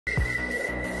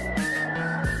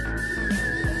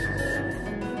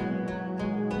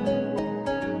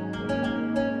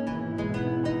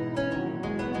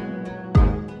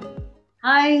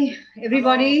Hi, hello.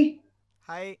 everybody.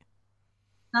 Hi.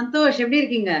 Santosh, எப்படி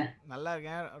இருக்கீங்க? நல்லா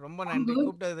இருக்கேன். ரொம்ப I'm நன்றி. good.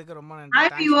 கூப்பிட்டதுக்கு ரொம்ப நன்றி. Hi,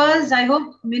 thanks for viewers. Having I me. hope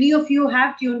many of you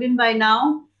have tuned in by now.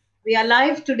 We are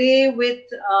live today with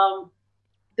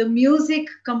the music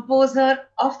composer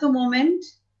of the moment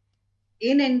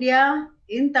in India,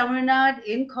 in Tamil Nadu,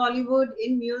 in Hollywood,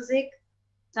 in music,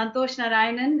 Santhosh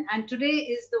Narayanan. And today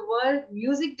is the World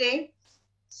Music Day.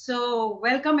 So,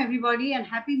 welcome everybody and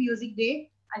happy Music Day.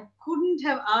 I couldn't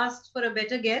have asked for a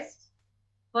better guest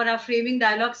for our framing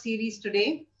dialogue series today.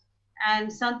 And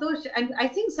Santosh, and I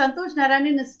think Santosh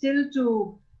Narayanan is still to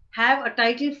have a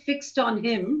title fixed on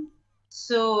him.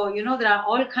 So, there are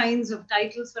all kinds of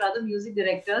titles for other music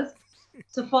directors.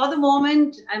 So, for the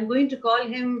moment, I'm going to call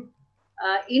him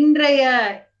Indraya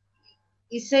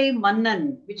Isai Mannan,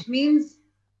 which means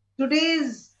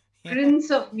today's Prince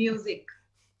of Music.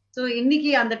 So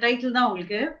இன்னைக்கு அந்த title தான்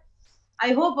உங்களுக்கு. I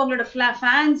hope உங்களோட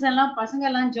fans எல்லாம் பசங்க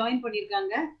எல்லாம் join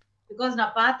பண்ணியிருக்காங்க. Because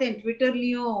நான் பார்த்தேன்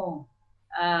ட்விட்டர்லயும்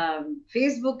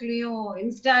ஃபேஸ்புக்லயும்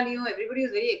இன்ஸ்டாலையும் everybody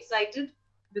is very excited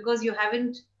because you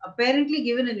haven't apparently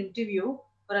given an interview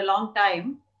for a long time.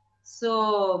 So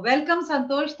welcome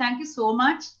Santhosh, thank you so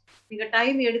much நீங்க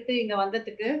டைம் எடுத்து இங்க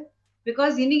வந்ததுக்கு.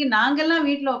 பிகாஸ் இன்னைக்கு நாங்கெல்லாம்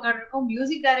வீட்டில் உட்காந்துருக்கோம்,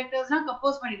 மியூசிக் டைரக்டர்ஸ்லாம்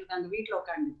கம்போஸ் பண்ணிட்டு இருக்காங்க வீட்டில்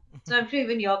உட்காந்து. So I'm sure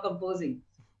even you are composing.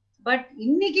 But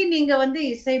இன்னைக்கு நீங்க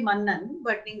இசை மன்னன்.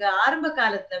 பட் நீங்க ஆரம்ப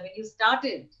காலத்துல when you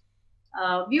started,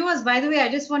 viewers, by the way, I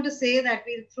just want to say that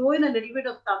we'll throw in a little bit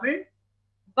of Tamil,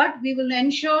 but we will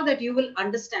ensure that you will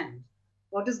understand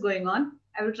what is going on.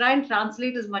 I will try and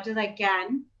translate as much as I can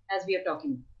as we are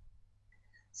talking.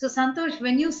 So Santosh,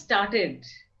 when you started,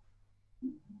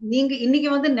 நீங்க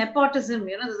இன்னைக்கு nepotism,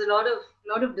 there's a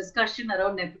lot of discussion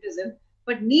around nepotism,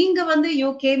 but நீங்க you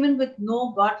came in with no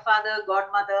godfather,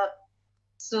 godmother.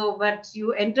 So, but you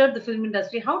entered the film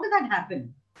industry. How did that happen?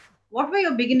 What were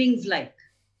your beginnings like?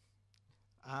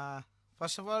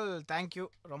 First of all thank you.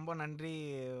 ரொம்ப நன்றி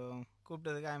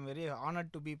கூப்பிட்டதுக்கு. I am very honoured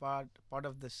to be part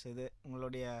of this. இது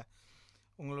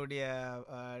உங்களுடைய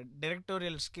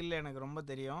directorial skill எனக்கு ரொம்ப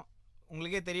தெரியும்.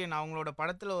 உங்களுக்கே தெரியும், நான் உங்களோட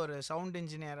படத்தில் ஒரு சவுண்ட்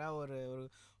இன்ஜினியராக ஒரு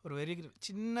ஒரு வெரி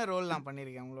சின்ன ரோல் நான்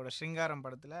பண்ணியிருக்கேன் உங்களோட ஸ்ருங்காரம்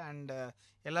படத்தில். அண்ட்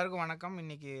எல்லாருக்கும் வணக்கம்.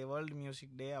 இன்றைக்கி வேர்ல்டு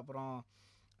மியூசிக் டே. அப்புறம்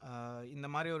இந்த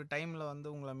மாதிரி ஒரு டைமில்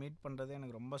உங்களை மீட் பண்ணுறது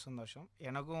எனக்கு ரொம்ப சந்தோஷம்.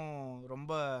 எனக்கும்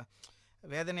ரொம்ப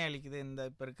வேதனை அளிக்குது இந்த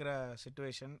இப்போ இருக்கிற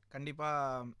சுச்சுவேஷன்.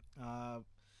 கண்டிப்பாக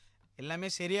எல்லாமே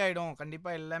சரியாயிடும்,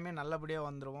 கண்டிப்பாக எல்லாமே நல்லபடியாக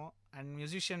வந்துடுவோம். அண்ட்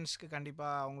மியூசிஷியன்ஸ்க்கு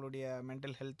கண்டிப்பாக அவங்களுடைய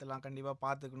மென்டல் ஹெல்த்தெல்லாம் கண்டிப்பாக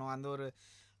பார்த்துக்கணும். அந்த ஒரு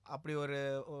அப்படி ஒரு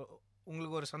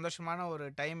உங்களுக்கு ஒரு சந்தோஷமான ஒரு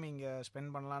டைம் இங்கே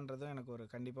ஸ்பெண்ட் பண்ணலான்றதும் எனக்கு ஒரு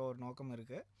கண்டிப்பாக ஒரு நோக்கம்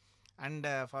இருக்குது.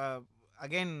 And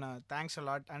again thanks a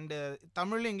lot. And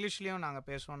தமிழ்லையும் இங்கிலீஷ்லேயும் நாங்கள்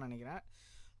பேசுவோம்னு நினைக்கிறேன்.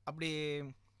 அப்படி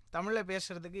தமிழில்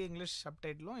பேசுகிறதுக்கு இங்கிலீஷ்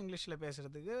சப்டைட்டிலும், இங்கிலீஷில்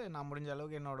பேசுகிறதுக்கு நான் முடிஞ்ச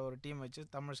அளவுக்கு என்னோட ஒரு டீம் வச்சு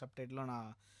தமிழ் சப்டைட்டிலும் நான்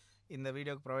இந்த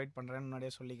வீடியோக்கு ப்ரொவைட் பண்ணுறேன்னு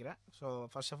முன்னாடியே சொல்லிக்கிறேன். So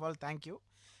first of all thank you.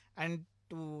 And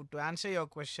to answer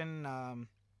your question,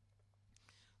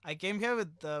 I came here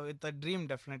with a dream,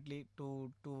 definitely,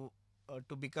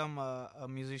 to become a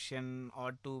musician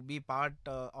or to be part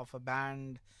of a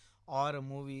band or a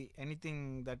movie, anything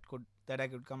that I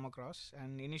could come across.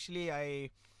 And initially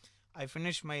I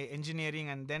finished my engineering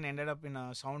and then ended up in a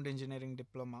sound engineering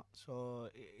diploma. So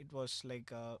it was like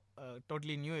a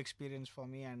totally new experience for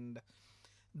me, and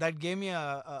that gave me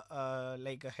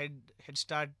like a head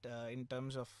start in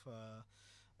terms of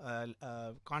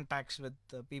contacts with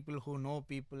people who know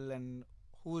people and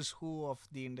who's who of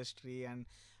the industry. And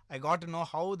I got to know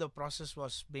how the process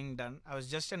was being done. I was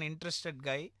just an interested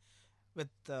guy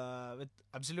with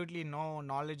absolutely no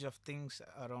knowledge of things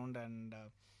around, and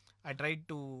I tried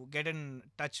to get in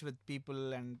touch with people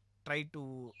and try to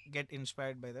get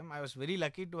inspired by them. I was very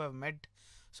lucky to have met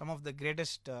some of the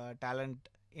greatest talent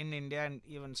in India and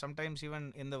even sometimes even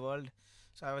in the world.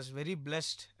 So I was very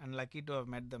blessed and lucky to have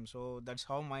met them. So that's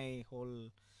how my whole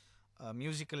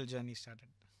musical journey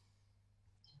started.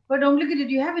 But Onglika,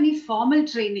 did you have any formal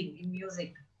training in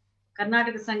music?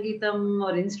 Karnataka Sangeetam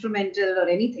or instrumental or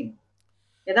anything?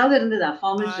 ஏதாவது இருந்ததா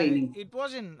formal training? It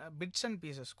was in bits and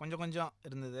pieces. கொஞ்சம் கொஞ்சம்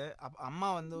இருந்தது. அம்மா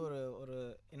ஒரு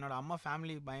என்னோட அம்மா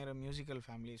family பயங்கர musical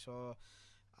family. So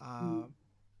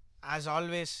as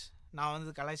always நான்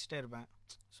கலாய்ச்சிட்டே இருப்பேன்.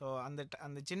 ஸோ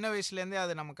அந்த சின்ன வயசுலேருந்தே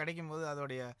அது நம்ம கிடைக்கும் போது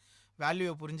அதோடைய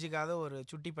வேல்யூவை புரிஞ்சிக்காத ஒரு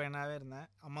சுட்டி பையனாகவே இருந்தேன்.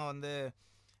 அம்மா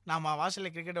நான்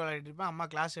வாசலில் கிரிக்கெட் விளையாடிட்டு இருப்பேன், அம்மா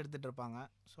கிளாஸ் எடுத்துகிட்டு இருப்பாங்க.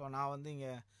 ஸோ நான்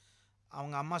இங்கே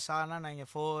அவங்க அம்மா சானா நான் இங்கே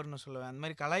 4ன்னு சொல்லுவேன். அந்த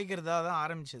மாதிரி கலாய்க்கிறதா தான்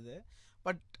ஆரம்பிச்சிது.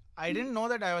 But I didn't know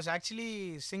that I was actually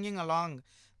singing along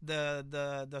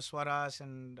the swaras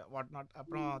and whatnot.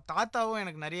 அப்புறம் தாத்தாவும்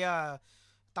எனக்கு நிறையா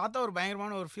தாத்தா ஒரு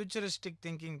பயங்கரமான ஒரு ஃபியூச்சரிஸ்டிக்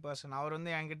திங்கிங் பர்சன். அவர்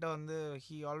வந்து என்கிட்ட வந்து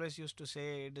he always use to say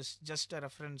it is just a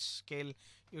reference scale,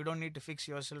 you don't need to fix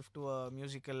your self to a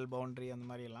musical boundary அந்த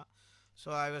மாதிரிலாம். So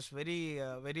I was very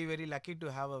very very lucky to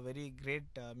have a very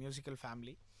great musical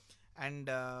family. And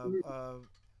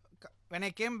when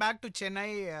I came back to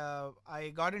Chennai, I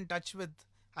got in touch with,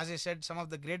 as I said, some of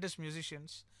the greatest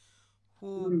musicians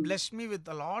who blessed me with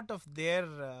a lot of their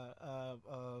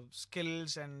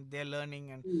skills and their learning.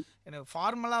 And எனக்கு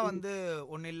ஃபார்மலாக வந்து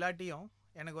ஒன்று இல்லாட்டியும்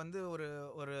எனக்கு வந்து ஒரு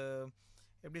ஒரு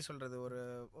எப்படி சொல்கிறது,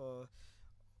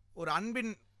 ஒரு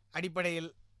அன்பின்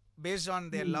அடிப்படையில், based on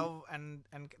their love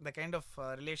and the kind of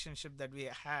relationship that we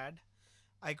had,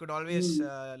 I could always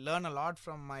learn a lot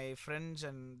from my friends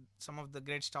and some of the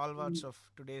great stalwarts of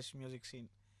today's music scene.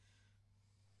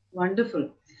 Wonderful.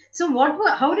 So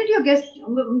how did you get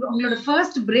உங்களோட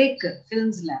first break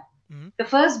filmsல? The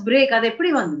first break அது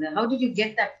எப்படி வந்தது? How did you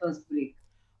get that first break?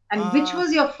 And which was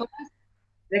your first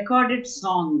recorded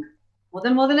song?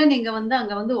 முதல்ல நீங்க வந்து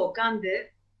அங்க வந்து உட்கார்ந்து,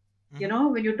 you know,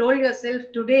 when you told yourself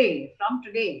from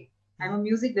today I'm a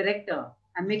music director,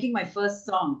 I'm making my first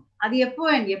song, அது எப்போ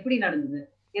and எப்படி நடந்தது?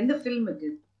 எந்த ஃபில்முக்கு?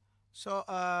 ஸோ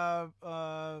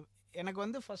எனக்கு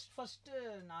வந்து ஃபர்ஸ்ட்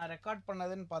நான் ரெக்கார்ட்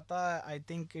பண்ணதுன்னு பார்த்தா I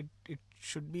think it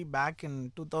should be back in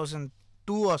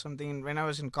 2002 or something when I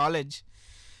was in college.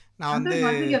 நான் வந்து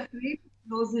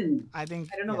I think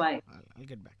I don't know why. I'll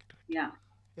get back to it. Yeah.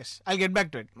 Yes, I'll get back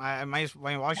to it.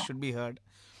 My voice should be heard.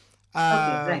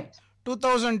 Okay, right.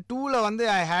 2002ல வந்து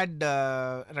I had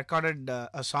recorded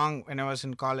a song when I was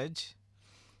in college.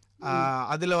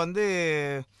 அதில் வந்து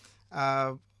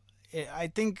I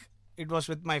think it was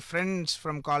with my friends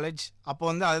from college. அப்போ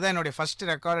வந்து அதுதான் என்னுடைய first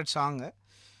recorded song.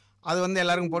 அது வந்து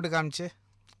எல்லாருக்கும் போட்டு காமிச்சு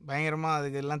பயங்கரமாக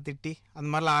அதுக்கு எல்லாம் திட்டி அந்த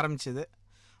மாதிரிலாம் ஆரம்பிச்சிது.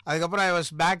 அதுக்கப்புறம் I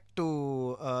was back to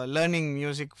learning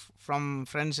music from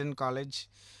friends in college.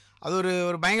 அது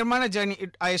ஒரு பயங்கரமான journey.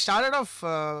 I started off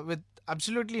with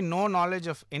absolutely no knowledge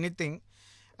of any thing.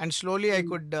 And slowly I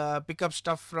could pick up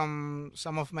stuff from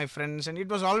some of my friends, and it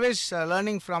was always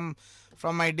learning from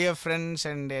my dear friends.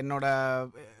 And என்னோட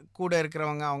கூட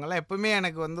இருக்கிறவங்க அவங்கெல்லாம் எப்பவுமே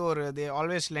எனக்கு வந்து they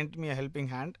always lent me a helping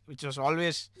hand, which was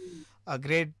always a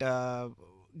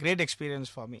great experience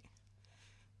for me.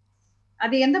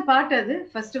 அது எந்த பாட்டு அது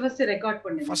ஃபர்ஸ்ட் ரெக்கார்ட்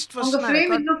பண்ணீங்க? ஃபர்ஸ்ட் உங்க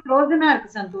ஃப்ரேம் இன்னும் ஃப்ரோசனா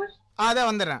இருக்கு சந்தோஷ். அத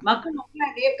வந்துறேன். மக்கள்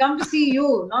they have come to see you,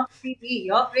 not see me.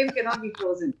 Your frame cannot be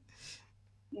frozen.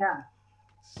 Yeah.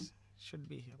 Should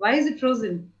be here. Why is it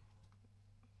frozen?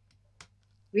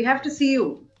 We have to see you.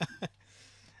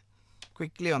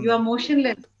 Quickly on. You are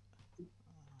motionless.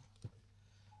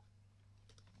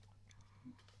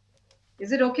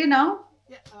 Is it okay now?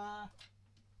 Yeah.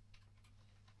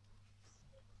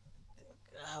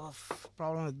 I have a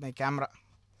problem with my camera.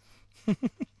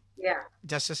 Yeah.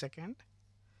 Just a second.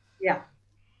 Yeah.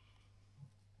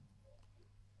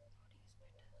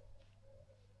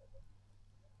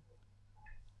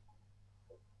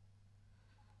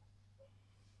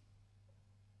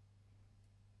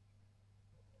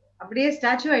 அப்படியே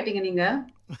statue ஆயிட்டீங்க நீங்க.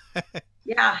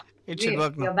 Yeah. It should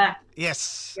work now. You're back. Yes.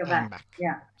 I'm back.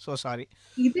 Yeah. So sorry.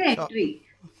 இது entry.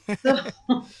 So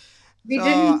we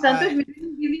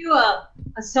didn't give you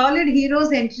a solid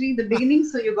hero's entry in the beginning,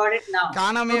 so you got it now.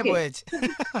 காணாமே போயிடுச்சு.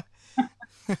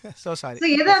 So sorry.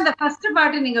 So எது அந்த first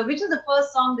part நீங்க, which is the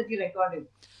first song that you recorded?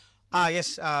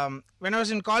 Yes. When I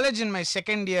was in college in my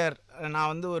second year,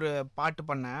 நான் வந்து ஒரு பாட்டு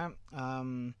பண்ணேன்.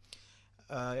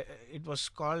 It was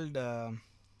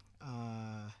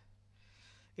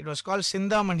called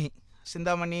Chintamani.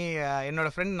 என்னோட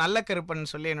ஃப்ரெண்ட் நல்ல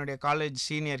கருப்பன் சொல்லி என்னுடைய college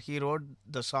senior, he wrote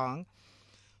the song.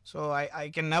 So I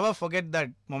can never forget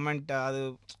that moment. அது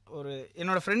ஒரு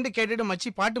என்னோடய ஃப்ரெண்டு கேட்டுட்டு மச்சி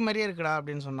பாட்டு மாதிரியே இருக்குடா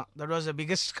அப்படின்னு சொன்னான். That was the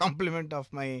biggest complement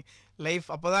of my life.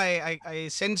 அப்போ தான் ஐ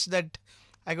sense that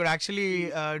I could actually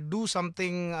do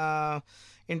something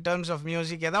in terms of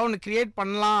music. ஏதாவது ஒன்று க்ரியேட்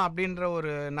பண்ணலாம் அப்படின்ற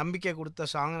ஒரு நம்பிக்கை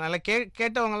கொடுத்த சாங். நல்லா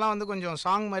கேட்டவங்கலாம் வந்து கொஞ்சம்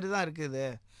சாங் மாதிரி தான் இருக்குது,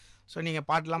 ஸோ நீங்கள்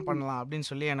பாட்டெலாம் பண்ணலாம் அப்படின்னு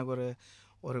சொல்லி எனக்கு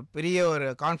ஒரு பெரிய ஒரு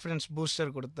கான்ஃபிடன்ஸ்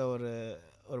பூஸ்டர் கொடுத்த ஒரு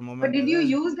moment. But did you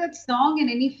use that song in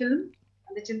any film?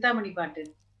 அந்த சிந்தாமணி பாட்டு.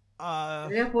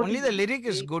 Only the lyric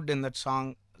is good in that song.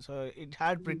 So it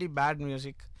had pretty bad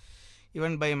music,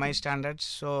 even by my standards.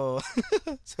 So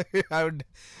I would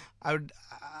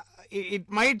it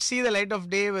might see the light of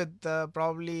day with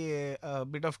probably a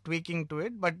bit of tweaking to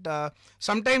it. But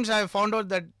sometimes I have found out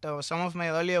that some of my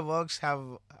earlier works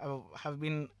have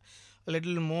been a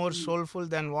little more soulful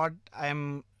than what I am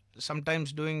sometimes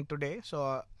doing today. So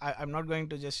I'm not going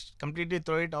to just completely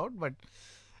throw it out, but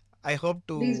I hope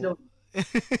to. Please don't.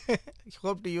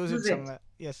 Hope to use it somewhere.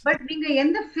 Yes. But நீங்க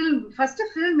எந்த first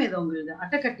film எது உங்களுக்கு?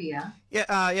 அட்டகட்டியா? Yeah.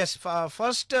 Yes.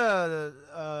 First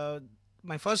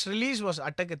my first release was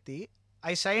Attakati.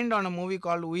 I signed on a movie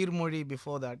called Uyir Mori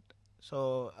before that.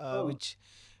 So Oh,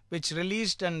 which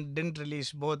released and didn't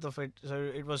release both of it. So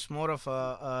it was more of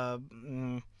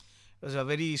it was a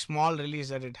very small release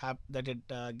that it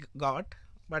got.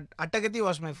 But Attakati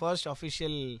was my first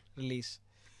official release.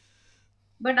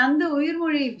 but on the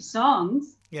Uyirmozhi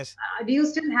songs, Yes. do you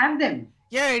still have them?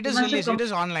 Yeah, it You is must have released. It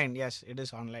is online. Yes, it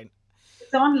is online.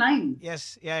 it's online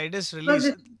Yes, yeah, it is because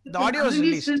released. The it's an audio is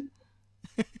unreleased released.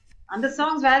 film. And the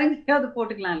songs wearing the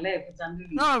போட்டுக்கலாம்ல if it's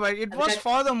unreleased. No, but it was அதுக்காக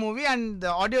for the movie and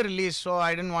the audio release, so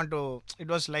I didn't want to. It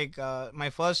was like my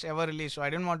first ever release, so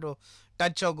I didn't want to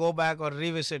touch or go back or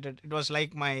revisit it. It was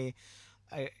like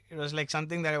it was like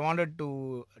something that I wanted to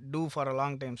do for a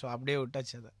long time. So update would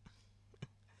touch it.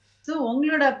 So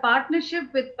உங்களோட partnership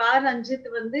with Pa Ranjit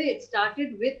வந்து it started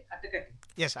with Attakati,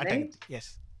 Yes, attack right? it. Yes,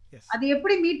 yes. அது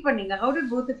எப்படி meet பண்ணீங்க? How did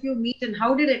both of you meet and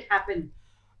how did it happen?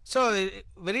 So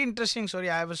very interesting story.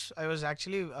 I was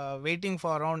actually waiting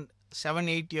for around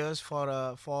 7-8 years for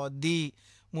the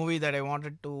movie that I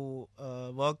wanted to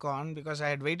work on, because I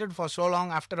had waited for so long.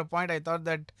 After a point, I thought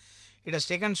that it has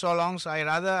taken so long, so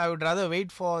I would rather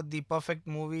wait for the perfect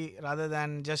movie rather than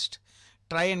just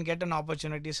try and get an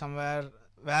opportunity somewhere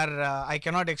where I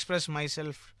cannot express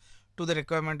myself to the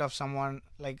requirement of someone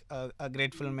like a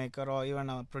great filmmaker or even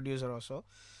a producer also.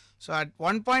 So at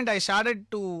one point, I started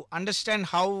to understand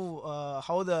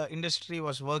how the industry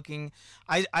was working.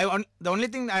 The only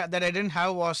thing that I didn't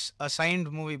have was a signed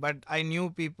movie, but I knew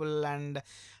people and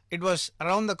it was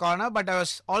around the corner. But I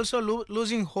was also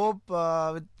losing hope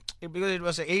because it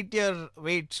was an 8-year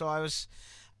wait. So I was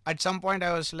at some point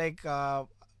I was like.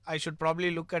 I should probably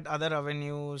look at other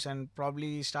avenues and probably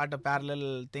start a parallel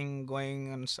thing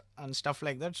going and stuff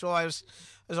like that. So I was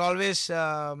always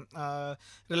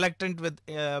reluctant with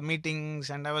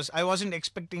meetings, and I wasn't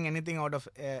expecting anything out of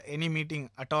any meeting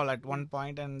at all at one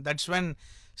point. And that's when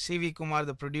CV Kumar,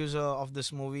 the producer of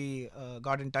this movie,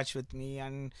 got in touch with me,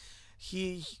 and he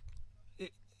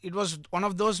it was one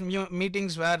of those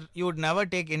meetings where you would never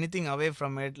take anything away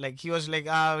from it. Like he was like,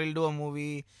 we'll do a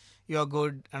movie, you're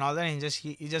good and all that, and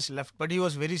he just left. But he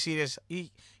was very serious.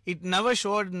 It never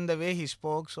showed in the way he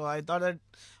spoke. So I thought that,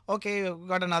 okay, we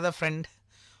got another friend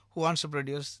who wants to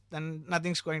produce, then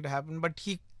nothing's going to happen. But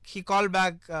he called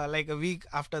back like a week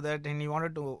after that, and he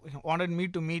wanted me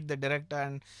to meet the director.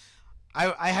 And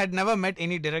I had never met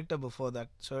any director before that,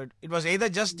 so it was either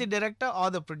just the director or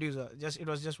the producer. It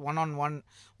was just one on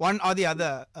one or the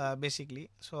other, basically.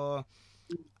 So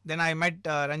then I met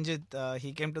Ranjit.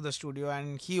 He came to the studio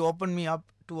and he opened me up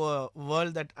to a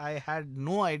world that I had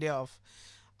no idea of.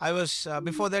 I was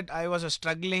before that I was a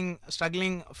struggling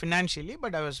financially,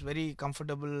 but I was very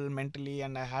comfortable mentally,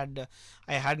 and I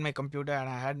had my computer and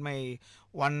I had my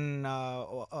one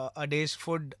a day's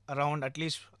food around. At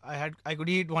least I could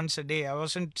eat once a day. I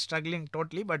wasn't struggling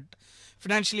totally, but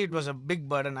financially it was a big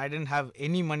burden. I didn't have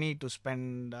any money to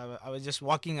spend. I was just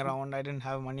walking around. I didn't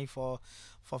have money for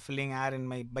filling air in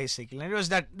my bicycle, and it was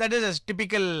that is a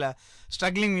typical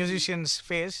struggling musician's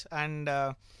face. And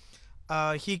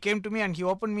he came to me and he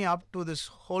opened me up to this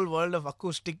whole world of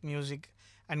acoustic music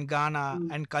and Ghana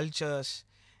and cultures.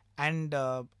 And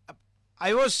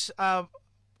I was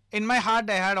in my heart,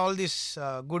 I had all these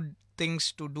good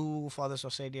things to do for the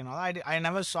society and all. I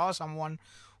never saw someone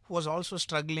who was also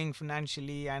struggling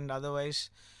financially and otherwise,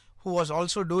 who was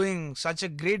also doing such a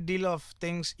great deal of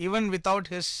things even without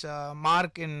his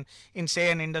mark in say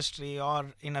an industry or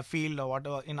in a field or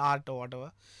whatever, in art or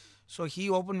whatever. So he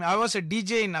opened me. I was a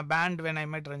DJ in a band when I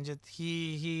met Ranjit.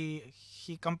 He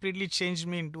completely changed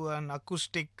me into an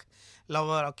acoustic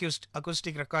lover,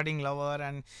 acoustic recording lover,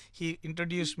 and he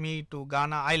introduced me to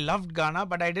Ghana. I loved Ghana,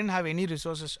 but I didn't have any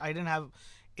resources. I didn't have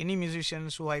any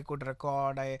musicians who I could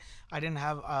record. I didn't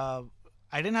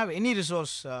have any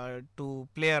resource to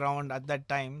play around at that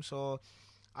time. So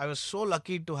I was so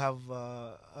lucky to have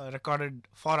recorded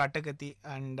for Attakati,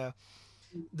 and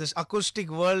this acoustic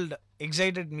world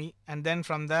excited me. And then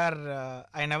from there,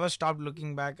 I never stopped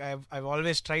looking back. I've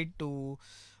always tried to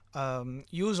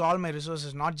use all my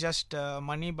resources, not just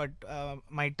money, but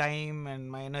my time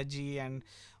and my energy and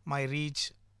my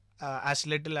reach, as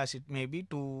little as it may be,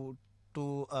 to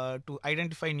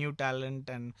identify new talent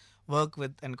and work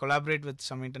with and collaborate with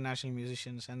some international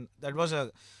musicians. And that was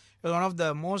one of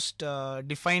the most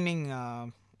defining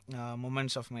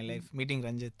moments of my life, meeting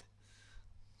Ranjit.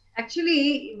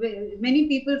 Actually, many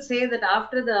people say that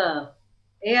after the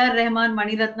A.R. Rahman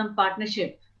Maniratnam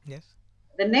partnership, Yes.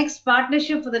 the next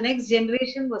partnership for the next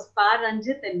generation was Pa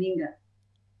Ranjit and Ninga.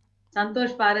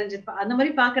 Santhosh Pa Ranjit. அந்த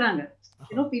மாதிரி பார்க்கறாங்க.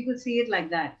 You know, people see it like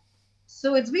that. So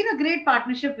it's been a great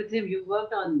partnership with him. You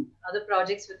worked on other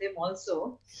projects with him also.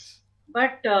 Yes.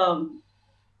 But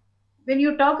when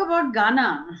you talk about Ghana,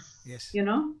 Yes. you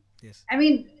know, Yes. I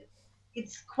mean,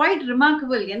 it's quite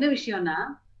remarkable. என்ன விஷயம்னா,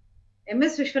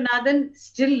 MS Vishwanathan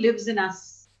still lives in us.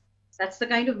 That's the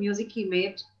kind of music he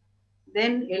made.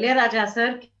 Then Ilayaraja sir,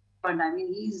 and I mean,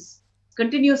 he's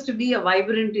continues to be a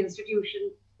vibrant institution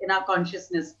in our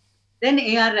consciousness. Then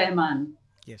A.R. Rahman.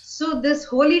 Yes. So this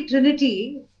holy trinity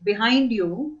behind you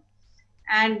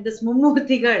and this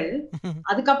மும்மூர்த்திகள்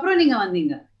அதுக்கப்புறம் நீங்க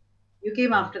வந்தீங்க. You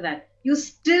came after that. You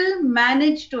still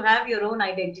managed to have your own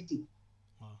identity.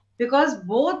 Wow. Because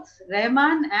both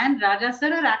Rahman and Raja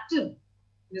sir are active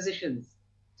musicians.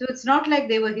 So it's not like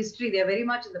they were history, they're very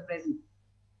much in the present.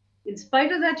 In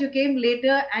spite of that, you came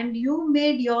later and you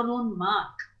made your own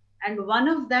mark. And one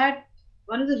of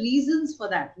the reasons for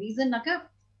that,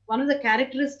 one of the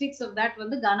characteristics of that was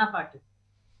the Ghana part.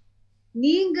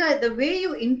 The way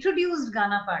you introduced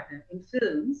Ghana part in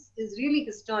films is really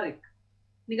historic.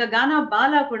 Nika Ghana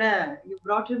Bala kuda, you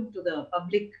brought him to the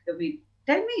public domain.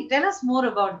 Tell us more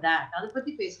about that. Adha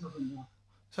pathi pesum konjam.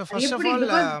 So அது first of எப்படி all,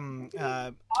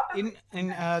 because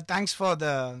thanks for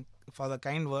the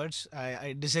kind words. I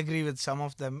disagree with some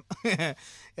of them,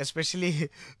 especially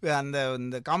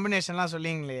அந்த காம்பினேஷன்லாம்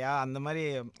சொல்லிங்க இல்லையா அந்த மாதிரி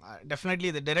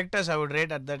definitely the directors I would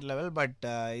rate at that level, but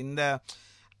in the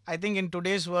I think in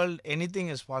today's world anything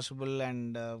is possible,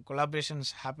 and collaborations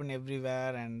happen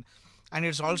everywhere, and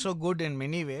it's also good in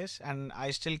many ways, and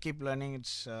I still keep learning.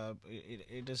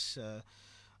 It is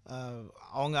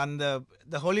அவங்க அந்த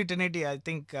த Holi Trinity I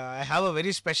think I have a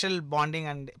very special bonding.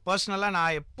 And பர்சனலாக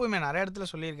நான் எப்போவுமே நிறைய இடத்துல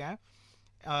சொல்லியிருக்கேன்,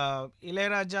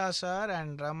 Ilaiyaraaja sir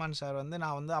and Rahman sir வந்து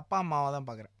நான் வந்து அப்பா அம்மாவை தான்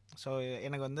பார்க்குறேன். ஸோ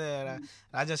எனக்கு வந்து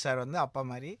ராஜா சார் வந்து அப்பா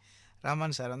மாதிரி,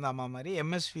 ரஹ்மான் சார் வந்து அம்மா மாதிரி,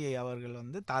 எம்எஸ்வி அவர்கள்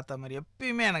வந்து தாத்தா மாதிரி.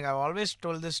 எப்பயுமே எனக்கு I always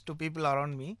toll this to people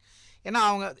around me. ஏன்னா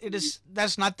அவங்க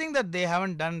there's nothing that they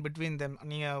haven't done between them.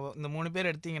 நீங்கள் இந்த 3 பேர்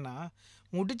எடுத்தீங்கன்னா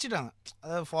முடிச்சிட்டாங்க.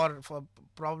 அதாவது ஃபார்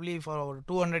ப்ராப்ளி ஃபார் ஒரு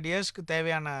 200 இயர்ஸ்க்கு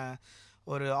தேவையான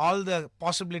ஒரு ஆல் த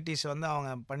பாசிபிலிட்டிஸ் வந்து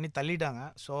அவங்க பண்ணி தள்ளிட்டாங்க.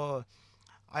 So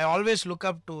I always look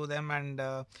up to them. And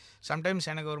sometimes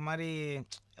எனக்கு ஒரு மாதிரி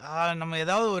நம்ம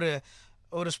ஏதாவது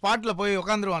ஒரு ஸ்பாட்டில் போய்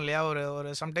உட்காந்துருவோம் இல்லையா,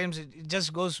 ஒரு sometimes it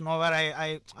just cos nowhere.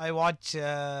 I watch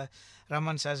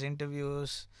Raman SARS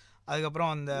interviews.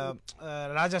 அதுக்கப்புறம் அந்த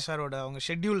ராஜா சாரோட அவங்க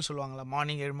ஷெட்யூல் சொல்லுவாங்களா,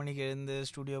 மார்னிங் 7 மணிக்கு எழுந்து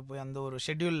ஸ்டுடியோ போய் அந்த ஒரு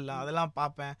ஷெட்யூல் அதெல்லாம்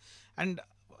பார்ப்பேன். And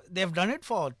they've done it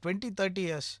for 20-30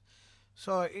 years.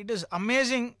 So it is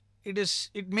amazing.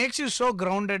 It makes you so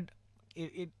grounded.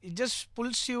 It just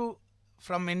pulls you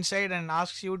from inside and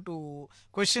asks you to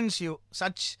questions you.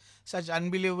 Such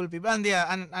unbelievable people,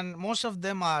 and most of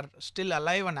them are still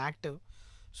alive and active.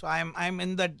 So I'm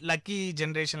in that lucky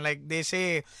generation, like they say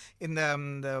in the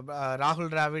Rahul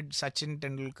Dravid, Sachin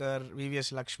Tendulkar, VVS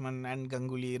Lakshman and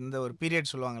Ganguly in the ஒரு period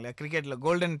சொல்லுவாங்கல்ல கிரிக்கெட்ல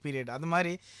golden period, அது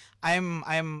மாதிரி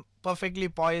I am perfectly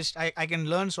poised. I can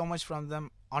learn so much from them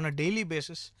on a daily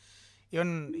basis.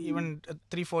 Even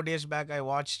 3-4 days back I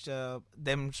watched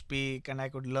them speak, and I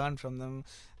could learn from them,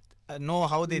 know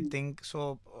how they think. So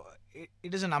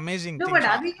it is an amazing no, thing. but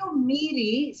Avinu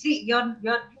Miri, see,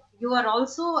 you are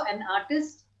also an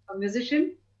artist, a musician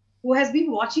who has been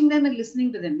watching them and listening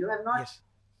to them. You have not Yes.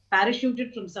 parachuted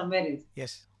from somewhere else.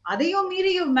 Yes. Adeyo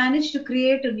Miri, you've managed to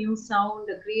create a new sound,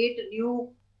 create a new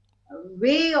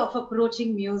way of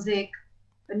approaching music,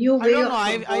 a new I way don't of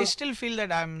know. I still feel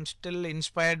that I'm still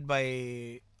inspired by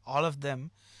all of them.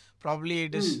 Probably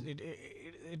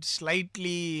it's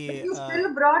slightly. But you still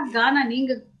brought Ghana.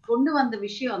 நீங்க கொண்டு வந்த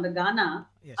விஷயம் அந்த Ghana.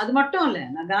 Yes. அது மட்டும் இல்ல,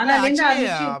 நான் Ghana Yeah, லேந்து actually,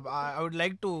 ஆரம்பிச்சு I would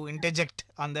like to interject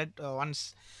on that once.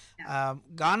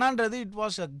 Ghanaன்றது it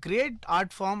was a great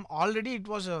art form. Already it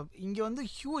was இங்க வந்து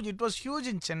huge. It was huge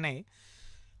in Chennai.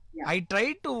 Yeah. I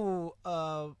tried to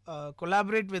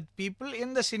collaborate with people in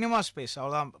the cinema space.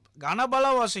 Ghana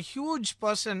Bala was a huge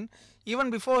person even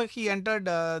before he entered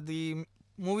the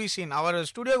movie scene. அவர்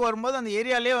ஸ்டுடியோக்கு வரும்போது அந்த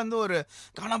ஏரியாலே வந்து ஒரு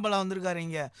கானாபாலா வந்திருக்காரு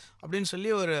இங்கே அப்படின்னு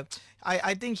சொல்லி ஒரு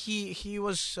I think he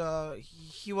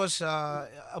was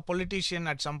a politician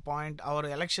at some point. அவர்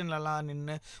எலெக்ஷன்லலாம்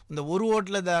நின்று இந்த ஒரு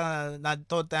ஓட்டில் நான்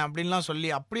தோத்தேன் அப்படின்லாம்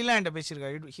சொல்லி அப்படிலாம் என்கிட்ட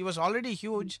பேசியிருக்காரு. He was already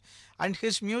huge and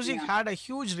his music had a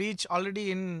huge reach already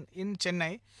in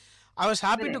Chennai. I was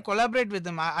happy to collaborate with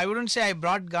them. I wouldn't say I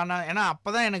brought Ghana. ஏன்னா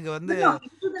அப்பதான் எனக்கு வந்து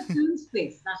into the film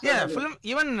space. yeah, film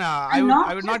even I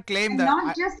would not claim that. Not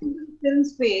just into the film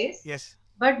space. Yes.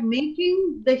 But making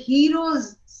the heroes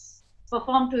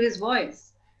perform to his voice.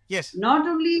 Yes. Not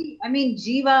only, I mean,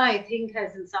 Jiva, I think,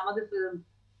 has in some other film.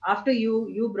 After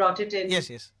you brought it in. Yes,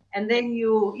 yes. And then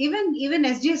you even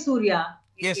S.J. Surya.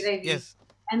 Yes, yes.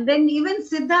 And then even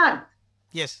Siddharth.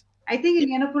 Yes. I think in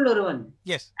Yenapullorovan.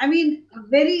 Yes. I mean, a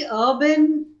very urban,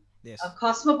 Yes.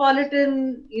 cosmopolitan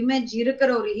image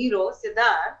irukara or hero,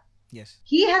 Siddharth. Yes.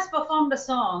 He has performed a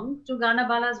song to Gana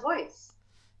Bala's voice.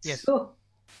 Yes. So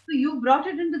you brought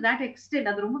it into that extent.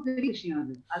 அது ரொம்ப பெரிய விஷயம்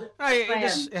அது. That's why It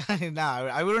is. Nah,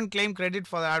 I wouldn't claim credit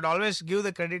for that. I would always give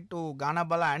the credit to Gana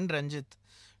Bala and Ranjit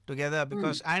together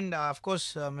because, and of course,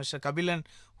 Mr. Kabilan,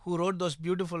 who wrote those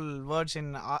beautiful words in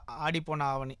Adi Pona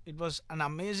Avani. It was an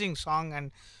amazing song, and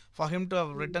for him to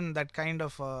have written that kind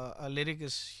of a lyric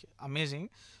is amazing.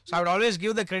 So I would always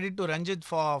give the credit to Ranjit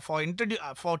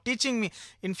for teaching me.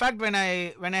 In fact, when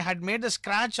I had made the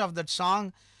scratch of that song,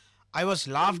 I was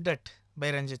laughed at by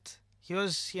Ranjit. He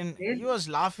was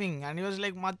laughing and he was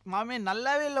like, "Mame,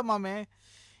 nallave illa mame.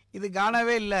 Idu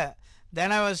gaanave illa." Then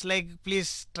I was like, "Please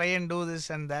try and do this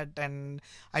and that." And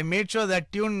I made sure that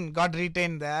tune got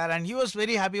retained there. And he was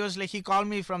very happy. He was like, he called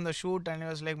me from the shoot and he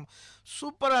was like,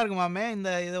 "Super irukku mame.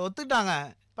 Idu ottutaanga.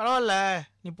 பரவாயில்ல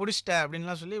நீ பிடிச்சிட்ட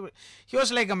அப்படின்லாம் சொல்லி he was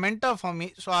like a mentor for me.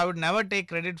 So I would never take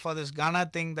credit for this Ghana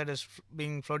thing that is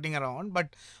being floating around. But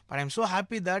I'm so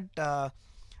happy that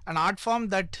an art form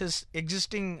that is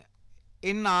existing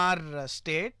in our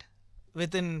state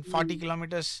within 40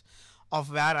 kilometers of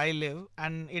where I live,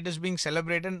 and it is being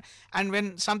celebrated. And when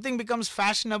something becomes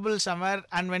fashionable somewhere,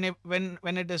 and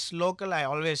when it is local, I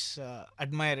always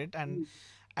admire it.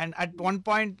 And at one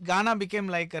point Ghana became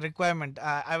like a requirement.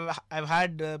 I've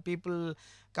had people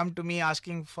come to me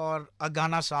asking for a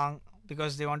Ghana song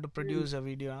because they want to produce a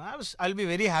video. I'll be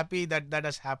very happy that that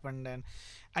has happened.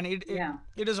 And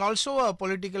it is also a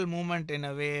political movement in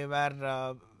a way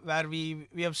where we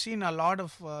have seen a lot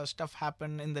of stuff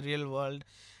happen in the real world,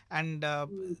 and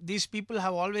these people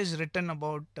have always written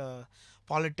about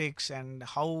politics and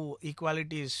how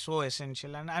equality is so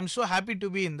essential, and I'm so happy to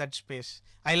be in that space.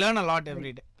 I learn a lot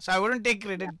every day, so I wouldn't take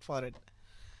credit for it.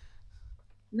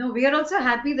 No, we are also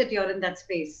happy that you're in that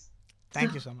space.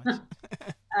 Thank you so much.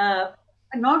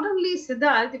 Not only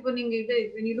Siddharth, when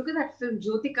you look at that film,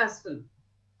 Jyotika's film,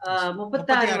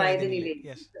 Muppattaru Vayadinile.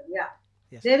 Yes. Yeah.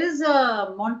 Yes. There is a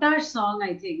montage song,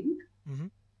 I think,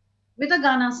 with a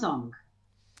Ghana song,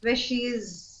 where she is.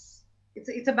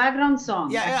 It's a background song.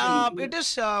 Yeah, it is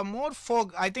more folk.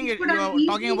 I think you are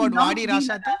talking about Vadi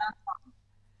Rasati.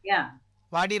 Yeah.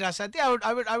 Vadi Rasati.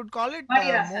 I would call it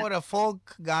more a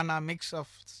folk Ghana mix of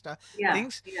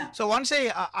things. Yeah. So once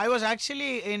I was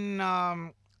actually in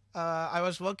I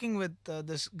was working with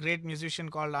this great musician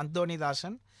called Anthony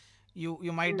Dasan.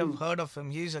 You might have heard of him.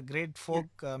 He's a great folk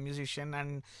musician,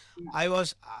 and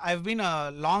I've been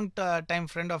a long time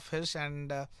friend of his,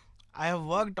 and I have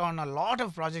worked on a lot of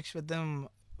projects with him,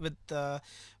 with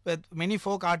many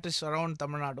folk artists around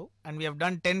Tamil Nadu, and we have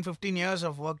done 10-15 years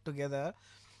of work together,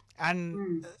 and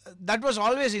that was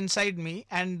always inside me.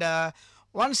 And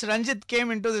once Ranjit came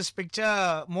into this picture,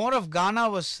 more of Ghana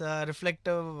was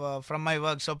reflective from my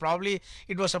work. So probably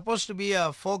it was supposed to be a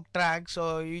folk track, so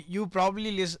you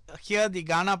probably hear the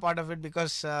Ghana part of it,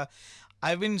 because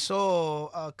I've been so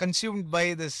consumed by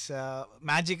this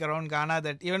magic around Ghana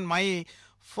that even my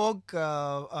folk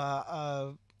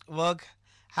work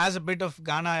has a bit of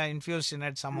Ghana infused in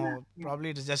it somehow. Probably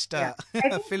it's just I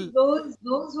think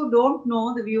those who don't know,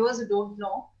 the viewers who don't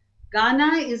know, Ghana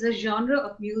is a genre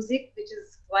of music which is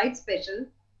quite special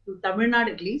to Tamil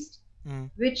Nadu at least,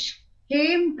 which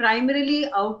came primarily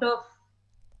out of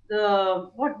the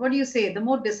what do you say, the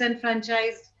more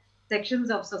disenfranchised sections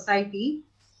of society.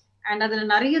 And the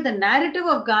narrative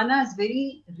of Ghana is very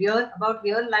real, about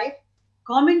real life,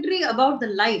 commentary about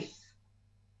the life.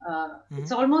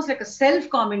 It's almost like a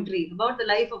self-commentary about the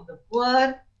life of the poor.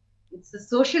 It's a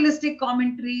socialistic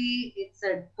commentary. It's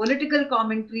a political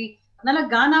commentary. Another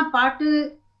Ghana part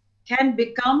can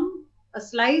become a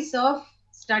slice of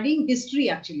studying history,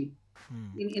 actually,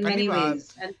 in many ways.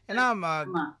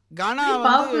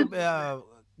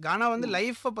 Ghana வந்து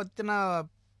life பத்தின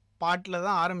பாட்டில்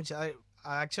தான் ஆரம்பிச்சு.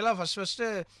 ஆக்சுவலாக first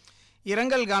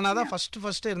இரங்கல் கானா தான்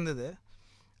first இருந்தது.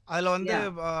 அதில் வந்து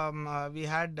we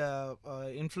had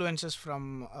influences from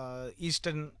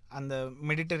eastern, அந்த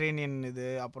மெடிட்டரேனியன் இது,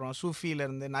 அப்புறம்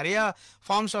சூஃபியிலேருந்து நிறையா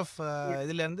ஃபார்ம்ஸ் ஆஃப்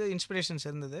இதுலேருந்து இன்ஸ்பிரேஷன்ஸ்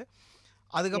இருந்தது.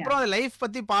 அதுக்கப்புறம் அது லைஃப்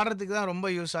பற்றி பாடுறதுக்கு தான் ரொம்ப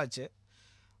யூஸ் ஆச்சு.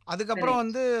 அதுக்கப்புறம்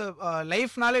வந்து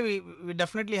லைஃப்னாலே we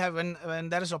definitely have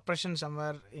when there is oppression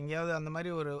somewhere, எங்கேயாவது அந்த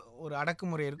மாதிரி ஒரு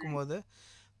அடக்குமுறை இருக்கும்போது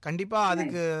கண்டிப்பாக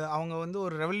அதுக்கு அவங்க வந்து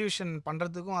ஒரு ரெவல்யூஷன்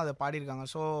பண்ணுறதுக்கும் அதை பாடியிருக்காங்க.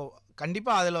 ஸோ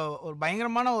கண்டிப்பாக அதில் ஒரு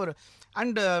பயங்கரமான ஒரு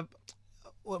அண்டு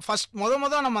ஃபஸ்ட்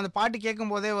நம்ம அந்த பாட்டு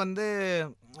கேட்கும் போதே வந்து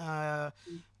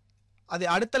அது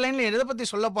அடுத்த லைனில் எதை பற்றி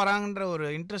சொல்ல போகிறாங்கன்ற ஒரு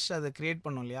இன்ட்ரெஸ்ட் அதை க்ரியேட்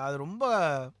பண்ணும் இல்லையா. அது ரொம்ப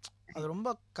அது ரொம்ப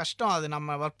கஷ்டம். அது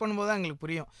நம்ம ஒர்க் பண்ணும்போது தான் எங்களுக்கு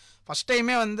புரியும். ஃபஸ்ட்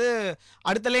டைமே வந்து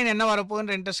அடுத்த லைன் என்ன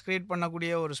வரப்போகுதுன்ற இன்ட்ரெஸ்ட் கிரியேட்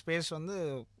பண்ணக்கூடிய ஒரு ஸ்பேஸ் வந்து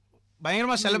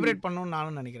பயங்கரமாக செலிப்ரேட் பண்ணணும்னு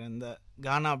நானும் நினைக்கிறேன் இந்த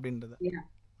கானா அப்படின்றது.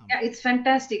 Yeah, it's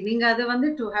fantastic. நீங்க அதை வந்து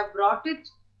to have brought it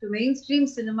to mainstream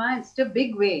cinema in such a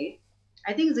big way,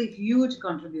 I think it's a huge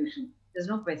contribution. There's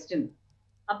no question.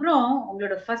 அப்புறம்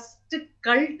உங்களோட ஃபர்ஸ்ட்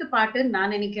கல்ட் பாட்டு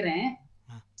நான் நினைக்கிறேன்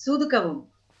சூதுகவும்.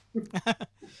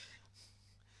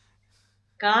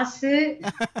 காசு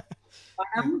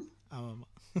பணம்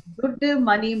துட்டு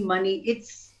மணி மணி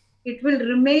it will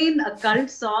remain a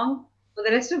cult song for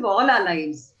the rest of all our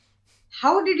lives.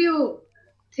 How did you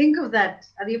think of that?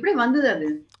 அது எப்படி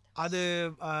வந்தது? அது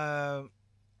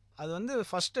அது வந்து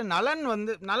ஃபஸ்ட்டு நலன்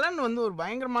வந்து ஒரு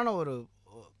பயங்கரமான ஒரு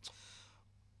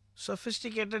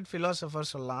சொஃபிஸ்டிகேட்டட்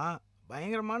ஃபிலாசபர் சொல்லலாம்.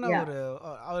 பயங்கரமான ஒரு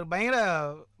அவர்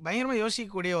பயங்கரமாக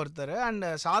யோசிக்கக்கூடிய ஒருத்தர். அண்ட்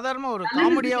சாதாரணமாக ஒரு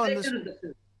காமெடியாக வந்து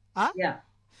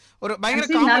ஒரு பயங்கர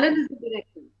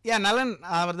நலன்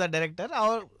அவர் தான் டைரக்டர்.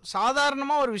 அவர்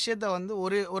சாதாரணமாக ஒரு விஷயத்த வந்து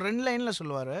ஒரு 2 லைனில்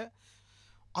சொல்லுவார்.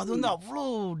 அது வந்து அவ்வளோ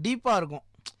டீப்பாக இருக்கும்.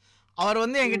 அவர்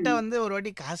வந்து என்கிட்ட வந்து ஒரு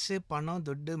வாட்டி காசு பணம்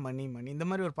துட்டு மணி இந்த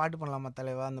மாதிரி ஒரு பாட்டு பண்ணலாமா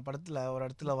தலைவா, அந்த படத்தில் ஒரு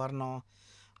இடத்துல வரணும்,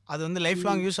 அது வந்து லைஃப்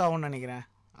லாங் யூஸ் ஆகும்னு நினைக்கிறேன்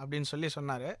அப்படின்னு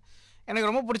சொன்னார். எனக்கு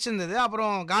ரொம்ப பிடிச்சிருந்தது.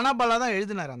 அப்புறம் கானாபாலா தான்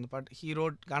எழுதினார் அந்த பாட்டு.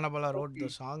 Gana Bala road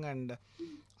the song. And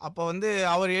அப்போ வந்து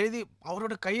அவர்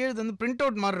அவரோட கையெழுத்து வந்து பிரிண்ட்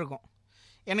அவுட் மாதிரி இருக்கும்.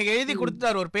 எனக்கு எழுதி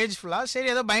கொடுத்துட்டார் ஒரு பேஜ் ஃபுல்லாக. சரி,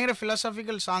 ஏதோ பயங்கர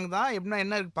ஃபிலாசபிக்கல் சாங் தான், எப்படின்னா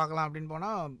என்ன இருக்கு பார்க்கலாம் அப்படின்னு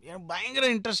போனால் எனக்கு பயங்கர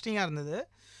இன்ட்ரெஸ்டிங்காக இருந்தது.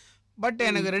 பட்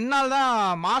எனக்கு 2 நாள் தான்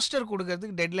மாஸ்டர்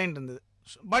கொடுக்கறதுக்கு டெட்லைன் இருந்தது.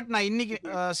 பட் நான் இன்றைக்கி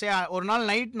ஒரு நாள்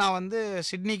நைட் நான் வந்து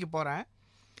சிட்னிக்கு போகிறேன்.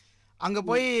 அங்கே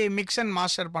போய் மிக்ஸ் அண்ட்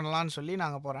மாஸ்டர் பண்ணலான்னு சொல்லி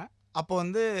நாங்கள் போகிறேன். அப்போ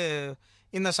வந்து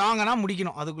இந்த சாங்கை நான்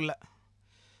முடிக்கணும் அதுக்குள்ளே.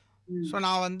 ஸோ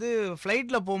நான் வந்து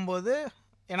ஃப்ளைட்டில் போகும்போது,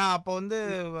 ஏன்னா அப்போ வந்து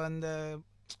அந்த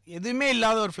எதுவுமே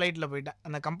இல்லாத ஒரு ஃப்ளைட்டில் போயிட்டேன்.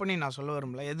 அந்த கம்பெனி நான் சொல்ல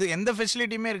வரும்ல, எந்த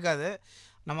ஃபெசிலிட்டியுமே இருக்காது.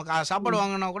 நம்ம சாப்பாடு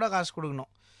வாங்கினா கூட காசு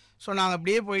கொடுக்கணும். ஸோ நாங்கள்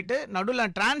அப்படியே போயிட்டு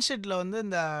நடுவில் டிரான்சிட்டில் வந்து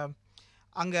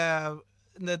அங்கே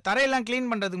இந்த தரையெல்லாம் க்ளீன்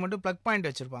பண்ணுறதுக்கு மட்டும் ப்ளக் பாயிண்ட்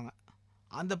வச்சுருப்பாங்க.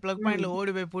 அந்த ப்ளக் பாயிண்டில்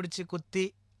ஓடி போய் பிடிச்சி குத்தி,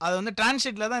 அது வந்து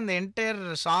டிரான்சிட்டில் தான் இந்த என்டையர்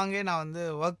சாங்கே நான் வந்து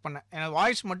ஒர்க் பண்ணேன். எனக்கு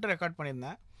வாய்ஸ் மட்டும் ரெக்கார்ட்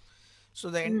பண்ணியிருந்தேன்.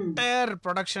 ஸோ த என்டையர்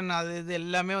ப்ரொடக்ஷன் இது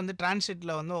எல்லாமே வந்து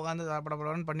டிரான்சிட்டில் வந்து உட்காந்து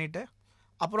படப்படன்னு பண்ணிவிட்டு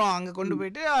அப்புறம் அங்கே கொண்டு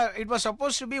போயிட்டு it was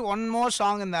suppose to be 1 more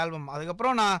song இந்த ஆல்பம்.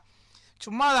 அதுக்கப்புறம் நான்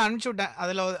சும்மா அதை அனுப்பிச்சி விட்டேன்.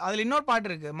 அதில் இன்னொரு பாட்டு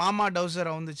இருக்குது, மாமா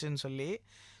டவுசர் வந்துச்சுன்னு சொல்லி.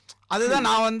 அதுதான்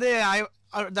நான் வந்து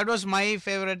தட் வாஸ் மை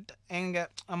ஃபேவரட்.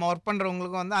 நம்ம ஒர்க்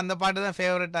பண்ணுறவங்களுக்கும் வந்து அந்த பாட்டு தான்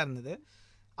ஃபேவரட்டாக இருந்தது.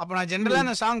 அப்போ நான் ஜென்ரலாக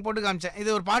அந்த சாங் போட்டு காமிச்சேன். இது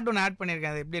ஒரு பாட்டு ஒன்று ஆட்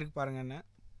பண்ணியிருக்கேன், அது எப்படி இருக்கு பாருங்கன்னு.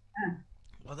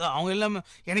 அதான் அவங்க எல்லாமே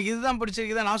எனக்கு இதுதான்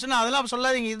பிடிச்சிருக்குதான். நான் சொன்னேன் அதெல்லாம்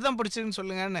சொல்லாதீங்க, இதுதான் பிடிச்சிருக்குன்னு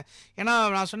சொல்லுங்கன்னு. ஏன்னா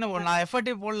நான் சொன்னேன் நான்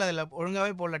எஃபர்ட்டே போடல, அதில்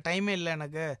ஒழுங்காகவே போடல, டைமே இல்லை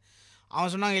எனக்கு.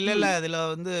 அவன் சொன்னாங்க இல்லை இதில்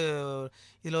வந்து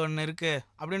இதில் ஒன்று இருக்குது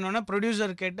அப்படின்னு.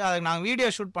 ப்ரொடியூசர் கேட்டு அதுக்கு நாங்கள் வீடியோ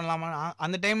ஷூட் பண்ணலாமா.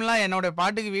 அந்த டைம்லாம் என்னோடய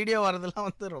பாட்டுக்கு வீடியோ வரதுலாம்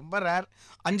வந்து ரொம்ப ரேர்.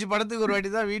 5 படத்துக்கு ஒரு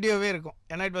வாட்டி தான் வீடியோவே இருக்கும்.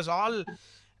 ஏன்னா it was all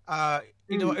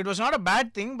it was not a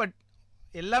bad thing, but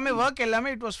எல்லாமே ஒர்க்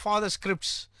எல்லாமே it was for the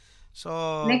scripts. So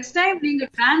next time நீங்க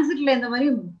டிரான்சிட்ல இந்த மாதிரி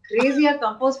கிரேசியா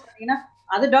கம்போஸ் பண்ணீங்கன்னா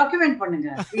அதை டாக்குமெண்ட் பண்ணுங்க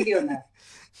வீடியோல.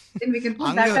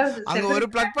 அங்க ஒரு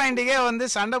பிளக் பாயிண்ட்டுக்கே வந்து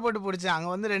சண்டை போட்டு பிடிச்சேன். அங்க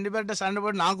வந்து 2 பேர்கிட்ட சண்டை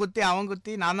போட்டு நான் குத்தி அவன்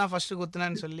குத்தி நான் தான் ஃபர்ஸ்ட்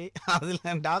குத்துனேன்னு சொல்லி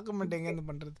அதுல டாக்குமெண்ட் எங்க இருந்து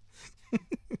பண்றது.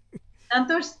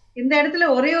 சந்தோஷ், இந்த இடத்துல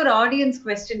ஒரே ஒரு ஆடியன்ஸ்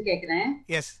क्वेश्चन கேக்குறேன்.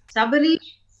 எஸ், சபரி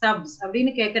சப்ஸ்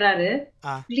அப்படின்னு கேக்குறாரு.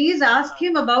 Please ask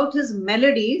him about his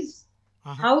melodies,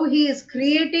 how he is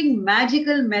creating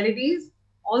magical melodies,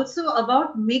 also about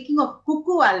making a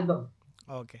cuckoo album.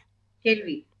 Okay,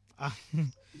 கேள்வி.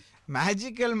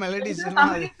 மேஜிக்கல் மெலடிஸ்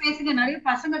பேசுங்க, நிறைய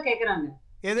பசங்க கேக்குறாங்க.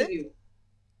 எது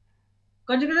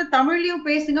கொஞ்சம் தமிழ்லயும்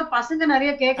பேசுங்க, பசங்க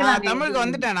நிறைய கேக்குறாங்க. தமிழுக்கு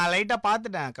வந்துட்டேன், நான் லைட்டா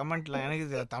பாத்துட்டேன் கமெண்ட்ல.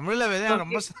 எனக்கு தமிழ்ல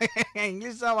ரொம்ப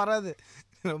இங்கிலீஷ் தான் வராது.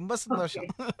 ரொம்ப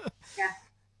சந்தோஷம்.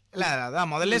 இல்ல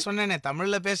அதான் முதல்ல சொன்னேனே,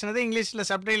 தமிழ்ல பேசுனது இங்கிலீஷ்ல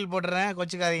சப்டைட்டில் போடுறேன்,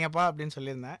 கொச்சுக்காதீங்கப்பா அப்படின்னு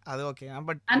சொல்லியிருந்தேன். அது ஓகே.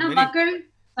 பட் ஆனா மக்கள்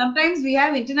sometimes we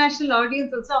have international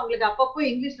audience also, அவங்களுக்கு அப்பப்போ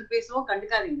இங்கிலீஷ்ல பேசுவோம்,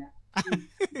 கண்டுக்காதீங்க.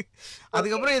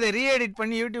 அதுக்கப்புறம் இதை ரீஎடிட்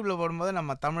பண்ணி யூடியூப்ல போடும்போது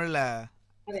நம்ம தமிழ்ல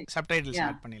சப்டைட்டில்ஸ்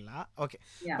ஆட் பண்ணிடலாம். Okay,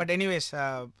 but anyways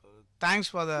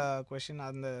thanks for the question.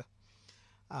 அந்த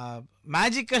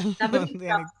மேஜிக்கல் வந்து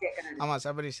எனக்கு ஆமா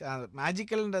சபரிஷ்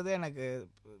மேஜிக்கல்ன்றது எனக்கு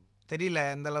தெரியல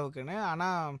எந்த அளவுக்குன்னு.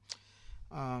 ஆனால்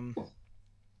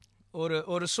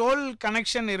ஒரு சோல்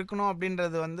கனெக்ஷன் இருக்கணும்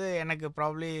அப்படின்றது வந்து எனக்கு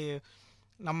ப்ராப்ளி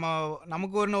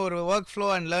நமக்கு ஒரு ஒர்க் ஃப்ளோ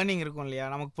அண்ட் லேர்னிங் இருக்கும் இல்லையா.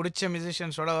 நமக்கு பிடிச்ச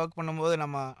மியூசிஷியன்ஸோட ஒர்க் பண்ணும்போது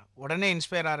நம்ம உடனே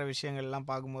இன்ஸ்பயர் ஆகிற விஷயங்கள்லாம்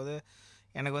பார்க்கும்போது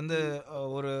எனக்கு வந்து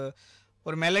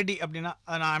ஒரு மெலடி அப்படின்னா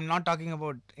I'm not talking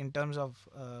about in terms of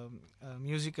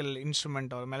musical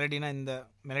instrument. ஒரு மெலடினா இந்த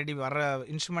மெலடி வர்ற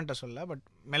இன்ஸ்ட்ருமெண்ட்டை சொல்ல, பட்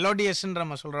மெலோடியஸ்ன்னு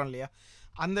நம்ம சொல்கிறோம் இல்லையா,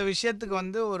 அந்த விஷயத்துக்கு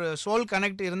வந்து ஒரு சோல்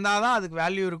கனெக்ட் இருந்தால் தான் அதுக்கு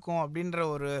வேல்யூ இருக்கும் அப்படின்ற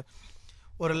ஒரு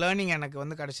ஒரு லேர்னிங் எனக்கு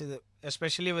வந்து கிடச்சிது.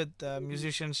 Especially with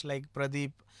musicians like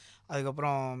Pradeep,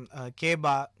 அதுக்கப்புறம்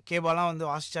கேபாலாம் வந்து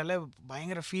வாசித்தாலே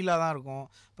பயங்கர ஃபீலாக தான் இருக்கும்.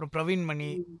 அப்புறம் பிரவீன்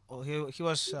மணி, he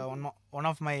was one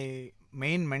of my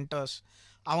main mentors.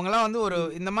 அவங்களாம் வந்து ஒரு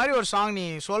இந்த மாதிரி ஒரு சாங் நீ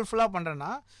சோல்ஃபுல்லாக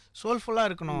பண்ணுறேன்னா சோல்ஃபுல்லாக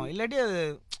இருக்கணும், இல்லாட்டி அது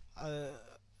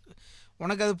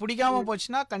உனக்கு அது பிடிக்காம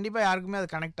போச்சுன்னா கண்டிப்பாக யாருக்குமே அது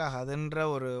கனெக்ட் ஆகாதுன்ற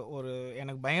ஒரு ஒரு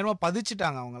எனக்கு பயங்கரமாக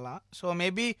பதிச்சுட்டாங்க அவங்கலாம். ஸோ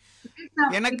மேபி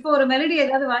எனக்கு இப்போ ஒரு மெலடி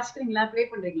ஏதாவது வாசிக்கிறீங்களா, ப்ளே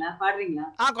பண்றீங்களா, பாடுறீங்களா?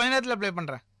 கொஞ்ச நேரத்தில் ப்ளே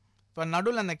பண்ணுறேன். இப்போ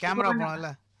நடுவில் அந்த கேமரா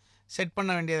போனதில்ல செட்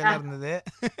பண்ண வேண்டியதெல்லாம் இருந்தது.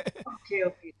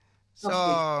 ஸோ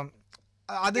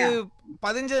அது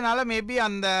பதிஞ்சதுனால மேபி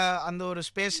அந்த அந்த ஒரு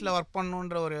ஸ்பேஸில் ஒர்க்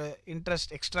பண்ணுன்ற ஒரு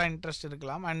இன்ட்ரெஸ்ட், எக்ஸ்ட்ரா இன்ட்ரெஸ்ட்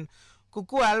இருக்கலாம். அண்ட்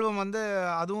குக்கு ஆல்பம் வந்து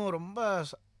அதுவும் ரொம்ப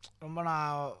ரொம்ப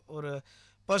நான் ஒரு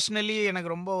பர்சனலி எனக்கு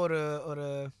ரொம்ப ஒரு ஒரு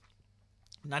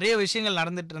நிறைய விஷயங்கள்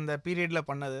நடந்துட்டு இருந்த பீரியடில்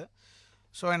பண்ணது.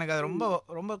 ஸோ எனக்கு அது ரொம்ப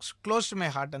ரொம்ப க்ளோஸ் டு மை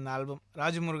ஹார்ட் அந்த ஆல்பம்.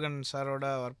 ராஜமுருகன் சாரோட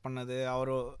ஒர்க் பண்ணது,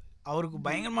 அவருக்கு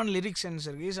பயங்கரமான லிரிக்ஸ் சென்ஸ்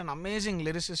இருக்குது. Is an amazing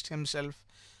lyricist himself.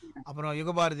 அப்புறம்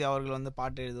யுகபாரதி அவர்கள் வந்து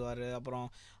பாட்டு எழுதுவார். அப்புறம்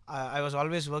I was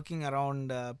always working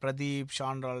around Pradeep,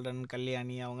 Shawn ரால்டன்,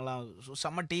 Kalyani, அவங்களாம்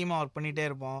செம்ம டீமாக ஒர்க் பண்ணிகிட்டே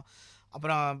இருப்போம்.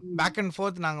 அப்புறம் பேக் அண்ட்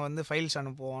ஃபோர்த் நாங்கள் வந்து ஃபைல்ஸ்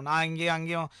அனுப்புவோம். நான் இங்கேயும்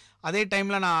அங்கேயும் அதே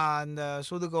டைமில் நான் இந்த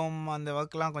சூதுகம் அந்த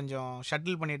ஒர்க்லாம் கொஞ்சம்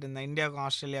ஷட்டில் பண்ணிட்டு இருந்தேன் இந்தியாவுக்கும்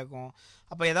ஆஸ்திரேலியாவுக்கும்.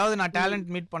 அப்போ ஏதாவது நான் டேலண்ட்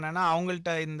மீட் பண்ணேன்னா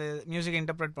அவங்கள்ட்ட இந்த மியூசிக்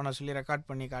இன்டர்பிரேட் பண்ண சொல்லி ரெக்கார்ட்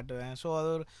பண்ணி காட்டுவேன். ஸோ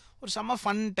அது ஒரு செம்ம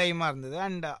ஃபன் டைமாக இருந்தது.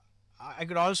 And I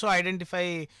could also identify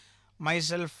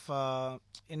myself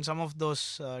in some of those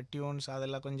tunes.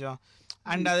 அதெல்லாம் கொஞ்சம்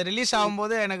அண்ட் அது ரிலீஸ்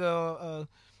ஆகும்போது எனக்கு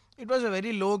it was a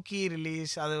very low key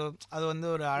release. அது வந்து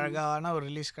ஒரு அழகான ஒரு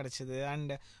ரிலீஸ் கிடச்சிது.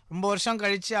 அண்ட் ரொம்ப வருஷம்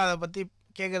கழித்து அதை பற்றி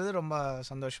கேட்குறது ரொம்ப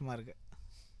சந்தோஷமாக இருக்குது.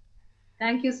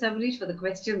 Thank you Sabrish for the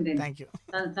question then. Thank you.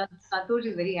 Santosh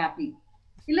is very happy.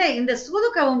 இல்ல இந்த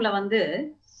சூதுகவும்ல வந்து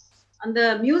அந்த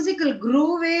மியூசிக்கல்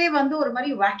க்ரூவே வந்து ஒரு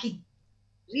மாதிரி walkie,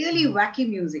 really walkie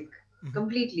music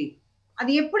completely.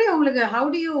 அது எப்படி உங்களுக்கு, how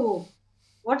do you,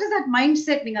 what is that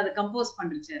mindset நீங்க அதை கம்போஸ்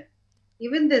பண்றீங்க?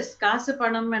 even this காசு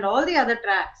பணம் and all the other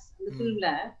tracks அந்த ஃபிலிம்ல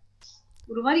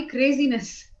ஒரு மாதிரி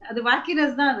கிரேசினஸ், அது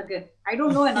வாக்கினஸ் தான் அதுக்கு. I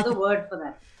don't know another word for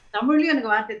that. தமிழ்லயும்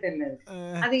எனக்கு வார்த்தை தெரியல.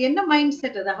 அது என்ன மைண்ட்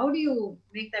செட் அது? how do you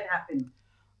make that happen?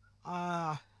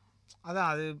 அதான்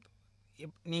அது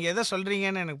நீங்கள் எதை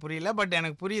சொல்கிறீங்கன்னு எனக்கு புரியல. பட்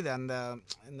எனக்கு புரியுது அந்த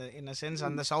இந்த சென்ஸ்,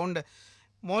 அந்த சவுண்டு.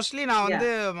 மோஸ்ட்லி நான்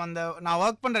வந்து நான்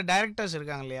ஒர்க் பண்ணுற டைரக்டர்ஸ்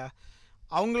இருக்காங்க இல்லையா,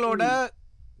 அவங்களோட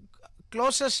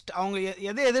க்ளோசஸ்ட் அவங்க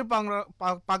எதை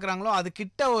பார்க்குறாங்களோ அது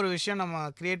கிட்ட ஒரு விஷயம் நம்ம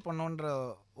க்ரியேட் பண்ணோன்ற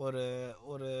ஒரு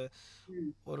ஒரு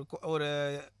ஒரு ஒரு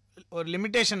ஒரு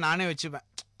லிமிட்டேஷன் நானே வச்சுப்பேன்.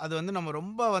 அது வந்து நம்ம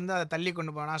ரொம்ப வந்து அதை தள்ளி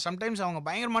கொண்டு போனால் சம்டைம்ஸ் அவங்க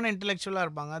பயங்கரமான இன்டெலெக்சுவலாக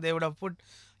இருப்பாங்க. they would have put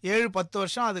 7-10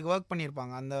 வருஷம் அதுக்கு ஒர்க்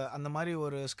பண்ணியிருப்பாங்க அந்த மாதிரி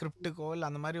ஒரு ஸ்கிரிப்டுக்கோ இல்லை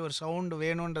அந்த மாதிரி ஒரு சவுண்டு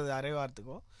வேணுன்றது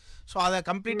அரைவாரத்துக்கோ. ஸோ அதை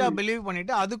கம்ப்ளீட்டாக பிலீவ்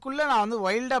பண்ணிவிட்டு அதுக்குள்ளே நான் வந்து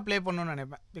வைல்டாக ப்ளே பண்ணணும்னு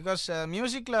நினைப்பேன். பிகாஸ்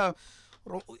மியூசிக்கில்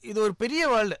இது ஒரு பெரிய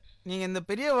வேர்ல்டு. நீங்கள் இந்த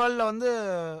பெரிய வேர்ல்டில் வந்து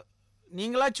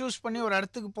நீங்களாக சூஸ் பண்ணி ஒரு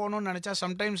இடத்துக்கு போகணுன்னு நினச்சா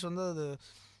சம்டைம்ஸ் வந்து அது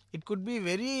it could be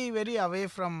very very away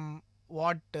from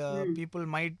what people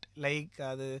might like.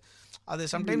 அது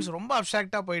சம்டைம்ஸ் ரொம்ப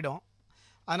அப்ட்ராக்டாக போயிடும்.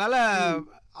 அதனால்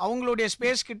அவங்களுடைய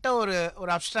ஸ்பேஸ் கிட்ட ஒரு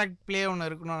ஒரு அப்ட்ராக்ட் ப்ளே ஒன்று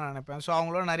இருக்கணும்னு நினைப்பேன். ஸோ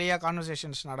அவங்களோட நிறையா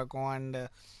கான்வர்சேஷன்ஸ் நடக்கும். அண்டு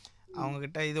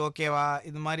அவங்கக்கிட்ட இது ஓகேவா,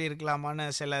 இது மாதிரி இருக்கலாமான்னு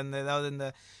சில இந்த ஏதாவது இந்த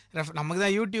நமக்கு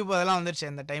தான் யூடியூப் அதெல்லாம்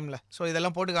வந்துருச்சு இந்த டைமில். ஸோ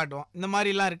இதெல்லாம் போட்டு காட்டுவோம், இந்த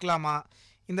மாதிரிலாம் இருக்கலாமா,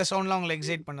 இந்த சவுண்ட்லாம் உங்களை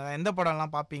எக்ஸைட் பண்ணுதா, எந்த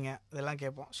படம்லாம் பார்ப்பீங்க, இதெல்லாம்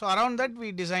கேட்போம். So around that we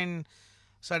design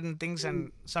certain things and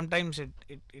sometimes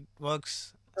it works.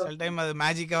 சில டைம் அது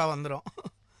மேஜிக்காக வந்துடும்.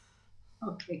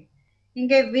 ஓகே,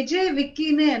 இங்க விஜய்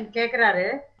விக்கின்னு கேக்குறாரு,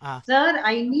 sir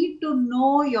I need to know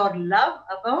your love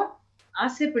about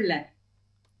ஆசைப்பிள்ளை.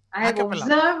 I have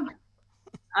observed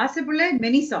ஆசைப்பிள்ளை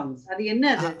many songs. அது என்ன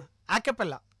அது?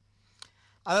 ஆக்கப்பெல்லா.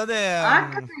 அதாவது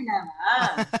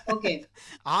ஓகே,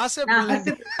 ஆசைப்பிள்ளை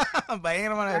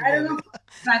பயங்கரமான.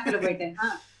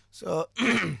 ஸோ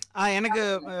எனக்கு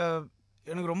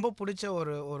ரொம்ப பிடிச்ச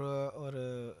ஒரு ஒரு ஒரு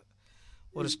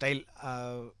ஒரு ஸ்டைல்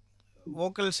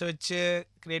வோக்கல்ஸ் வச்சு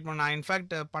க்ரியேட் பண்ண. நான்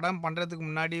இன்ஃபேக்ட் படம் பண்ணுறதுக்கு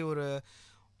முன்னாடி ஒரு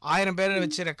 1000 பேரை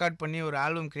வச்சு ரெக்கார்ட் பண்ணி ஒரு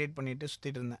ஆல்பம் க்ரியேட் பண்ணிட்டு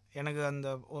சுற்றிட்டு இருந்தேன். எனக்கு அந்த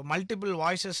மல்டிபிள்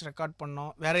வாய்ஸஸ் ரெக்கார்ட்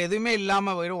பண்ணோம், வேறு எதுவுமே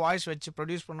இல்லாமல் வெறும் வாய்ஸ் வச்சு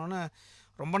ப்ரொடியூஸ் பண்ணோன்னு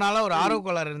ரொம்ப நாளாக ஒரு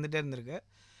ஆர்வக்கோளாறு இருந்துகிட்டே இருந்திருக்கு.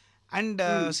 அண்ட்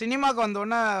சினிமாவுக்கு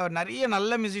வந்தோடனே நிறைய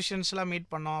நல்ல மியூசிஷியன்ஸ்லாம்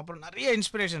மீட் பண்ணோம். அப்புறம் நிறைய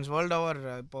இன்ஸ்பிரேஷன்ஸ் வேர்ல்டு ஓவர்.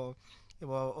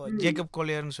 இப்போது ஜேக்கப்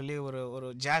கோலியர்னு சொல்லி ஒரு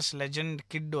ஜாஸ் லெஜண்ட்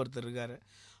கிட் ஒருத்தர் இருக்கார்.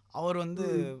 அவர் வந்து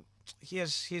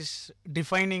ஹீஸ்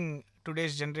டிஃபைனிங்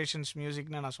டுடேஸ் ஜென்ரேஷன்ஸ்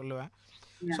மியூசிக்னு நான் சொல்லுவேன்.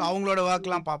 ஸோ அவங்களோட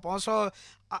ஒர்க்லாம் பார்ப்போம். ஸோ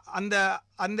அந்த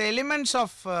அந்த எலிமெண்ட்ஸ்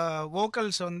ஆஃப்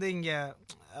வோக்கல்ஸ் வந்து இங்கே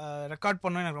ரெக்கார்ட்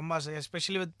பண்ணணும் எனக்கு ரொம்ப ஆசை.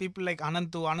 எஸ்பெஷலி வித் பீப்புள் லைக்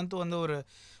அனந்து வந்து ஒரு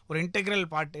ஒரு இன்டெக்ரல்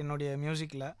பார்ட் என்னுடைய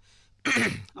மியூசிக்கில்.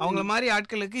 அவங்கள மாதிரி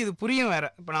ஆட்களுக்கு இது புரியும் வேறு.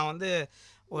 இப்போ நான் வந்து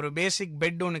ஒரு பேசிக்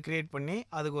பெட் ஒன்று க்ரியேட் பண்ணி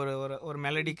அதுக்கு ஒரு ஒரு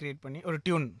மெலடி க்ரியேட் பண்ணி ஒரு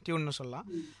டியூன்னு சொல்லலாம்.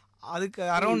 அதுக்கு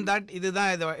அரவுண்ட் தட் இதுதான்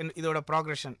இதோட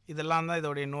ப்ராக்ரெஷன், இதெல்லாம் தான்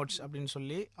இதோடைய நோட்ஸ் அப்படின்னு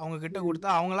சொல்லி அவங்கக்கிட்ட கொடுத்தா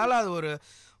அவங்களால அது ஒரு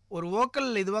ஒரு வோக்கல்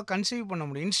இதுவாக கன்சீவ் பண்ண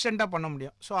முடியும், இன்ஸ்டண்ட்டாக பண்ண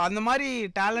முடியும். ஸோ அந்த மாதிரி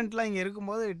டேலண்ட்லாம் இங்கே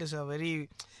இருக்கும்போது இட்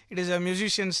இஸ் அ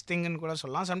மியூசிஷியன்ஸ் திங்குன்னு கூட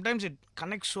சொல்லலாம். Sometimes it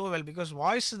connect so well because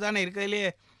voice தானே இருக்கிறதுலே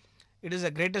it is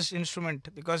a greatest instrument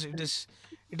because it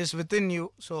is within you.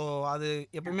 So அது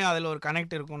எப்பவுமே அதில் ஒரு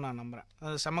கனெக்ட் இருக்கும்னு நான் நம்புகிறேன்.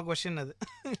 அது செம்ம கொஸ்டின் அது.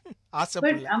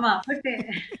 ஆசைப்படல.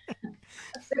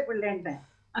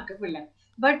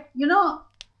 பட் யூனோ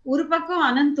ஒரு பக்கம்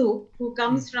அனந்து who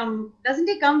comes from, doesn't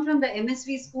he come from the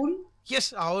MSV school? Yes,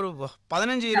 அவர்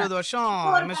 15-20 வருஷம்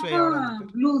MSV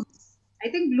blues, I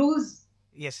think blues.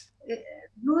 Yes,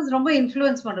 blues ரொம்ப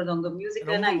இன்ஃப்ளூயன்ஸ் பண்றது உங்க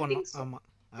மியூசிக்ல. I think so. ஆமா.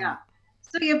 Yeah.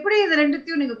 So எப்படி இது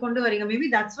ரெண்டுத்தையும் நீங்க கொண்டு வரீங்க? Maybe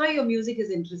that's why your music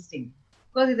is interesting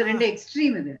because இது ரெண்டு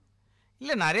எக்ஸ்ட்ரீம். இது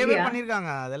இல்ல நிறைய பேர்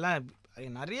பண்ணிருக்காங்க, அதெல்லாம்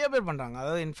நிறைய பேர் பண்றாங்க.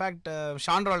 அதாவது இன்ஃபேக்ட்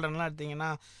ஷான் ரால்டன்லாம்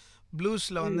எடுத்தீங்கன்னா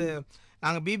ப்ளூஸில் வந்து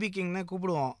நாங்கள் பிபி கிங்னே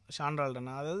கூப்பிடுவோம் ஷான் ரால்டன்.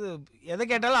 அதாவது எதை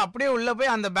கேட்டாலும் அப்படியே உள்ளே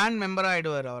போய் அந்த பேண்ட் மெம்பராக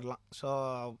ஆகிடுவார் அவர்லாம். ஸோ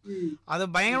அது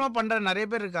பயங்கரமாக பண்ணுற நிறைய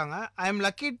பேர் இருக்காங்க. I am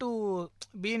lucky to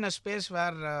be in a space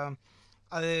where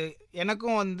அது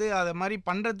எனக்கும் வந்து அதை மாதிரி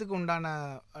பண்ணுறதுக்கு உண்டான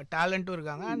டேலண்ட்டும்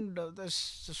இருக்காங்க. And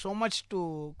so much to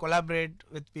collaborate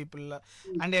with people.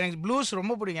 And எனக்கு ப்ளூஸ்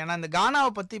ரொம்ப பிடிக்கும். ஏன்னா அந்த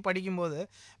கானாவை பற்றி படிக்கும்போது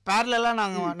பேரலாக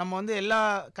நம்ம வந்து எல்லா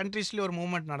கண்ட்ரீஸ்லேயும் ஒரு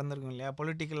மூவ்மெண்ட் நடந்திருக்கும் இல்லையா,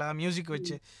 பொலிட்டிக்கலாக மியூசிக்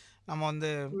வச்சு. நம்ம வந்து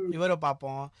இவரை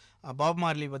பார்ப்போம், பாப்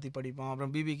மார்லி பற்றி படிப்போம்,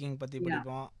 அப்புறம் பிபி கிங் பற்றி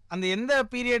படிப்போம். அந்த எந்த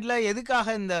பீரியடில்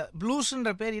எதுக்காக இந்த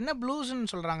ப்ளூஸுன்ற பேர் என்ன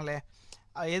ப்ளூஸ்ன்னு சொல்கிறாங்களே,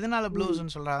 எதனால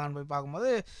ப்ளூஸ்ன்னு சொல்கிறாங்கன்னு போய் பார்க்கும்போது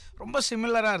ரொம்ப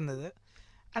சிமிலராக இருந்தது.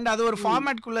 அண்ட் அது ஒரு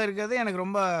ஃபார்மேட்குள்ளே இருக்கிறது எனக்கு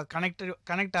ரொம்ப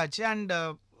கனெக்ட் ஆச்சு. அண்ட்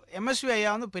எம்எஸ்வி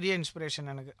ஐயா வந்து பெரிய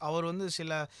இன்ஸ்பிரேஷன் எனக்கு. அவர் வந்து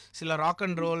சில rock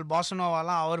and roll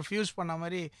பாசனோவாலாம் our fuse பண்ண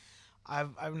மாதிரி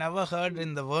I've never heard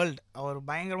in the world. அவர்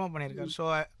பயங்கரமாக பண்ணியிருக்காரு. So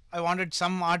I wanted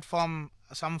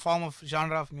some form of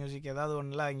genre of music ஏதாவது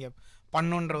ஒன்றுல இங்கே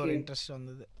பண்ணுன்ற ஒரு இன்ட்ரெஸ்ட்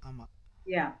வந்தது. ஆமாம்.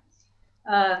 Yeah.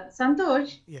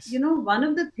 Santhosh, yes. You know, one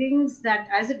of the things that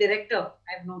as a director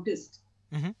I've noticed,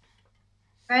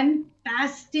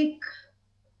 fantastic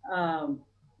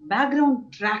background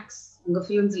tracks in the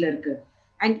films la irukku,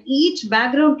 and each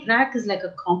background track is like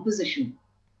a composition,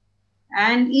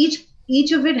 and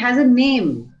each of it has a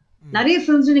name. Nariya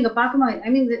films neenga paakuma,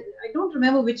 I mean I don't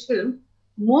remember which film,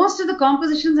 most of the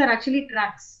compositions are actually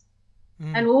tracks,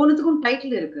 and ovunukkum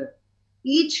title irukku.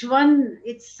 Each one,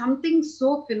 it's something so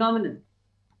phenomenal.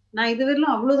 Na iduvarla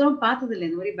avlo dooram paathadilla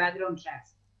indha mari background tracks.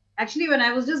 Actually, when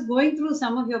I was just going through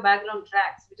some of your background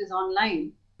tracks which is online,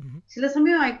 சில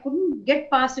சமயம் I couldn't get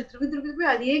past it. திருப்பி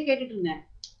போய் அதையே கேட்டுட்டு இருந்தேன்.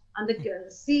 அந்த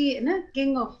C என்ன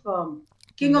king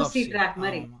of C track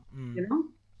மாதிரி, you know,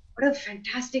 what a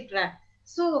fantastic track.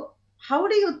 So how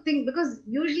do you think, because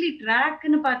usually track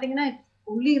ன்னு பாத்தீங்கன்னா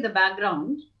only in the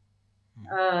background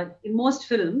in most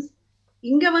films,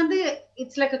 inga வந்து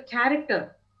it's like a character.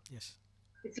 Yes,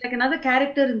 it's like another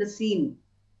character in the scene.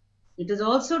 It is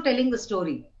also telling the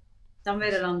story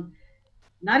somewhere along.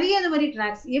 நிறைய அந்த மாதிரி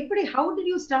tracks எப்படி, how did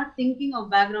you start thinking of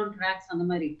background tracks? அந்த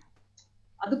மாதிரி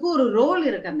அதுக்கு ஒரு role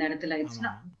இருக்கு அந்த இடத்துல. இட்ஸ்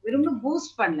வெறும்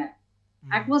பூஸ்ட் பண்ணல,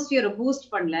 அட்மாஸ்பியர் பூஸ்ட்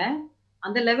பண்ணல,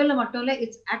 அந்த லெவல்ல மட்டும் இல்ல,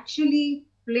 it's actually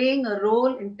playing a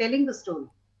role in telling the story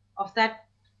of that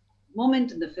moment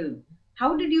in the film. How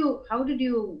did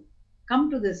you come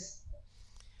to this?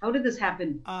 How did this happen?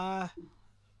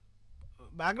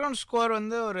 Background score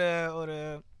வந்து ஒரு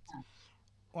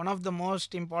one of the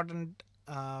most important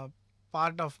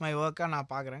part of my work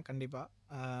நான் பார்க்குறேன் கண்டிப்பாக.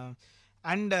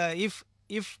 And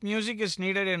if music is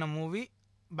needed in a movie,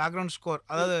 background score,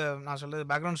 அதாவது நான் சொல்கிறது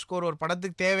background score ஒரு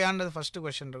படத்துக்கு தேவையானது ஃபஸ்ட்டு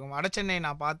கொஸ்டின் இருக்கும். வடச்சென்னை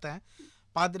நான்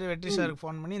பார்த்துட்டு வெற்றி சாருக்கு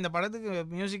ஃபோன் பண்ணி இந்த படத்துக்கு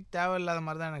மியூசிக் தேவையில்லாத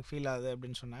மாதிரி தான் எனக்கு ஃபீல் ஆகுது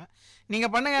அப்படின்னு சொன்னேன்.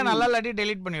 நீங்கள் பண்ணுங்கள், நல்லா இல்லாட்டி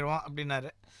டெலீட் பண்ணிடுவோம்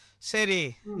அப்படின்னாரு. சரி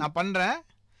நான் பண்ணுறேன்,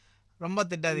 ரொம்ப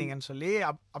திட்டாதீங்கன்னு சொல்லி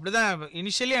அப்படி தான்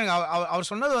இனிஷியலி எனக்கு அவர்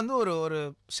சொன்னது வந்து ஒரு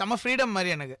செம ஃப்ரீடம்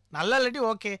மாதிரி. எனக்கு நல்லா இல்லாட்டி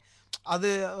ஓகே, அது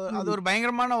ஒரு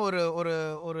பயங்கரமான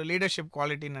ஒரு லீடர்ஷிப்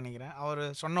குவாலிட்டின்னு நினைக்கிறேன். அவர்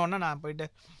சொன்ன உடனே நான் போயிட்டு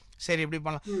சரி இப்படி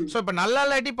பண்ணலாம். ஸோ இப்போ நல்லா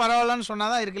இல்லாட்டி பரவாயில்லன்னு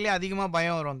சொன்னால் தான் இருக்குல்லையே அதிகமாக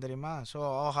பயம் வரும் தெரியுமா. ஸோ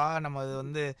ஓஹா நம்ம அது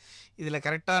வந்து இதில்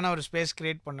கரெக்டான ஒரு ஸ்பேஸ்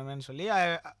க்ரியேட் பண்ணுவேன்னு சொல்லி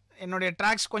என்னுடைய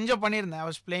ட்ராக்ஸ் கொஞ்சம் பண்ணியிருந்தேன். I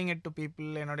was playing it to people,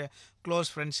 என்னுடைய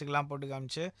க்ளோஸ் ஃப்ரெண்ட்ஸுக்கெல்லாம் போட்டு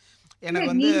காமிச்சு. எனக்கு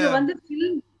வந்து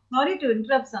sorry to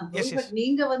interrupt Santhosh, but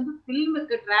நீங்க வந்து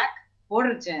ஃபில்முக்கு ட்ராக்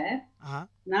போடுறச்ச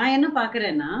நான் என்ன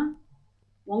பாக்குறேன்னா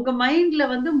உங்க மைண்ட்ல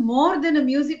வந்து மோர் தென் a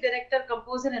மியூசிக் டைரக்டர்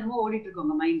கம்போசர் என்னமோ ஓடிட்டு இருக்கு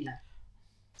உங்க மைண்ட்ல.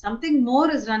 something more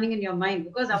is running in your mind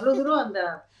because அவ்வளவு தூரம் அந்த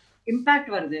impact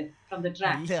வருது from the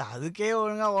track? இல்ல அதுக்கே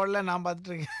ஒழுங்கா ஓடல நான்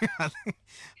பார்த்துட்டு இருக்கேன்.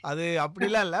 அது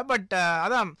அப்படிலாம் இல்ல. பட்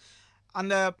அதான்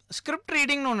அந்த ஸ்கிரிப்ட்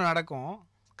ரீடிங்னு ஒன்று நடக்கும்.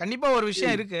 கண்டிப்பாக ஒரு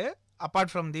விஷயம் இருக்கு.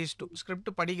 Apart from these two script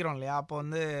படிக்கிறோம் இல்லையா, அப்போ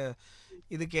வந்து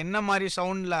இதுக்கு என்ன மாதிரி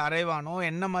சவுண்டில் அரைவானோ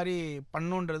என்ன மாதிரி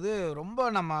பண்ணுன்றது ரொம்ப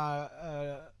நம்ம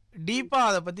டீப்பாக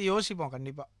அதை பற்றி யோசிப்போம்.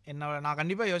 கண்டிப்பாக நான்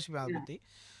கண்டிப்பாக யோசிப்பேன் அதை பற்றி.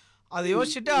 அதை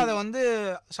யோசிச்சுட்டு அதை வந்து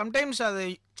சம்டைம்ஸ் அது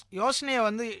யோசனையை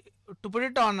வந்து to put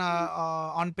it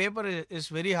on paper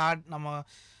is very hard. நம்ம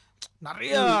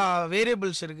நிறைய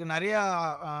வேரியபிள்ஸ் இருக்குது, நிறையா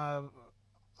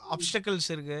அப்டக்கிள்ஸ்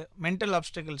இருக்குது, மென்டல்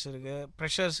அப்டக்கிள்ஸ் இருக்குது,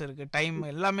 ப்ரெஷர்ஸ் இருக்குது, டைம்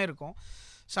எல்லாமே இருக்கும்.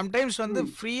 சம்டைம்ஸ் வந்து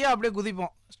ஃப்ரீயாக அப்படியே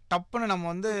குதிப்போம். டப்புன்னு நம்ம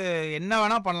வந்து என்ன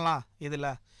வேணால் பண்ணலாம் இதில்.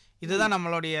 இதுதான்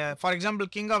நம்மளுடைய for example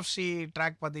king of C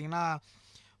track பார்த்தீங்கன்னா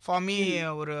ஃபார் மீ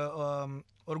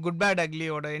ஒரு குட் பேட்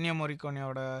அக்லியோட எனியோ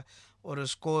மோரிகோனியோட ஒரு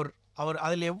ஸ்கோர், அவர்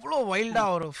அதில் எவ்வளோ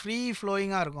வைல்டாக ஒரு ஃப்ரீ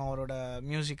ஃப்ளோயிங்காக இருக்கும் அவரோட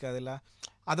மியூசிக். அதில்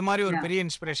அது மாதிரி ஒரு பெரிய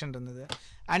இன்ஸ்பிரேஷன் இருந்தது.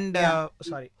 அண்ட்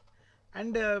சாரி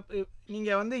அண்ட்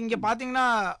நீங்கள் வந்து இங்கே பார்த்தீங்கன்னா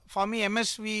ஃபார் மீ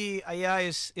எம்எஸ்வி ஐயா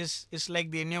is like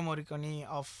the எனியோ மோரிகோனி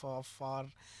of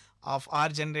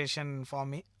R generation for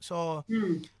me. So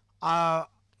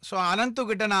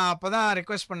அனந்துக்கிட்ட நான் அப்போ தான்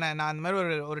ரெக்வெஸ்ட் பண்ணேன், நான் அந்த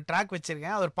மாதிரி ஒரு ட்ராக்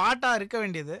வச்சுருக்கேன், அது ஒரு பாட்டாக இருக்க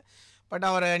வேண்டியது, பட்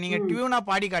அவரை நீங்கள் டியூனாக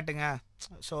பாடி காட்டுங்க,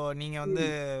 ஸோ நீங்கள் வந்து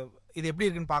இது எப்படி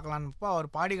இருக்குன்னு பார்க்கலான்னு அவர்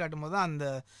பாடி காட்டும் போது தான்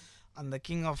அந்த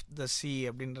கிங் ஆஃப் த சி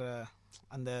அப்படின்ற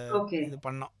அந்த இது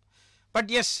பண்ணோம்.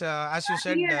 But S as you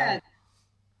said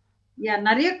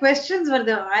நிறைய questions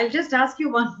வருது. I'll just ask you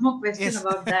one more question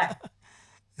about that.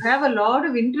 I have a lot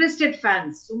of interested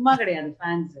fans. சும்மா கிடையாது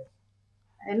fans.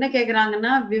 என்ன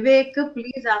கேக்குறாங்கன்னா, Vivek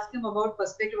please ask him about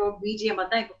perspective about BGM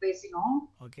அதான் இப்ப பேசினோம்.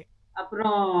 ஓகே,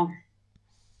 அப்புறம்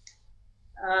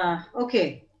okay,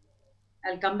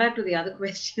 I'll come back to the other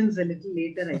questions a little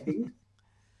later, I think.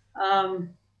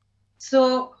 So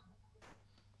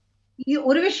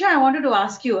ஒரு விஷயம் I wanted to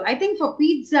ask you. I think for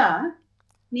pizza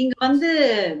நீங்க வந்து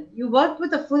you work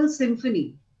with a full symphony.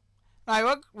 I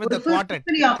work with the quartet.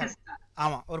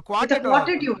 ஆமா, ஒரு quartet.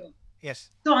 Yes.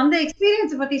 So அந்த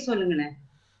experience பத்தி சொல்லுங்களேன்.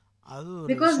 அது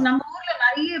because நம்ம ஊர்ல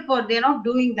நிறைய இப்போ they are not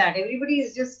doing that. Everybody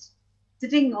is just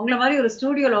sitting உங்கள மாதிரி ஒரு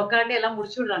ஸ்டுடியோல உட்கார்ந்து எல்லாம்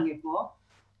முடிச்சுடுறாங்க இப்போ.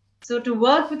 So to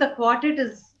work with a quartet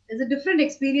is a different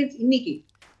experience இன்னைக்கு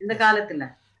இந்த காலத்துல.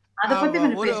 அத பத்தி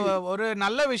ஒரு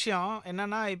நல்ல விஷயம்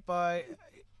என்னன்னா, இப்போ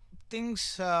things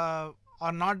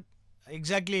are not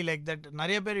exactly like that.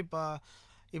 நிறைய பேர் இப்போ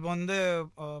வந்து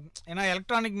ஏன்னா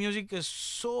electronic music is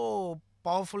so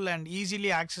powerful and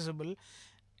easily accessible.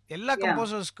 எல்லா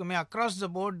கம்போசர்ஸ்க்குமே அக்ராஸ் த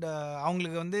போர்ட்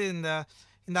அவங்களுக்கு வந்து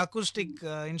இந்த அக்கூஸ்டிக்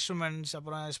இன்ஸ்ட்ருமெண்ட்ஸ்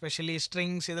அப்புறம் எஸ்பெஷலி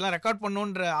ஸ்ட்ரிங்ஸ் இதெல்லாம் ரெக்கார்ட்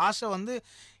பண்ணுன்ற ஆசை வந்து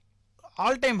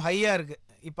ஆல் டைம் ஹையாக இருக்குது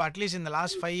இப்போ, அட்லீஸ்ட் இந்த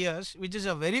last 5 years, which is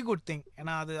a very good thing.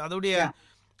 ஏன்னா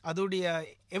அதோடைய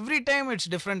எவ்ரி டைம் இட்ஸ்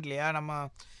டிஃப்ரெண்ட் இல்லையா. நம்ம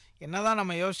என்னதான்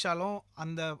நம்ம யோசிச்சாலும்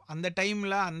அந்த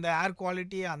டைமில் அந்த ஏர்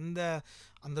குவாலிட்டி,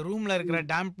 அந்த ரூமில் இருக்கிற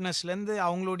டேம்ப்னஸ்லேருந்து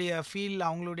அவங்களுடைய ஃபீல்,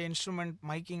 அவங்களுடைய இன்ஸ்ட்ருமெண்ட்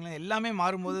மைக்கிங்கில் எல்லாமே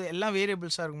மாறும்போது, எல்லாம்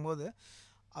வேரியபிள்ஸாக இருக்கும்போது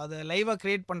அதை லைவாக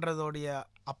க்ரியேட் பண்ணுறதோடைய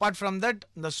அப்பார்ட் ஃப்ரம் தட்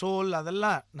இந்த சோல்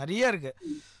அதெல்லாம் நிறைய இருக்குது.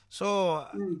 So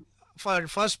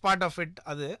first part of it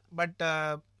அது. பட்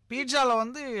பீட்சாவில்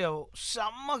வந்து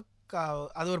செம்ம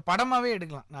அது ஒரு படமாகவே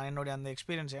எடுக்கலாம் நான் என்னுடைய அந்த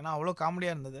எக்ஸ்பீரியன்ஸ். ஏன்னா அவ்வளோ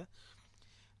காமெடியாக இருந்தது.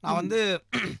 நான் வந்து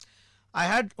I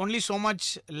had only so much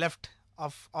left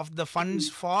of the funds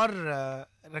for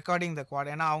recording the quad.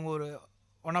 ஏன்னா அவங்க ஒரு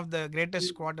one of the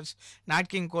greatest quarters, not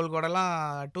king கோல் கூடலாம்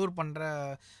டூர் பண்ணுற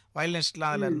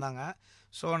வயலினிஸ்ட்லாம் அதில் இருந்தாங்க.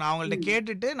 ஸோ நான் அவங்கள்ட்ட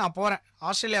கேட்டுட்டு நான் போகிறேன்,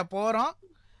 ஆஸ்திரேலியா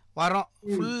வரோம்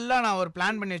ஃபுல்லாக நான் ஒரு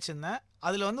பிளான் பண்ணி வச்சுருந்தேன்.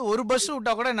 அதில் வந்து ஒரு பஸ்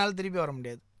விட்டால் கூட என்னால் திருப்பி வர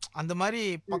முடியாது. அந்த மாதிரி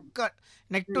பக்கா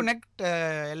நெக் டு நெக்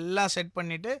எல்லாம் செட்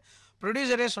பண்ணிவிட்டு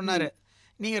ப்ரொடியூசரே சொன்னார்,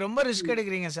 நீங்கள் ரொம்ப ரிஸ்க்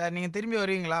எடுக்கிறீங்க சார், நீங்கள் திரும்பி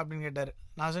வருவீங்களா அப்படின்னு கேட்டார்.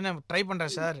 நான் சொன்னேன் ட்ரை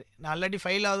பண்ணுறேன் சார், நான் ஆல்ரெடி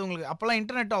ஃபைல் ஆகுது உங்களுக்கு. அப்போல்லாம்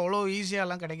இன்டர்நெட் அவ்வளோ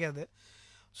ஈஸியாகலாம் கிடைக்காது.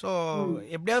 ஸோ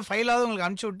எப்படியாவது ஃபைல் ஆகுது உங்களுக்கு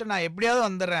அனுப்பிச்சி விட்டு நான் எப்படியாவது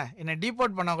வந்துடுறேன், என்னை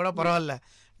டீபோர்ட் பண்ணால் கூட பரவாயில்ல,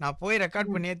 நான் போய்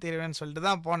ரெக்கார்ட் பண்ணியே தீருவேன்னு சொல்லிட்டு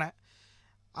தான் போனேன்.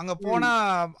 அங்கே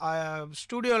போனால்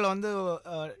ஸ்டூடியோவில் வந்து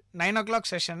 9 o'clock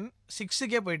செஷன்,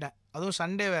 6க்கே போயிட்டேன். அதுவும்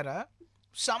சண்டே வேறு,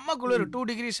 செம்ம குளிர், 2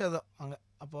 degrees ஏதோ அங்கே.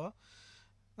 அப்போது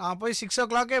நான் போய் 6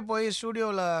 o'clock போய்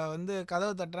ஸ்டூடியோவில் வந்து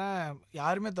கதவை தட்டுறேன்,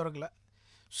 யாருமே திறக்கல,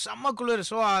 செம்ம குளிர்.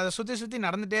 ஸோ அதை சுற்றி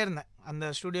நடந்துகிட்டே இருந்தேன் அந்த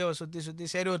ஸ்டூடியோவை சுற்றி.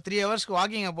 சரி ஒரு 3 hours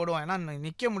வாக்கிங்கை போடுவோம், ஏன்னா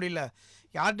நிற்க முடியல,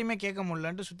 யார்ட்டையுமே கேட்க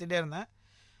முடியலன்ட்டு சுற்றிட்டே இருந்தேன்.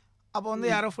 அப்போ வந்து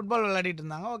யாரோ ஃபுட்பால் விளையாடிட்டு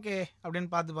இருந்தாங்க, ஓகே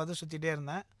அப்படின்னு பார்த்து சுற்றிட்டே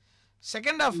இருந்தேன்.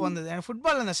 செகண்ட் ஹாஃப் வந்தது, எனக்கு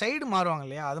ஃபுட்பால் அந்த சைடு மாறுவாங்க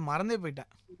இல்லையா, அது மறந்தே போயிட்டேன்.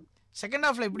 செகண்ட்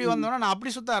ஹாஃபில் இப்படி வந்தோன்னா நான்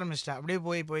அப்படி சுற்ற ஆரம்பிச்சிட்டேன், அப்படியே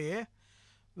போய்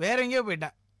வேற எங்கேயோ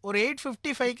போயிட்டேன். ஒரு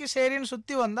 8:55க்கு சரின்னு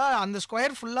சுற்றி வந்தால் அந்த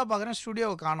ஸ்கொயர் ஃபுல்லாக பார்க்குறேன்,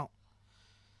 ஸ்டூடியோவை காணோம்.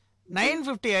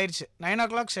 9:50 ஆயிடுச்சு.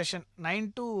 9:00 செஷன், 9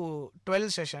 to 12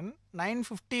 செஷன்.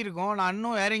 9:50 இருக்கும். நான்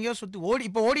இன்னும் வேற எங்கேயோ சுற்றி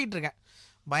இப்போ ஓடிட்டு இருக்கேன்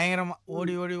பயங்கரமாக.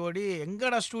 ஓடி ஓடி ஓடி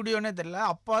எங்கடா ஸ்டூடியோனே தெரியல.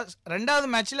 அப்போ 2வது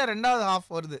மேட்ச்சில் 2வது ஹாஃப்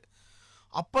வருது.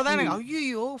 அப்போ தான் எனக்கு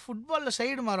ஐயோ ஃபுட்பாலில்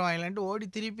சைடு மாறுவாங்களான்ட்டு ஓடி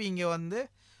திருப்பி இங்கே வந்து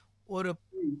ஒரு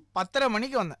 10:30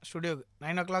 மணிக்கு வந்தேன் ஸ்டுடியோவுக்கு.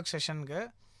 9:00 செஷனுக்கு.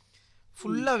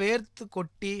 ஃபுல்லாக வேர்த்து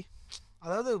கொட்டி,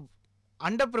 அதாவது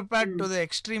அண்டர் ப்ரிப்பேர்ட் டு த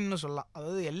எக்ஸ்ட்ரீம்னு சொல்லலாம்.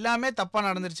 அதாவது எல்லாமே தப்பாக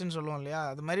நடந்துருச்சுன்னு சொல்லுவோம் இல்லையா,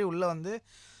 அது மாதிரி உள்ளே வந்து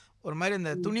ஒரு மாதிரி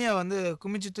இந்த துணியை வந்து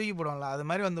குமிச்சு தூக்கி போடுவோம்ல, அது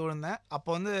மாதிரி வந்து விழுந்தேன். அப்போ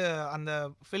வந்து அந்த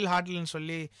ஃபில் ஹார்ட்லின்னு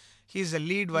சொல்லி he is a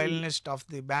lead violinist of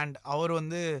the pant, அவர்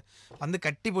வந்து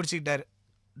கட்டி பிடிச்சிக்கிட்டாரு.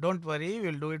 Don't worry,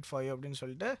 will do it for you அப்படின்னு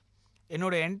சொல்லிட்டு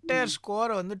என்னோட என்டையர்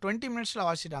ஸ்கோரை வந்து 20 மினிட்ஸில்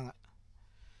வாசிட்டாங்க.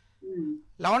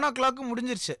 11:00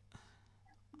 முடிஞ்சிருச்சு.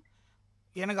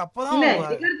 எனக்கு அப்போதான்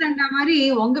மாதிரி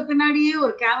உங்க பின்னாடியே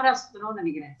ஒரு கேமரா சுத்தணும்னு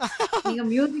நினைக்கிறேன். நீங்க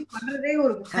மியூசிக் பண்றதே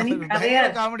ஒரு தனி கதையா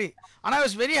காமெடி. ஆனா ஐ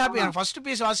வாஸ் வெரி ஹாப்பி. நான் ஃபர்ஸ்ட்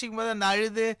பீஸ் வாசிக்கும் போது அந்த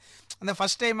அழுது, அந்த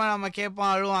ஃபர்ஸ்ட் டைமா நம்ம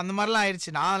கேட்போம் அழுவோம், அந்த மாதிரிலாம்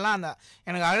ஆயிடுச்சு. நான்லாம்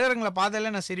எனக்கு அழுகிறவங்களை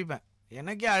பார்த்தாலே நான் சிரிப்பேன்.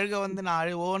 எனக்கே அழுக வந்து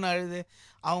நான் ஓன்னு அழுது,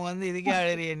 அவங்க வந்து இதுக்கே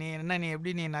அழுறிய நீ என்ன, நீ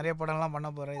எப்படி நீ நிறைய படம்லாம் பண்ண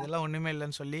போற, இதெல்லாம் ஒண்ணுமே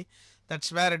இல்லைன்னு சொல்லி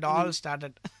that's where it all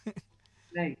started.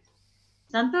 Right.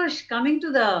 Santhosh, coming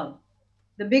to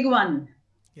the big one,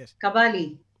 Kabali.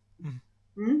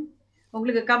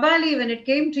 உங்களுக்கு Kabali, when it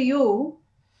came to you,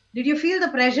 did you feel the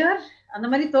pressure? அந்த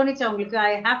மாதிரி தோணிச்சா உங்களுக்கு?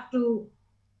 I have to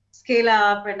scale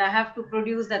up and I have to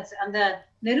produce that. அந்த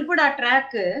நெருப்புடா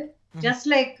track just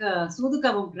like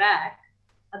சூதுகவும் track,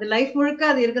 அது life முழுக்க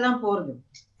அது இருக்கதான் போறது.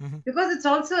 because it's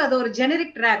also அது ஒரு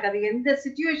ஜெனரிக் ட்ராக். அது எந்த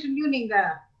சிச்சுவேஷன்லயும் நீங்க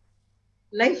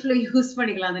லைஃப்ல யூஸ்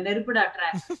பண்ணிக்கலாம் அந்த நெருப்புடா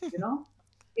track. you know,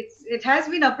 it has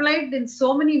been applied in so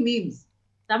many memes.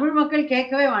 Tamil மக்கள்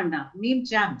கேட்கவே வேண்டாம், meme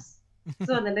சாம்ப்ஸ்.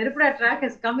 So the Nirupura track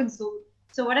has come in.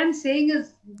 So what I'm saying is,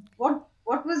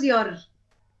 what was your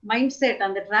mindset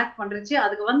on the track பண்றச்சு?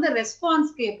 அதுக்கு வந்த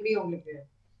ரெஸ்பான்ஸ்க்கு எப்படி உங்களுக்கு?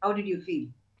 How did you feel?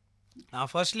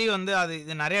 நான் firstly வந்து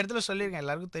இது நிறைய இடத்துல சொல்லியிருக்கேன்,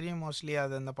 எல்லாருக்கும் தெரியும் மோஸ்ட்லி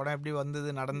அது அந்த படம் எப்படி வந்தது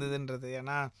நடந்ததுன்றது.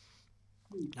 ஏன்னா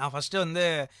நான் ஃபர்ஸ்ட்டு வந்து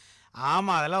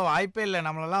ஆமாம் அதெல்லாம் வாய்ப்பே இல்லை,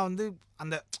 நம்மளெல்லாம் வந்து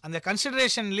அந்த அந்த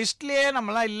கன்சிடரேஷன் லிஸ்ட்லேயே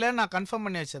நம்மளாம் இல்லைன்னு நான் கன்ஃபார்ம்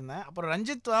பண்ணி வச்சுருந்தேன். அப்புறம்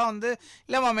ரஞ்சித் தான் வந்து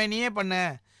இல்லை மாமே நீயே பண்ணு,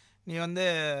 நீ வந்து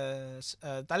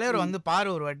தலைவர் வந்து பாரு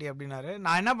ஒரு வாட்டி அப்படின்னாரு.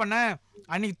 நான் என்ன பண்ணேன்,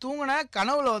 அன்றைக்கி தூங்கினேன்,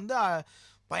 கனவுல வந்து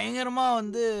பயங்கரமாக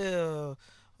வந்து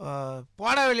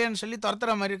போடா வெளியேன்னு சொல்லி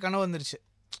துரத்துற மாதிரி கனவு வந்துருச்சு.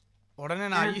 உடனே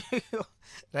நான் ஐயோ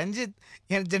ரஞ்சித்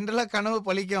என் ஜென்ரலாக கனவு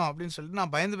பழிக்கும் அப்படின்னு சொல்லிட்டு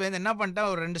நான் பயந்து என்ன பண்ணிட்டேன்,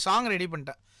 ஒரு 2 சாங் ரெடி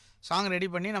பண்ணிட்டேன். சாங் ரெடி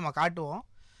பண்ணி நம்ம காட்டுவோம்,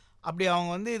 அப்படி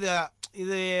அவங்க வந்து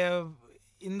இது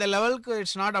இந்த லெவலுக்கு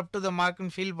it's not up to the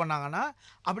மார்க்னு feel பண்ணாங்கன்னா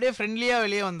அப்படியே ஃப்ரெண்ட்லியாக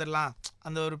வெளியே வந்துடலாம்,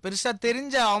 அந்த ஒரு பெருசாக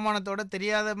தெரிஞ்ச அவமானத்தோட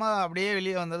தெரியாதமா அப்படியே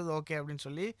வெளியே வந்துடுது ஓகே அப்படின்னு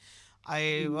சொல்லி ஐ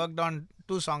ஒர்க்ட் ஆன்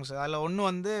 2 சாங்ஸ். அதில் ஒன்று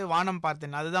வந்து வானம்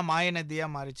பார்த்தேன், அதுதான் மாய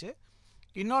நதியாக மாறிச்சு.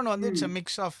 இன்னொன்று வந்து இட்ஸ் அ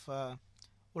மிக்ஸ் ஆஃப்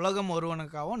உலகம்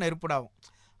ஒருவனுக்காகவும் நெருப்புடாவும்.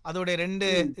 அதோடைய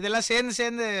 2 இதெல்லாம்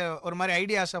சேர்ந்து ஒரு மாதிரி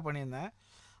ஐடியாஸாக பண்ணியிருந்தேன்.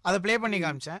 அதை ப்ளே பண்ணி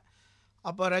காமிச்சேன்.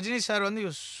 அப்போ ரஜினி சார் வந்து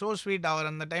ஸோ ஸ்வீட்.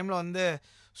 அவர் அந்த டைமில் வந்து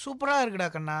சூப்பராக இருக்குடா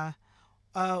கண்ணா,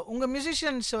 உங்கள்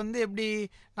மியூசிஷியன்ஸ் வந்து எப்படி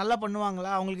நல்லா பண்ணுவாங்களா,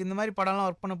 அவங்களுக்கு இந்த மாதிரி படம்லாம்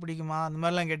ஒர்க் பண்ண பிடிக்குமா, அந்த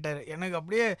மாதிரிலாம் கேட்டார். எனக்கு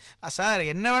அப்படியே சார்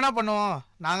என்ன வேணால் பண்ணுவோம்,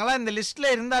 நாங்களாம் இந்த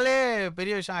லிஸ்ட்டில் இருந்தாலே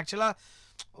பெரிய விஷயம். ஆக்சுவலாக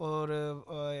ஒரு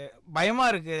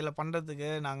பயமாக இருக்குது இதில் பண்ணுறதுக்கு,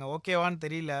 நாங்கள் ஓகேவான்னு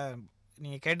தெரியல,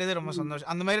 நீங்கள் கேட்டதே ரொம்ப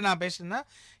சந்தோஷம் அந்த மாதிரி நான் பேசியிருந்தேன்.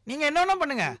 நீங்கள் என்ன வேணால்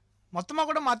பண்ணுங்கள், மொத்தமாக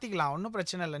கூட மாற்றிக்கலாம், ஒன்றும்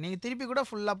பிரச்சனை இல்லை, நீங்கள் திருப்பி கூட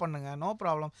ஃபுல்லாக பண்ணுங்கள், நோ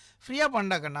ப்ராப்ளம், ஃப்ரீயாக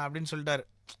பண்ணாக்கண்ணா அப்படின்னு சொல்லிட்டாரு.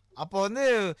 அப்போ வந்து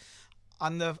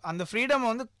அந்த ஃப்ரீடம்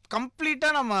வந்து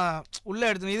கம்ப்ளீட்டாக நம்ம உள்ளே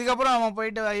எடுத்துணும். இதுக்கப்புறம் அவன்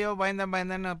போயிட்டு ஐயோ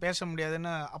பயந்தேன்னு பேச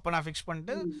முடியாதுன்னு அப்போ நான் ஃபிக்ஸ்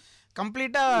பண்ணிட்டு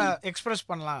கம்ப்ளீட்டாக எக்ஸ்ப்ரெஸ்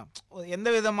பண்ணலாம், எந்த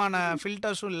விதமான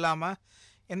ஃபில்டர்ஸும் இல்லாமல்,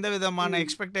 எந்த விதமான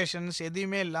எக்ஸ்பெக்டேஷன்ஸ்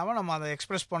எதுவுமே இல்லாமல் நம்ம அதை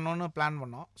எக்ஸ்ப்ரெஸ் பண்ணணும்னு பிளான்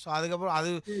பண்ணோம். ஸோ அதுக்கப்புறம்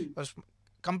அது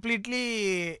கம்ப்ளீட்லி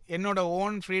என்னோட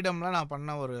ஓன் ஃப்ரீடம்ல நான்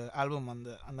பண்ண ஒரு ஆல்பம்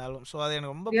வந்து அந்த ஆல்பம். ஸோ அது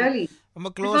எனக்கு ரொம்ப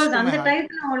க்ளோஸ். அந்த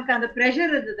டைம்ல உங்களுக்கு அந்த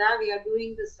பிரஷர் இருந்ததா, we are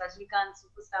doing this Rajinikanth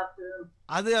super star film?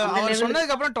 அது அவர்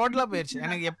சொன்னதுக்கு அப்புறம் டோட்டலா போயிடுச்சு.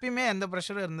 எனக்கு எப்பயுமே எந்த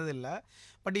பிரஷரும் இருந்தது இல்ல.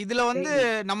 பட் இதுல வந்து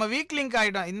நம்ம வீக் லிங்க்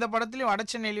ஆயிட்டோம். இந்த படத்துலயும்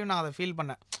வடச்சென்னையிலயும் நான் அதை ஃபீல்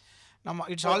பண்ணேன். நம்ம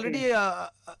it's already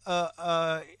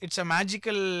it's a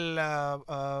magical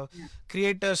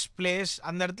creators place.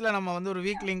 அந்த இடத்துல நம்ம வந்து ஒரு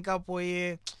வீக் லிங்கா போய்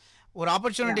ஒரு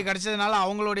ஆப்பர்ச்சுனிட்டி கிடைச்சதுனால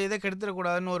அவங்களோட இதை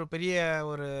கெடுத்துடக்கூடாதுன்னு ஒரு பெரிய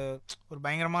ஒரு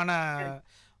பயங்கரமான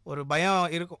ஒரு பயம்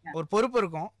இருக்கும், ஒரு பொறுப்பு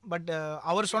இருக்கும். பட்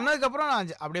அவர் சொன்னதுக்கப்புறம்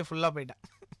நான் அப்படியே ஃபுல்லாக போயிட்டேன்.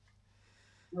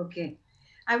 Okay,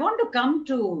 I want to come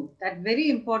to that very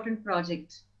important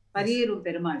project Pariyerum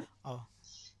Perumal.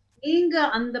 நீங்க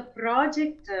அந்த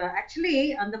ப்ராஜெக்ட், ஆக்சுவலி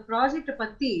அந்த ப்ராஜெக்ட்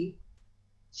பத்தி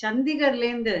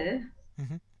சண்டிகர்லேருந்து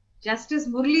ஜஸ்டிஸ்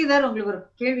முரளிதர் உங்களுக்கு ஒரு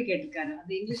கேள்வி கேட்டிருக்காரு,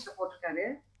 அது இங்கிலீஷ்ல போட்டிருக்காரு.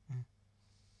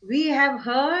 We have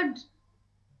heard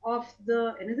of the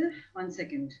another 1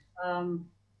 second.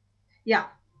 Yeah.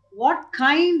 What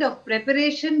kind of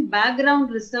preparation, background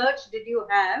research did you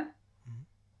have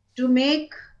to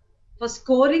make for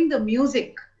scoring the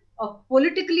music of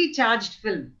politically charged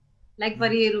film like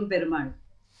Variyerum Perumal?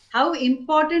 How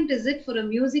important is it for a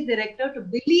music director to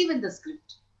believe in the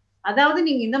script? அதாவது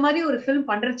நீங்க இந்த மாதிரி ஒரு film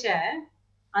பண்றச்ச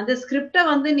அந்த ஸ்கிரிப்டை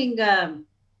வந்து நீங்க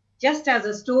just as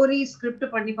a story script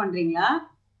பண்ணி பண்றீங்களா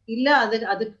இல்ல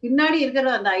அதுக்கு பின்னாடி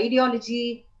இருக்கிற அந்த ஐடியாலஜி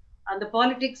அந்த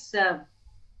பாலிடிக்ஸ்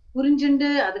புரிஞ்சுண்டு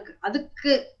அதுக்கு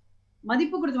அதுக்கு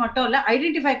மதிப்பு கொடுத்து மட்டும் இல்ல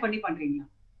ஐடென்டிஃபை பண்ணி பண்றீங்களா?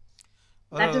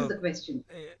 That is the question.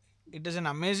 It is an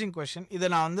amazing question. இதை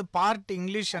நான் வந்து பார்ட்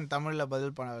இங்கிலீஷ் அண்ட் தமிழில்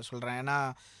பதில் பண்ண சொல்கிறேன். ஏன்னா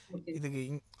இதுக்கு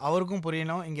அவருக்கும்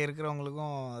புரியணும், இங்கே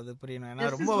இருக்கிறவங்களுக்கும் அது புரியணும். ஏன்னா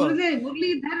ரொம்ப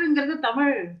முரளிதர்ங்கிறது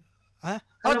தமிழ்.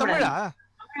 தமிழா?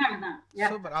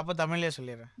 சூப்பர். அப்போ தமிழ்லேயே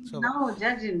சொல்லிடுறேன்.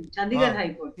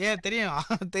 ஏன்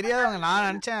தெரியும் தெரியாதவங்க நான்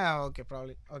நினச்சேன். Okay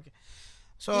problem. ஓகே.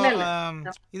 ஸோ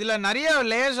இதில் நிறைய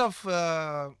லேயர்ஸ் ஆஃப்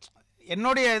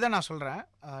என்னுடைய இதை நான் சொல்கிறேன்.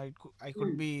 ஐ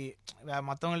குட் பி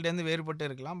மற்றவங்கள்ட்டேருந்து வேறுபட்டு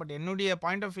இருக்கலாம். பட் என்னுடைய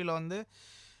பாயிண்ட் ஆஃப் வியூவில் வந்து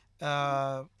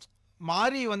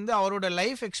மாரி வந்து அவரோட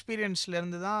லைஃப்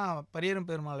எக்ஸ்பீரியன்ஸ்லேருந்து தான் பரியரும்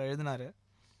பெருமாள் எழுதினார்.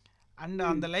 அண்ட்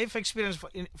அந்த லைஃப் எக்ஸ்பீரியன்ஸ்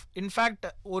இன்ஃபேக்ட்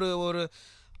ஒரு ஒரு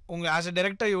உங்கள் as a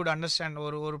director you would understand.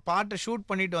 ஒரு பாட்டை ஷூட்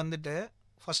பண்ணிட்டு வந்துட்டு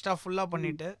ஃபர்ஸ்ட் ஆஃப் ஃபுல்லாக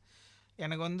பண்ணிவிட்டு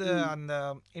எனக்கு வந்து அந்த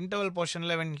இன்டர்வல்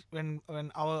போர்ஷனில்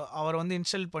வென் அவர் வந்து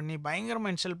இன்சல்ட் பண்ணி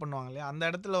பயங்கரமாக இன்சல்ட் பண்ணுவாங்க இல்லையா, அந்த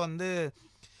இடத்துல வந்து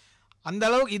அந்த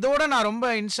அளவுக்கு இதோட நான் ரொம்ப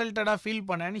இன்சல்ட்டடாக ஃபீல்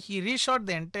பண்ணேன். ஹி ரீஷாட்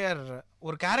த என்டையர்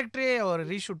ஒரு கேரக்டரே அவர்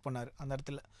ரீஷூட் பண்ணார் அந்த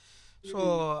இடத்துல. So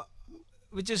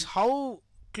which is how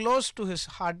close to his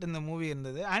heart இந்த மூவி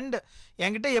இருந்தது. அண்ட்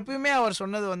என்கிட்ட எப்பயுமே அவர்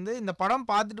சொன்னது வந்து இந்த படம்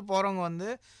பார்த்துட்டு போகிறவங்க வந்து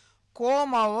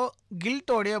கோமாவோ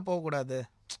கில்ட்டோடையோ போகக்கூடாது.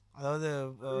 அதாவது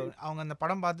அவங்க அந்த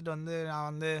படம் பார்த்துட்டு வந்து நான்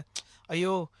வந்து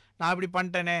ஐயோ நான் இப்படி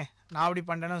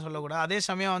பண்ணிட்டேன்னு சொல்லக்கூடாது. அதே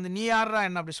சமயம் வந்து நீ யாரா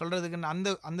என்ன அப்படி சொல்கிறதுக்குன்னு அந்த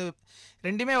அந்த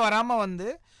ரெண்டுமே வராமல் வந்து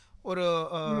ஒரு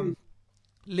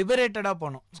லிபரேட்டடாக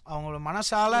போகணும். அவங்களோட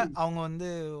மனசால் அவங்க வந்து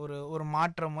ஒரு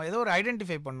மாற்றமோ ஏதோ ஒரு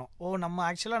ஐடென்டிஃபை பண்ணோம். நம்ம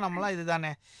ஆக்சுவலாக நம்மளாம் இது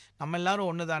தானே, நம்ம எல்லோரும்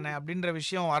ஒன்று தானே அப்படின்ற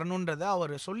விஷயம் வரணுன்றதை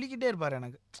அவர் சொல்லிக்கிட்டே இருப்பார்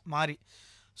எனக்கு மாறி.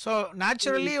 ஸோ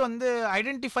நேச்சுரலி வந்து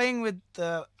ஐடென்டிஃபையிங் வித்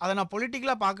அதை நான்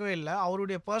பொலிட்டிக்கலாக பார்க்கவே இல்லை,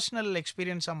 அவருடைய பர்சனல்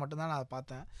எக்ஸ்பீரியன்ஸாக மட்டும்தான் நான் அதை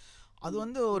பார்த்தேன். அது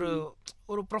வந்து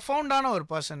ஒரு ப்ரொஃபவுண்டான ஒரு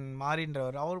பர்சன்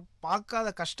மாறின்றவர். அவர்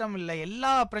பார்க்காத கஷ்டம் இல்லை,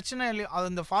 எல்லா பிரச்சனையிலையும்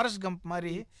அது இந்த ஃபாரஸ்ட் கம்ப்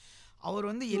மாதிரி அவர்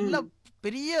வந்து எல்லா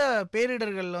பெரிய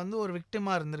பேரிடர்களில் வந்து ஒரு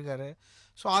விக்டிமாக இருந்திருக்காரு.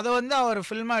 ஸோ அதை வந்து அவர்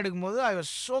ஃபில்மாக எடுக்கும்போது I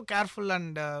was so careful.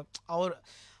 And அவர்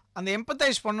அந்த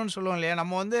எம்பத்தைஸ் பண்ணணும்னு சொல்லுவோம் இல்லையா,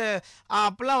 நம்ம வந்து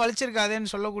அப்போல்லாம்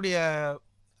வலிச்சிருக்காதேன்னு சொல்லக்கூடிய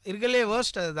இருக்கலே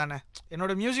வேர்ஸ்ட் அது தானே.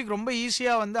 என்னோடய மியூசிக் ரொம்ப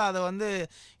ஈஸியாக வந்து அதை வந்து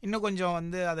இன்னும் கொஞ்சம்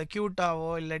வந்து அதை க்யூட்டாவோ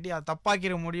இல்லாட்டி அதை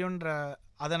தப்பாக்கிற முடியுன்ற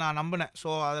அதை நான் நம்பினேன். ஸோ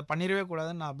அதை பண்ணிடவே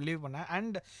கூடாதுன்னு நான் பிலீவ் பண்ணேன்.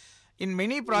 And in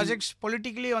many projects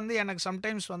politically வந்து எனக்கு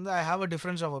சம்டைம்ஸ் வந்து I have a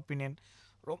difference of opinion.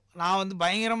 நான் வந்து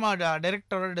பயங்கரமாக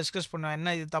டைரக்டரோட டிஸ்கஸ் பண்ணுவேன்,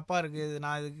 என்ன இது தப்பாக இருக்குது,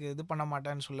 நான் இதுக்கு இது பண்ண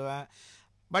மாட்டேன்னு சொல்லுவேன்.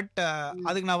 பட்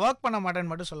அதுக்கு நான் ஒர்க் பண்ண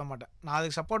மாட்டேன்னு மட்டும் சொல்ல மாட்டேன், நான்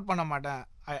அதுக்கு சப்போர்ட் பண்ண மாட்டேன்.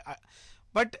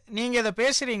 பட் நீங்கள் இதை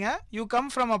பேசுகிறீங்க, you come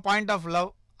from a point of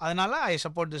love, அதனால ஐ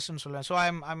சப்போர்ட் திஸ்ன்னு சொல்லுவேன். ஸோ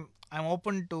ஐம்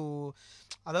ஓப்பன் டு,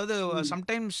 அதாவது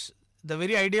sometimes the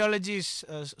very ideology is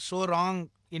so wrong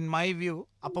in my view.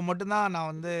 அப்போ மட்டும்தான்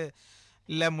நான் வந்து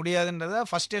இல்லை முடியாதுன்றதை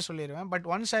ஃபஸ்ட்டே சொல்லிடுவேன். But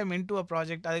once I am in to a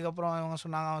project, அதுக்கப்புறம் அவங்க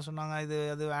சொன்னாங்க இது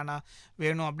அது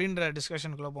வேணும் அப்படின்ற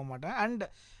டிஸ்கஷனுக்குள்ளே போக மாட்டேன். And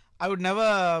I would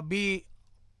never be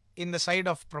in the side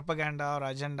of propaganda ஒரு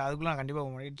அஜெண்டா, அதுக்குள்ள நான் கண்டிப்பாக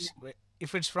போக மாட்டேன்.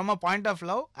 If it's from a point of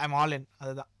love I am all in,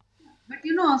 அதுதான். But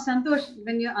you know, Santhosh,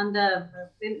 when you on the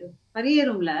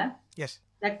Pariyerumla, yes,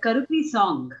 that Karupi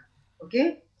song, okay,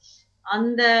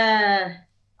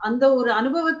 அந்த ஒரு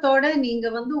அனுபவத்தோட நீங்க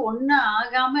வந்து ஒண்ணு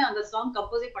ஆகாம அந்த சாங்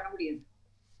கம்போஸே பண்ண முடியாது.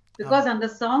 பிகாஸ் அந்த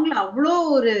சாங்ல அவ்வளோ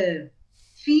ஒரு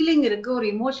ஃபீலிங் இருக்கு, ஒரு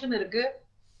இமோஷன் இருக்கு,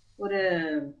 ஒரு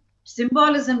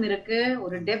சிம்பாலிசம் இருக்கு,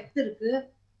 ஒரு டெப்த் இருக்கு,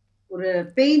 ஒரு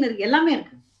பெயின் இருக்கு, எல்லாமே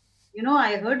இருக்கு. You know,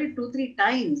 I heard it 2-3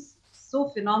 times. So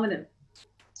phenomenal.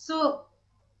 So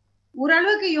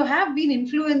ஓரளவுக்கு யூ ஹேவ் பீன்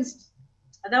இன்ஃப்ளூயன்ஸ்ட்.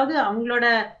 அதாவது அவங்களோட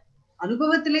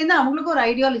அனுபவத்திலேருந்து அவங்களுக்கும் ஒரு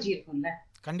ஐடியாலஜி இருக்கும்ல.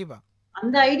 கண்டிப்பா.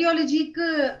 அந்த ஐடியாலஜிக்கு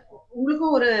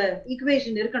உங்களுக்கும் ஒரு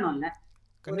ஈக்குவேஷன் இருக்கணும்ல,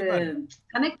 ஒரு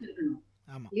கனெக்ட் இருக்கணும்.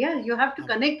 ஆமா. Yeah, you have to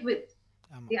connect with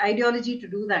the ideology to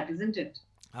do that, isn't it?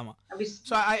 ஆமா.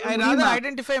 So I rather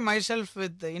identify myself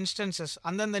with the instances.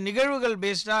 அந்த நிகழ்வுகள்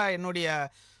பேஸ்டா என்னுடைய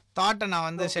தாட்டை நான்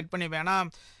வந்து செட் பண்ணிப்பேன். ஏன்னா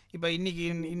இப்போ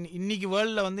இன்னைக்கு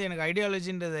வேர்ல்டில் வந்து எனக்கு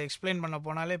ஐடியாலஜின்றதை எக்ஸ்பிளைன் பண்ண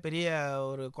போனாலே பெரிய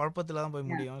ஒரு குழப்பத்தில் தான் போய்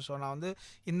முடியும். ஸோ நான் வந்து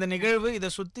இந்த நிகழ்வு, இதை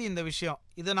சுற்றி இந்த விஷயம்,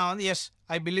 இதை நான் வந்து S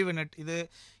I believe in it, இது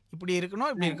இப்படி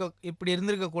இருக்கணும், இப்படி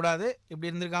இருந்திருக்கக்கூடாது, இப்படி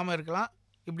இருந்திருக்காமல் இருக்கலாம்,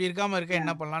 இப்படி இருக்காமல் இருக்க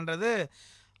என்ன பண்ணலான்றது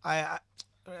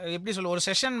எப்படி சொல்ல, ஒரு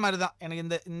செஷன் மாதிரி தான்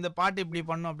எனக்கு. இந்த பாட்டு இப்படி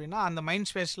பண்ணும் அப்படின்னா அந்த மைண்ட்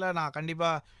ஸ்பேஸில் நான்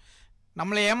கண்டிப்பாக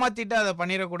நம்மளை ஏமாற்றிட்டு அதை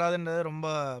பண்ணிடக்கூடாதுன்றது ரொம்ப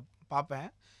பார்ப்பேன்.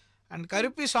 அண்ட்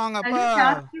கருப்பி சாங் அப்போ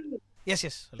S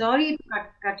S sorry to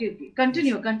cut you.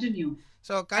 Continue.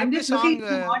 So I'm கருப்பி just looking song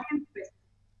through audience questions.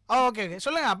 Okay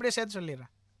சொல்லுங்கள், அப்படியே சேர்த்து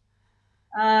சொல்லிடுறேன்.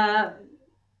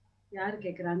 யாரு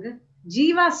கேக்குறாங்க?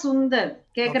 ஜீவா சுந்தர்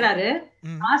கேக்குறாரு.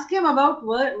 Ask him about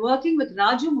working with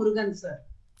Raju Murugan sir.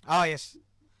 S,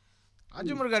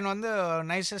 Raju Murugan வந்து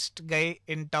நைசஸ்ட் கை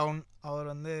இன் டவுன். அவர்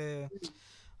வந்து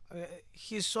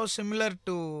he is so similar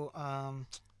to,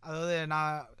 அதாவது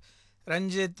நான்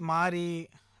ரஞ்சித், மாரி,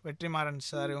 வெற்றிமாறன்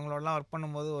சார் இவங்களோடலாம் ஒர்க்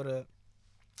பண்ணும்போது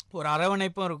ஒரு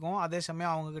அரவணைப்பும் இருக்கும், அதே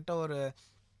சமயம் அவங்கக்கிட்ட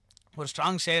ஒரு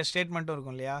ஸ்ட்ராங் ஸ்டேட்மெண்ட்டும்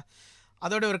இருக்கும் இல்லையா.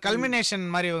 அதோட ஒரு கல்மினேஷன்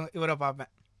மாதிரி இவரை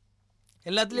பார்ப்பேன்.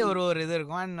 எல்லாத்துலேயும் ஒரு இது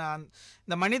இருக்கும். அண்ட்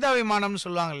இந்த மனிதாபிமானம்னு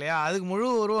சொல்லுவாங்க இல்லையா, அதுக்கு முழு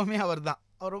உருவமே அவர் தான்.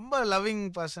 அவர் ரொம்ப லவ்விங்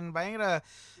பர்சன், பயங்கர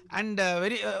and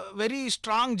very very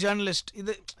strong journalist.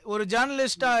 இது ஒரு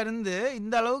ஜேர்னலிஸ்டாக இருந்து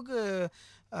இந்த அளவுக்கு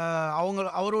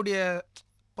அவருடைய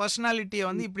பர்சனாலிட்டியை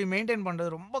வந்து இப்படி மெயின்டைன்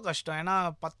பண்ணுறது ரொம்ப கஷ்டம். ஏன்னா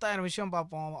 10,000 விஷயம்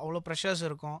பார்ப்போம், அவ்வளோ ப்ரெஷர்ஸ்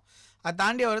இருக்கும். அதை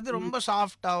தாண்டி அவர் வந்து ரொம்ப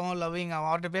சாஃப்டாகவும் லவ்விங்காகவும்,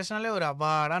 அவர்கிட்ட பேசினாலே ஒரு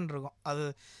அபாடான்னு இருக்கும்.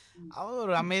 அவர்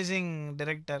ஒரு amazing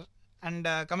director. And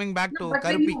coming back to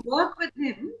கருப்பி, work with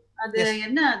him, அது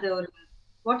என்ன, அது ஒரு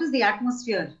what is the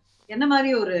atmosphere, என்ன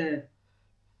மாதிரி ஒரு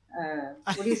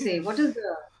what do you say, what is the,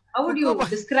 how would you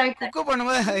describe that? Cook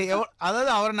பண்ணும்போது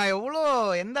அதாவது அவர் நான்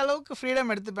எந்த அளவுக்கு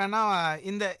ஃப்ரீடம் எடுத்துப்பேன்னா,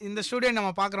 இந்த ஸ்டூடியோ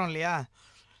நம்ம பார்க்குறோம் இல்லையா,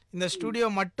 இந்த ஸ்டூடியோ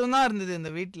மட்டும்தான் இருந்தது இந்த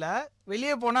வீட்டில்.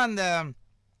 வெளியே போனால் அந்த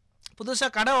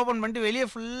புதுசாக கடை ஓப்பன் பண்ணிட்டு வெளியே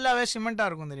ஃபுல்லாகவே சிமெண்ட்டாக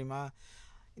இருக்கும் தெரியுமா.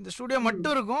 இந்த ஸ்டூடியோ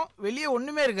மட்டும் இருக்கும், வெளியே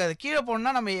ஒன்றுமே இருக்காது. கீழே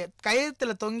போனால் நம்ம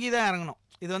கயிற்றுல தொங்கி தான் இறங்கணும்.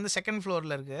 இது வந்து செகண்ட்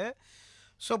ஃப்ளோரில் இருக்குது.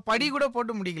 ஸோ படி கூட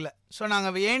போட்டு முடிக்கல. ஸோ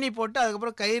நாங்கள் ஏணி போட்டு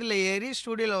அதுக்கப்புறம் கயிறில் ஏறி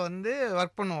ஸ்டூடியோவில் வந்து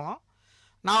ஒர்க் பண்ணுவோம்.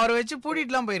 நான் அவரை வச்சு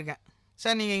பூட்டிகிட்டுலாம் போயிருக்கேன்.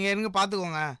 சார் நீங்கள் இங்கே இருங்க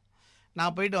பார்த்துக்கோங்க,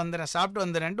 நான் போயிட்டு வந்துடுறேன், சாப்பிட்டு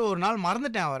வந்துடுறேன்ட்டு. ஒரு நாள்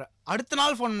மறந்துட்டேன் அவரை. அடுத்த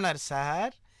நாள் ஃபோன் பண்ணார்,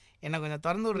 சார் என்னை கொஞ்சம்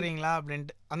திறந்து விட்றீங்களா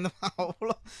அப்படின்ட்டு. அந்த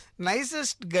அவ்வளோ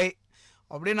நைசஸ்ட் கை.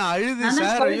 அப்படியே நான் அழுது,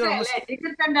 சார் ஐயோ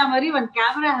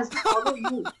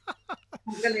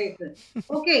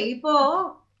ஓகே. இப்போ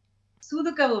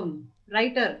சூதுகவும்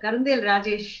ரைட்டர் கருந்தேல்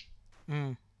ராஜேஷ்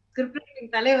ஸ்கிரிப்ட்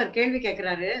ரைட்டிங் தலைவர் கேள்வி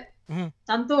கேட்கிறாரு.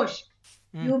 Santhosh,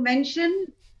 you mention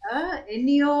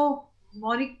Ennio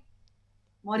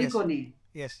Morricone.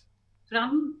 Yes.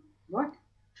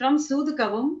 From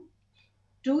Soodhukavam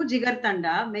to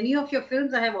Jigarthanda, many of your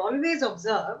films I have always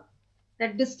observed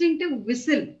that distinctive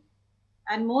whistle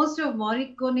and most of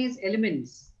Morricone's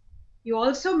elements. You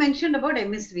also mentioned about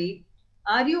MSV.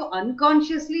 Are you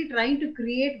unconsciously trying to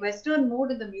create Western mood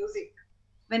in the music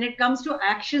when it comes to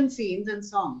action scenes and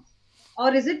songs? Or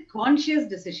is it conscious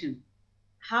decision?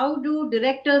 How do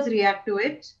directors react to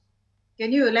it?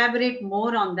 Can you elaborate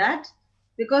more on that?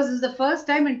 Because this is the first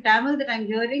time in Tamil that I'm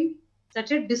hearing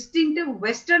such a distinctive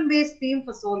Western based theme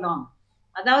for so long.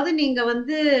 அதாவது நீங்க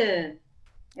வந்து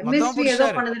MSV ஏதோ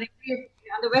பண்ணது,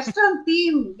 அந்த western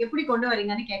theme எப்படி கொண்டு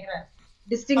வரீங்கன்னு கேக்குறாரு.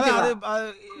 டிஸ்டிங்டிவா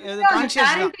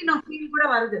டாரண்டினோ ஃபீல் கூட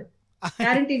வருது.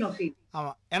 Tarantino feel.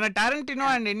 ஆமா, ஏன்னா டாரண்டினோ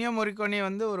அண்ட் என்னியோ மோரிகோனி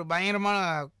வந்து ஒரு பயங்கரமான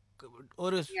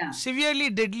ஒரு சிவியர்லி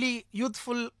டெட்லி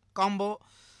யூத்ஃபுல் காம்போ.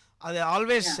 அது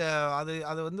ஆல்வேஸ்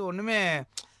அது வந்து ஒன்றுமே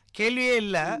கேள்வியே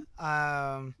இல்லை.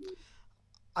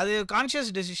 அது கான்ஷியஸ்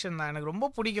டெசிஷன் தான். எனக்கு ரொம்ப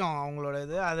பிடிக்கும் அவங்களோட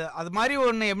இது. அது மாதிரி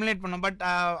ஒன்று எமுலேட் பண்ணோம். பட்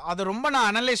அதை ரொம்ப நான்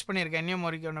அனலைஸ் பண்ணியிருக்கேன் என்னியோ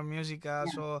மோரிகோனோட மியூசிக்கை.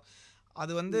 ஸோ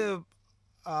அது வந்து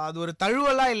அது ஒரு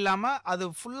தழுவலாக இல்லாமல் அது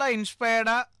ஃபுல்லாக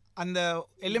இன்ஸ்பயர்டாக அந்த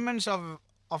எலிமெண்ட்ஸ்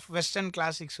ஆஃப் வெஸ்டர்ன்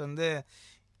கிளாசிக்ஸ் வந்து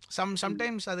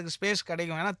சம்டைம்ஸ் அதுக்கு ஸ்பேஸ்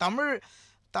கிடைக்கும். ஏன்னா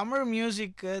தமிழ்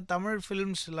மியூசிக்கு, தமிழ்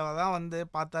ஃபிலிம்ஸில் தான் வந்து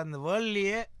பார்த்தா இந்த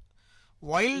வேர்ல்ட்லேயே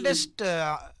வைல்டஸ்ட்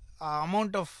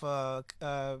அமௌண்ட் ஆஃப்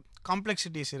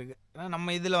காம்ப்ளெக்சிட்டிஸ் இருக்குது.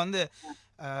 நம்ம இதில் வந்து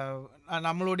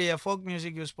நம்மளுடைய ஃபோக்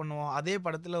மியூசிக் யூஸ் பண்ணுவோம், அதே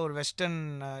படத்தில் ஒரு வெஸ்டர்ன்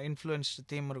இன்ஃப்ளூயன்ஸ்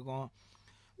தீம் இருக்கும்,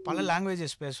 பல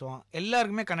லாங்குவேஜஸ் பேசுவோம்,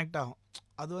 எல்லாருக்குமே கனெக்ட் ஆகும்.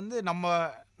 அது வந்து நம்ம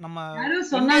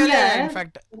சொன்னாங்க.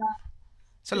 In fact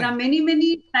there are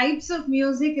many types of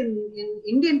music in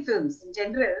Indian films in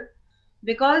general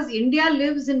because India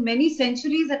lives in many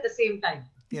centuries at the same time.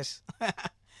 Yes.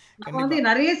 நம்ம வந்து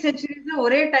நிறைய செஞ்சுரிஸ்ல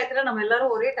ஒரே டைத்துல நம்ம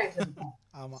எல்லாரும் ஒரே டைத்துல இருப்போம்.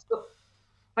 ஆமா.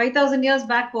 5000 years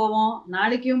back போவோம்,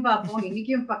 நாளைக்கும் பார்ப்போம்,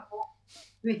 இன்னைக்கும் பார்ப்போம்,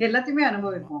 எல்லாத்தையுமே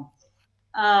அனுபவிப்போம்.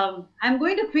 I'm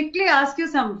going to quickly ask you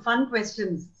some fun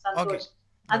questions, Santhosh.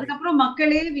 அதுக்கப்புறம்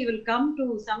மக்களே we will come to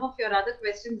some of your other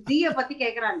questions. தீய பத்தி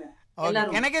கேக்குறாங்க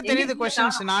எல்லாரும். எனக்கே தெரியுது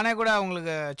क्वेश्चंस, நானே கூட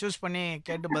உங்களுக்கு சூஸ் பண்ணி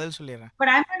கேட்டு பதில் சொல்லிறேன்.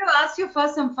 But I'm going to ask you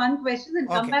first some fun questions and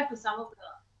come back to some of the.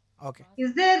 Okay.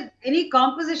 Is there any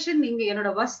composition நீங்க என்னோட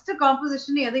worst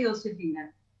composition எதை யோசிச்சிருக்கீங்க?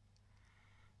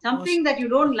 Something that you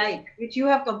don't like which you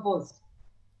have composed.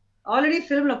 Already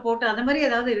ஃபிலிம்ல போட்டு அந்த மாதிரி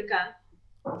ஏதாவது இருக்கா?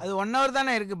 அது 1 hour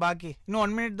தானே இருக்கு, பாக்கி இன்னும்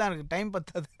 1 minute தான் இருக்கு, டைம்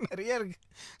பத்தாது, நிறைய இருக்கு.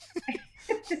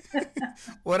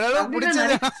 ஓரளவு அப்படின்னா பிடிச்சது.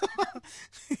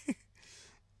 நிறைய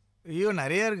ஐயோ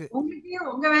நிறைய இருக்கு, உங்களுக்கே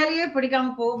உங்க வேலையே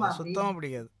பிடிக்காம போகுமா அப்படி? சுத்தமா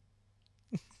பிடிக்காது.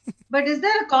 But is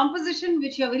there a composition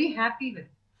which you are very happy with?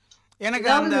 எனக்கு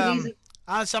ஏதாவது அந்த ஒரு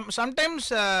ரீசன்? சம்டைம்ஸ்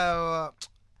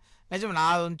நிஜம்,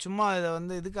 நான் சும்மா இதை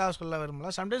வந்து இதுக்காக சொல்ல விரும்பல.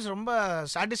 சம்டைம்ஸ் ரொம்ப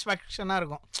சாட்டிஸ்ஃபேக்ஷனாக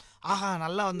இருக்கும், ஆஹா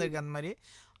நல்லா வந்திருக்கு அந்த மாதிரி.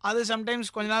 அது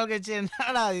சம்டைம்ஸ் கொஞ்ச நாள் கழிச்சு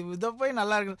என்னடா இதை போய்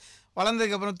நல்லா இருக்கு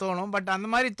வளர்ந்ததுக்கப்புறம் தோணும். பட் அந்த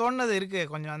மாதிரி தோணுது இருக்குது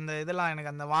கொஞ்சம். அந்த இதெல்லாம்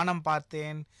எனக்கு அந்த வானம்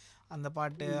பார்த்தேன் அந்த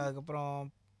பாட்டு, அதுக்கப்புறம்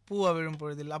பூவை விழும்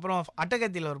பொழுதில், அப்புறம்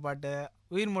அட்டகத்தியில் ஒரு பாட்டு,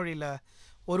 உயிர்மொழியில்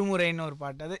ஒரு முறைன்னு ஒரு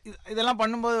பாட்டு, அது இதெல்லாம்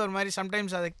பண்ணும்போது ஒரு மாதிரி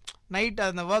சம்டைம்ஸ் அது நைட்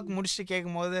அந்த ஒர்க் முடிச்சுட்டு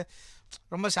கேட்கும்போது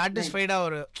ரொம்ப சாட்டிஸ்ஃபைடாக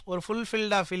ஒரு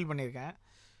ஃபுல்ஃபில்டாக ஃபீல் பண்ணியிருக்கேன்.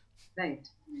 Right.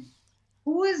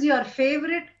 Who is your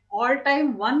favorite all-time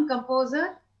one composer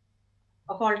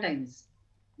of all times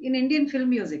in Indian film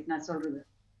music? நான் சொல்றது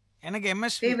எனக்கு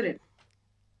எம்எஸ்வி ஃபேவரட்.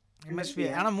 எம்எஸ்வி.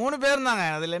 ஆனால் 3 பேர் இருந்தாங்க,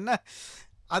 அதில் என்ன,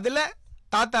 அதில்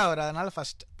தாத்தா அவர், அதனால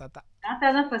ஃபர்ஸ்ட் தாத்தா.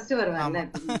 தாத்தா தான் ஃபர்ஸ்ட்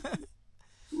வருவாங்கல்ல.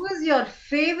 Who is your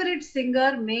favorite singer,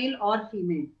 male or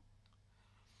female?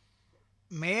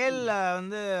 மேல்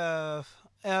வந்து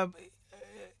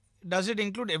does it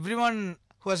include everyone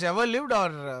who has ever lived or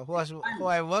who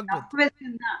I worked with?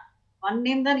 Question தான். One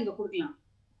name தான் நீங்க கொடுக்கலாம்.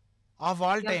 Of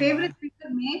all Your time. favorite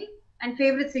singer male and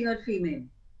favorite singer female.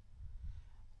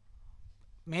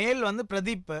 மேல் வந்து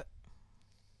Pradeep.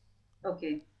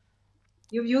 Okay.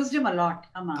 You've used him a lot.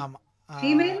 ஆமா. ஆமா.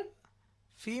 Female?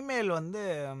 Female வந்து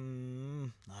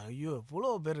ஐயோ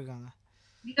எவ்வளோ பேர் இருக்காங்க.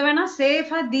 நீங்க வேணா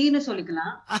சேஃபா தீன்னு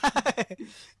சொல்லிக்கலாம்.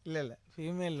 இல்லை இல்லை,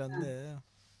 ஃபீமேல் வந்து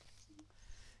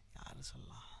யார்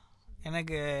சொல்லலாம்,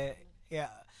 எனக்கு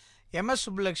எம்எஸ்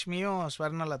சுப்புலக்ஷ்மியும்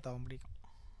ஸ்வர்ணலதாவும் பிடிக்கும்.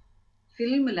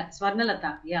 ஃபிலிம்ல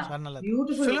ஸ்வர்ணலதா, யா ஸ்வர்ணலதா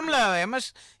பியூட்டிஃபுல். ஃபிலிமில்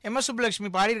எம்எஸ்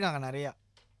சுப்புலக்ஷ்மி பாடியிருக்காங்க நிறையா,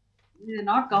 இது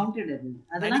நாட் கவுண்டட். அது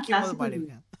அதெல்லாம் நடிக்கும் போது கிளாசிக்கல்.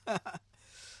 பாடியிருக்காங்க.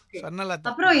 ஸ்வர்ணலதா.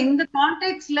 அப்புறம் இந்த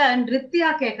கான்டெக்ஸ்ட்ல நிருத்யா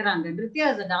கேக்குறாங்க. Nritya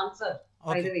is a dancer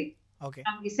by the way. Okay.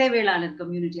 From Isaivellalar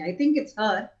community. I think it's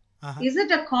her. Is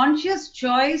it a conscious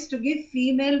choice to give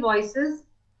female voices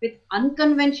with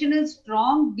unconventional,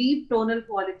 strong, deep tonal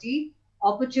quality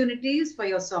opportunities for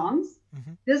your songs?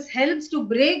 This helps to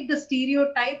break the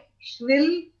stereotype shrill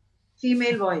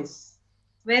female voice,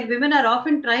 where women are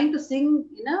often trying to sing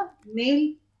in a male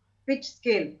pitch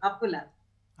scale. Appula.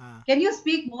 Can you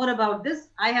speak more about this?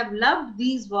 I have loved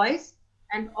these voice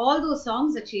and all those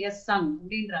songs that she has sung.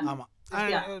 ஆமா.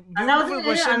 அதாவது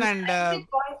question and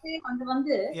அது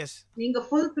வந்து yes, நீங்க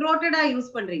full throated use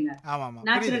பண்றீங்க. ஆமா ஆமா,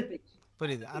 natural pitch.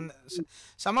 புரியுது. அந்த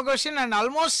சம question and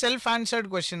almost self answered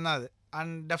question தான் அது.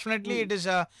 அண்ட் டெஃபினெட்லி இட் இஸ்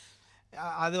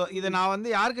அது இது நான் வந்து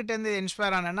யார்கிட்டேருந்து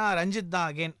இன்ஸ்பயர் ஆனேன்னா ரஞ்சித் தான்.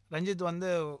 அகெயின் ரஞ்சித் வந்து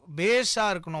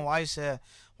பேஸாக இருக்கணும்,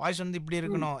 வாய்ஸ் வந்து இப்படி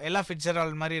இருக்கணும், எல்லா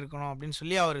ஃபிட்ஸரால் மாதிரி இருக்கணும் அப்படின்னு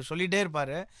சொல்லி அவர் சொல்லிகிட்டே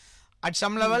இருப்பார். அட்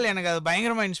சம் லெவல் எனக்கு அது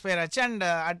பயங்கரமாக இன்ஸ்பயர் ஆச்சு. And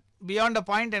at beyond a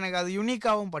point எனக்கு அது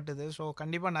யூனிக்காகவும் பட்டுது. ஸோ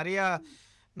கண்டிப்பாக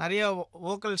நிறைய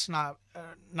வோக்கல்ஸ், நான்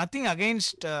nothing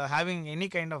against having any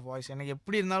kind of voice, எனக்கு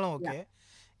எப்படி இருந்தாலும் okay,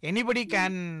 anybody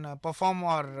can perform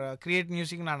R create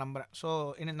music நான் நம்புகிறேன். ஸோ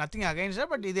நத்திங் அகெயின்ஸ்ட்,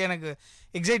 பட் இது எனக்கு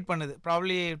எக்ஸைட் பண்ணுது.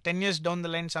 Probably 10 years down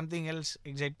the line something else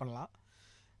excite பண்ணலாம்.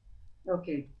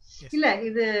 ஓகே. இல்ல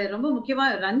இது ரொம்ப முக்கியமா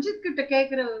ரஞ்சித் கிட்ட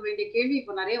கேட்கற வேண்டிய கேள்வி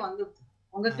இப்போ நிறைய வந்து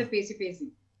உங்ககிட்ட பேசி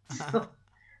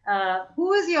who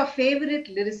is your favorite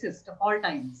lyricist of all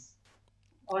times?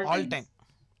 All time.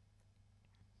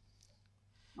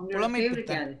 உங்களோட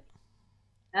ஃபேவரட் யாரு?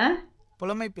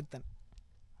 புலமை பித்தன்.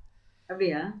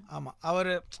 அப்படியா? ஆமா.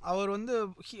 அவர் வந்து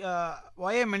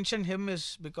why I mention him is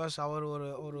because அவர்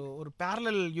ஒரு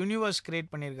parallel universe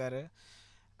கிரியேட் பண்ணியிருக்காரு.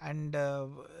 அண்ட்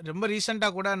ரொம்ப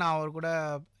ரீசெண்டாக கூட நான் அவர் கூட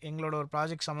எங்களோட ஒரு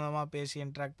ப்ராஜெக்ட் சம்மந்தமாக பேசி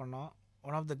இன்ட்ராக்ட் பண்ணோம்.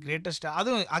 One of the greatest.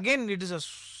 அதுவும் again it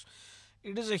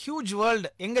is a huge world.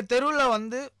 எங்கள் தெருவில்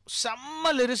வந்து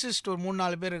செம்ம லிரிசிஸ்ட் ஒரு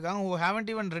 3-4 பேர் இருக்காங்க who haven't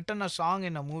even written a song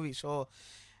in a movie. So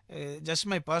just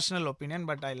my personal opinion,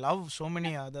 but I love so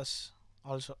many others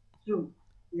also. True.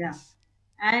 Yeah.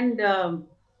 And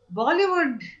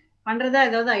Bollywood பண்றதா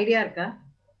ஏதாவது idea இருக்கா?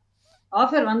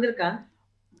 ஆஃபர் வந்திருக்கா?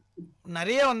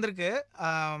 நிறைய வந்திருக்கு.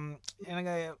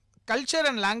 எனக்கு கல்ச்சர்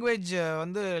அண்ட் லாங்குவேஜ்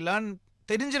வந்து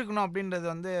தெரிஞ்சிருக்கணும் அப்படின்றது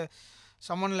வந்து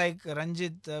someone like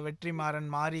ரஞ்சித், வெற்றிமாறன்,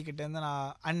 மாரி கிட்டேருந்து நான்,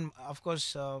 and of course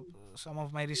some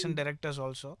of my recent directors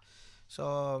also. So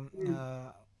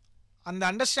அந்த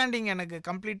அண்டர்ஸ்டாண்டிங் எனக்கு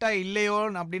கம்ப்ளீட்டாக இல்லையோ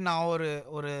அப்படின்னு நான்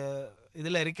ஒரு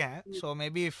இதில் இருக்கேன். So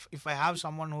maybe if I have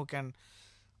someone who can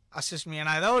assist me,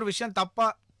 நான் ஏதாவது ஒரு விஷயம்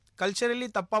கல்ச்சரலி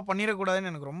தப்பாக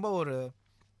பண்ணிடக்கூடாதுன்னு எனக்கு ரொம்ப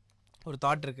ஒரு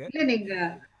தாட் இருக்கு. இல்ல நீங்க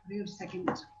one second,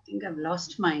 I think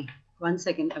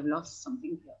I've lost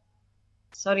something here.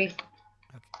 Sorry,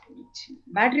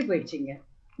 battery போயிடுச்சுங்க.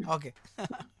 ஓகே.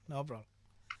 No problem.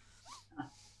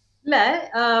 இல்ல,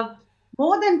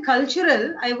 more than cultural,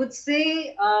 I would say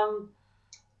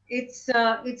it's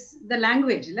the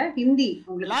language, இல்ல, Hindi.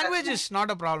 Language is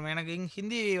not a problem. எனக்கு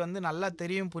ஹிந்தி வந்து நல்லா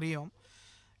தெரியும், புரியும்.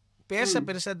 பேச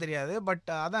பெருசா தெரியாது. பட்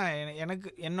அதான் எனக்கு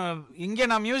என்ன இங்கே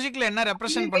நான் மியூசிக்கில் என்ன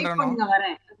ரெப்ரசன்ட் பண்ணுறேனோ.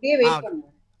 வரேன், அப்படியே வெயிட் பண்ணுங்க.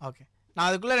 ஓகே, நான்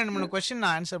அதுக்குள்ளே 2-3 கொஸ்டின்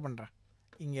நான் ஆன்சர் பண்ணுறேன்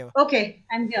இங்கே. Okay,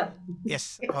 I'm here. S,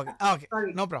 okay okay,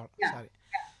 no problem. Sorry.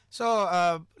 So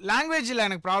லாங்குவேஜில்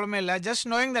எனக்கு ப்ராப்ளமே இல்லை. Just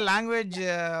knowing the language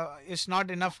is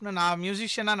not இனஃப்னு நான்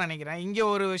மியூசிஷியனாக நினைக்கிறேன். இங்கே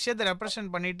ஒரு விஷயத்தை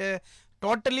ரெப்ரசன்ட் பண்ணிவிட்டு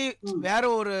டோட்டலி வேறு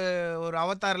ஒரு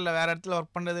அவதாரில் வேறு இடத்துல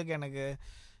ஒர்க் பண்ணுறதுக்கு எனக்கு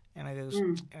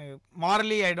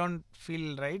morally I don't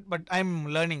feel right. But I am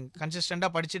learning,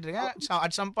 கன்சிஸ்டண்டாக படிச்சுட்டு இருக்கேன்.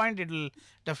 At some point it will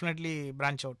definitely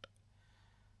branch out.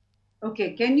 Okay,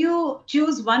 can you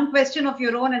choose one question of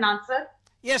your own and answer?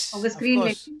 S, உங்க ஸ்கிரீன்ல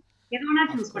எது வேணா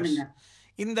சூஸ் பண்ணுங்க.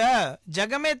 இந்த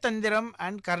ஜகமே தந்திரம்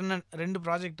அண்ட் கர்ணன் 2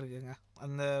 ப்ராஜெக்ட் இருக்குங்க.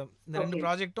 இந்த 2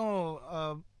 ப்ராஜெக்ட்டும்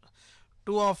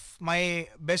 2 of my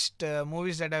best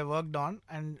movies that I worked on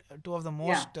and 2 of the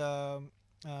most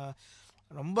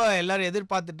ரொம்ப எல்லாரும்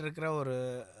எதிர்பார்த்துட்டு இருக்கிற ஒரு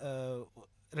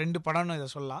 2 படம்னு இதை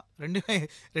சொல்லலாம்.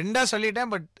 ரெண்டாக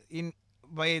சொல்லிட்டேன். But in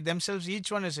by themselves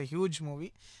each one is a huge movie.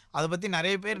 அதை பற்றி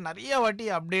நிறைய பேர் நிறைய வாட்டி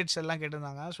அப்டேட்ஸ் எல்லாம்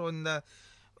கேட்டிருந்தாங்க. ஸோ இந்த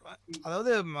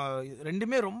அதாவது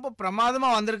ரெண்டுமே ரொம்ப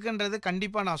பிரமாதமாக வந்திருக்குன்றது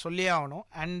கண்டிப்பாக நான் சொல்லியே ஆகணும்.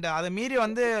 அண்ட் அதை மீறி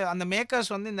வந்து அந்த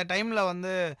மேக்கர்ஸ் வந்து இந்த டைமில்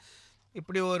வந்து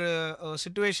இப்படி ஒரு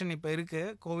சிச்சுவேஷன் இப்போ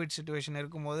இருக்குது, கோவிட் சிச்சுவேஷன்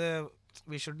இருக்கும்போது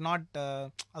வி ஷுட் நாட்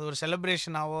அது ஒரு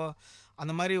செலிப்ரேஷனாவோ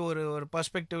அந்த மாதிரி ஒரு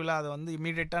பர்ஸ்பெக்டிவில் அதை வந்து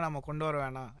இமீடியட்டாக நம்ம கொண்டு வர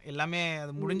வேணாம். எல்லாமே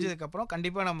அது முடிஞ்சதுக்கப்புறம்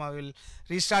கண்டிப்பாக நம்ம வில்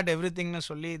ரீஸ்டார்ட் எவ்ரி திங்னு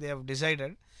சொல்லி they have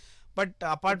decided. But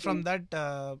apart from that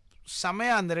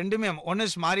செமையா அந்த ரெண்டுமே, ஒன்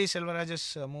இஸ் மாரி செல்வராஜஸ்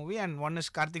movie and one is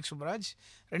Karthik Subraj.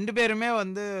 2 பேருமே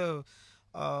வந்து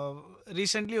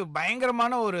ரீசெண்ட்லி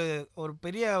பயங்கரமான ஒரு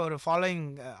பெரிய ஒரு ஃபாலோயிங்,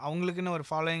 அவங்களுக்குன்னு ஒரு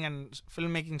following and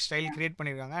film making style create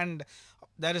பண்ணியிருக்காங்க. And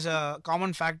there is a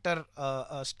common factor,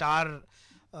 star,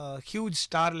 huge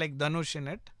star like Dhanush in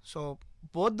it. So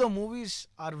both the movies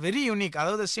are very unique.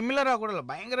 அதாவது சிமிலராக கூட இல்லை,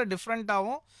 பயங்கர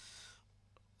டிஃப்ரெண்ட்டாகவும்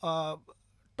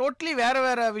டோட்டலி வேறு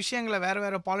விஷயங்களை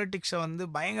வேறு பாலிட்டிக்ஸை வந்து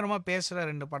பயங்கரமாக பேசுகிற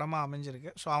 2 படமாக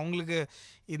அமைஞ்சிருக்கு. ஸோ அவங்களுக்கு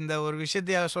இந்த ஒரு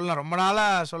விஷயத்தைய சொல்ல ரொம்ப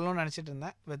நாளாக சொல்லணும்னு நினச்சிட்டு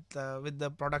இருந்தேன். வித் த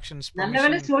ப்ரொடக்ஷன்ஸ்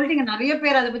சொல்லிட்டீங்க, நிறைய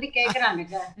பேர் அதை பற்றி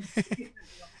கேட்குறாங்க.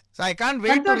 So I can't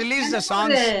wait to release the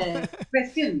songs.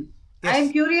 Question. I am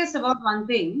curious about one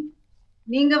thing.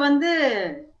 நீங்க வந்து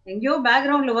எங்கயோ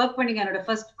பேக்ரவுண்ட்ல வர்க் பண்ணீங்க என்னோட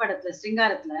ஃபர்ஸ்ட் படத்துல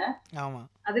ஸ்ரீங்காரத்துல. ஆமா,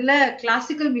 அதுல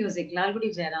classical music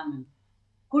Lalgudi Jayaraman.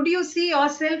 Could you see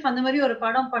yourself அந்த மாதிரி ஒரு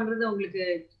படம் பண்றது உங்களுக்கு?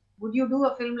 Would you do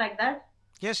a film like that?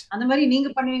 Yes. அந்த மாதிரி நீங்க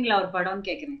பண்ணுவீங்களா ஒரு படம்னு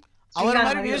கேக்குறேன். அவர்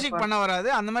மாதிரி மியூசிக் பண்ண வராது,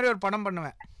 அந்த மாதிரி ஒரு படம்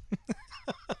பண்ணுவேன்.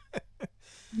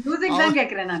 மியூசிக் தான்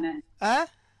கேக்குறேன் நானு.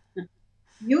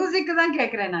 மியூசிக் தான்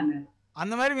கேக்குறேன் நானு.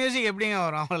 அந்த மாதிரி மியூசிக் எப்படிங்க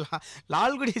வரும்? அவன்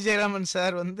லால்குடி ஜெயராமன்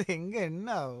சார் வந்து எங்க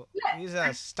என்ன is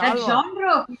a star genre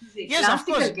of music. Yes, of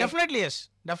course,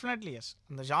 definitely yes.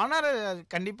 அந்த genre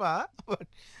கண்டிப்பா.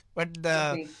 But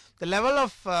the level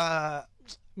of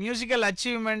musical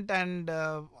achievement and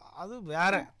அது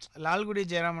வேற. லால்குடி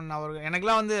ஜெயராமன் அவர்கள்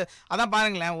எனக்குலாம் வந்து அதான்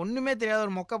பாருங்களேன், ஒன்றுமே தெரியாத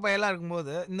ஒரு மொக்க பயலாக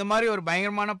இருக்கும்போது இந்த மாதிரி ஒரு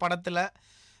பயங்கரமான படத்தில்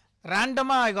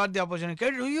ரேண்டமாக ஐ காட் தி ஆப்பர்ச்சுனிட்டி.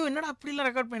 கேட்டு ஐயோ என்னடா அப்படிலாம்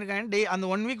ரெக்கார்ட் பண்ணியிருக்கேன். அந்த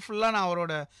 1 வீக் ஃபுல்லாக நான்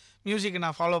அவரோட மியூசிக்கை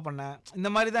நான் ஃபாலோ பண்ணேன். இந்த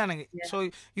மாதிரி தான் எனக்கு. So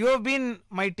you have been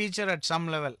my teacher at some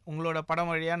level. உங்களோட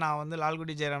படம் வழியாக நான் வந்து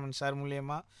லால்குடி ஜெயராமன் சார்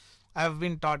மூலியமாக I have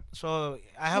been dot. So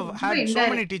I have had so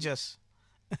many teachers.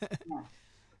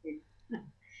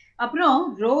 அப்புறம்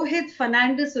ரோஹித்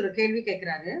ஃபெர்னாண்டஸ் ஒரு கேள்வி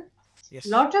கேக்குறாரு.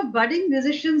 Lot of budding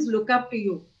musicians look up to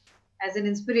you as an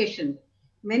inspiration.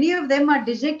 Many of them are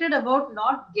dejected about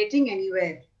not getting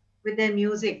anywhere with their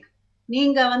music.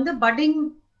 நீங்க வந்து budding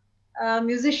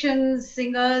musicians,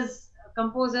 singers,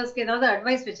 composers க்கு ஏதாவது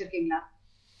advice வச்சிருக்கீங்களா?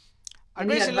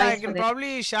 Advice இல்ல, I can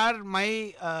probably share my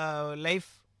life.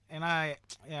 ஏன்னா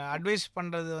advice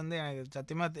பண்ணுறது வந்து எனக்கு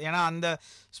சத்தியமாக, ஏன்னா அந்த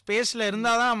ஸ்பேஸில்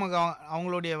இருந்தால் தான் நமக்கு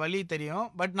அவங்களுடைய வழி தெரியும்.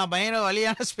 பட் நான் பயங்கர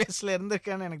வழியான ஸ்பேஸில்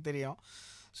இருந்திருக்கேன்னு எனக்கு தெரியும்.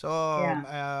 ஸோ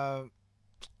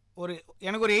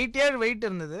எனக்கு ஒரு 8 year வெயிட்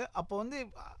இருந்தது. அப்போ வந்து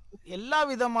எல்லா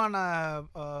விதமான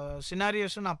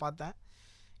சினாரியோஸும் நான் பார்த்தேன்.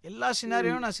 எல்லா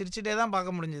சினாரியோவும் நான் சிரிச்சுட்டே தான்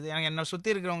பார்க்க முடிஞ்சுது. எனக்கு என்னை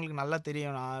சுற்றி இருக்கிறவங்களுக்கு நல்லா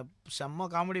தெரியும், நான் செம்ம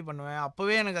காமெடி பண்ணுவேன்.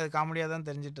 அப்போவே எனக்கு அது காமெடியாக தான்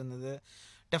தெரிஞ்சிட்டு இருந்தது.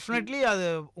 டெஃபினெட்லி அது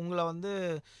உங்களை வந்து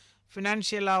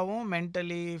ஃபினான்ஷியலாகவும்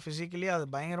மென்டலி ஃபிசிக்கலி அது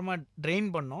பயங்கரமாக ட்ரெயின்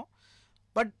பண்ணும்.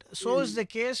 But so is the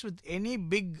case with any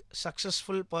big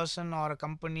successful person R a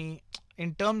company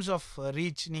in terms of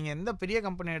reach. நீங்கள் எந்த பெரிய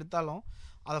கம்பெனி எடுத்தாலும்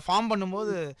அதை ஃபார்ம்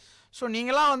பண்ணும்போது, ஸோ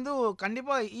நீங்களாம் வந்து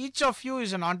கண்டிப்பாக each of you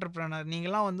is an entrepreneur.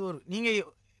 நீங்களாம் வந்து நீங்கள்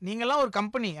நீங்கள்லாம் ஒரு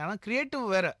கம்பெனி. ஆனால் க்ரியேட்டிவ்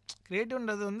வேறு.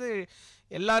 க்ரியேட்டிவ்ன்றது வந்து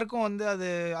எல்லாருக்கும் வந்து அது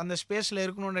அந்த ஸ்பேஸில்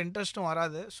இருக்கணுன்ற இன்ட்ரெஸ்ட்டும்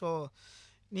வராது. ஸோ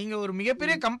நீங்கள் ஒரு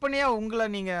மிகப்பெரிய கம்பெனியாக உங்களை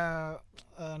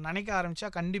நீங்கள் நினைக்க ஆரம்பித்தா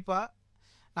கண்டிப்பாக,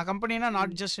 நான் கம்பெனினா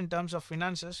not just in terms of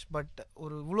finances, but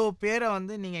ஒரு இவ்வளோ பேரை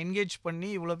வந்து நீங்கள் என்கேஜ் பண்ணி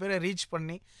இவ்வளோ பேரை ரீச்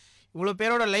பண்ணி இவ்வளோ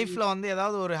பேரோட லைஃப்பில் வந்து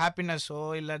ஏதாவது ஒரு ஹாப்பினஸோ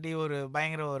இல்லாட்டி ஒரு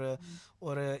பயங்கர ஒரு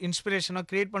ஒரு இன்ஸ்பிரேஷனோ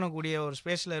க்ரியேட் பண்ணக்கூடிய ஒரு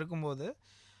ஸ்பேஸில் இருக்கும்போது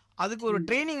அதுக்கு ஒரு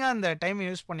ட்ரைனிங்காக அந்த டைமை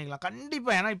யூஸ் பண்ணிக்கலாம்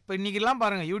கண்டிப்பாக. ஏன்னா இப்போ இன்றைக்கெல்லாம்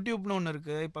பாருங்கள், யூடியூப்னு ஒன்று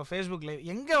இருக்குது, இப்போ ஃபேஸ்புக் லைவ்,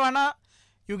 எங்கே வேணால்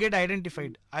you get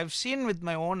identified. I've seen with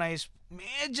my own ice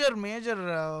major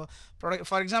product.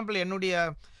 For example, என்னுடைய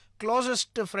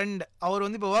க்ளோசஸ்ட் ஃப்ரெண்ட் அவர்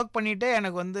வந்து இப்போ ஒர்க் பண்ணிகிட்டே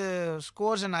எனக்கு வந்து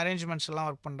ஸ்கோர்ஸ் அண்ட் அரேஞ்ச்மெண்ட்ஸ் எல்லாம்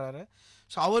ஒர்க் பண்ணுறாரு.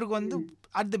 ஸோ அவருக்கு வந்து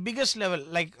at the biggest level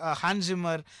like Hans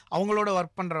Zimmer அவங்களோட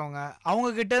ஒர்க் பண்ணுறவங்க,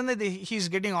 அவங்கக்கிட்டேருந்து he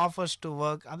is getting offers to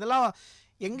work. அதெல்லாம்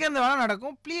எங்கேருந்து வேணால்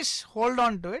நடக்கும். Please hold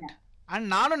on to it. And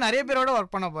நானும் நிறைய பேரோட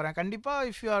ஒர்க் பண்ண போகிறேன் கண்டிப்பாக.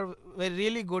 If you are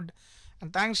really good,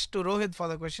 and thanks to Rohit for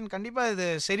the question. கண்டிப்பாக இது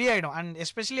சரியாயிடும். And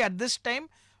especially at this time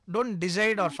don't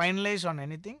decide R finalise on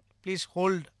any thing. Please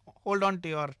hold on to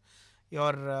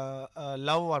your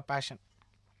love or fashion.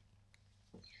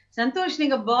 Santhosh,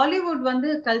 நீங்க பாலிவுட் வந்து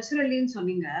கல்ச்சுரலின்னு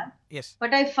சொன்னீங்க. S.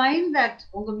 But I find that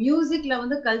உங்க மியூசிக்ல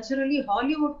வந்து culturally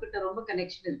Hollywood கிட்ட ரொம்ப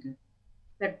கனெக்ஷன் இருக்கு.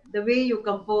 That the way you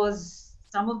compose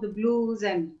some of the blues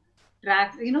and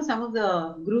tracks, you know, some of the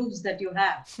grooves that you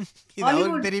have. இது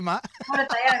அவருக்கு தெரியுமா? போற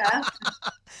தயாரா?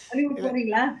 ஹாலிவுட்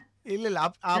போறீங்களா? இல்ல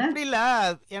அப்படி இல்ல.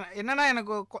 என்னன்னா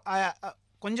எனக்கு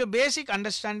கொஞ்சம் basic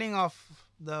understanding of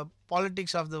the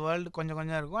politics of the world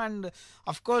கொஞ்சம் இருக்கும். And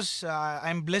of course I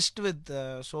am blessed with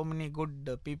so many good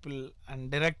people and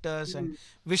directors and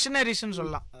விஷனரிஸ்ன்னு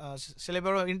சொல்லலாம். சில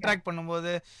பேரோட இன்ட்ராக்ட்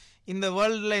பண்ணும்போது இந்த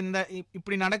வேர்ல்டில்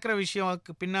இப்படி நடக்கிற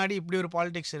விஷயத்துக்கு பின்னாடி இப்படி ஒரு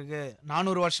பாலிடிக்ஸ் இருக்குது,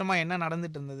 400 வருஷமாக என்ன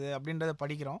நடந்துட்டு இருந்தது அப்படின்றத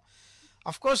படிக்கிறோம்.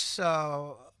 Of course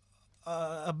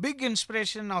a big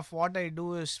inspiration of what I do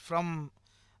is from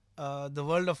the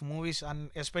world of movies, and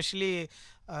especially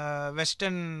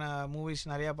western movies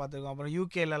நிறையா பார்த்துருக்கோம். அப்புறம்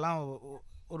யூகேலலாம்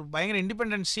ஒரு பயங்கர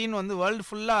இண்டிபெண்டன்ட் சீன் வந்து வேர்ல்டு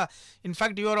ஃபுல்லாக.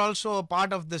 In fact you are also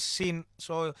part of this scene.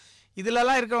 So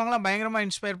இதிலலாம் இருக்கிறவங்களாம் பயங்கரமாக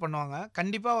இன்ஸ்பயர் பண்ணுவாங்க.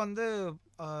 கண்டிப்பாக வந்து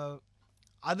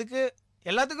அதுக்கு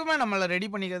எல்லாத்துக்குமே நம்மளை ரெடி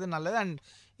பண்ணிக்கிறது நல்லது. அண்ட்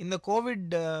இந்த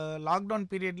கோவிட் லாக்டவுன்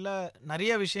பீரியடில்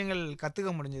நிறைய விஷயங்கள்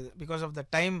கற்றுக்க முடிஞ்சது. Because of the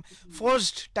time,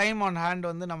 forced time on hand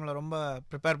வந்து நம்மளை ரொம்ப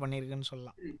ப்ரிப்பேர் பண்ணியிருக்குன்னு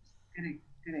சொல்லலாம்.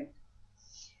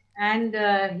 And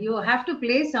you have to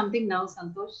play something now,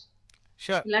 Santosh.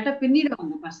 Sure. Later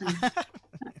பின்னிடுவாங்க பசங்க.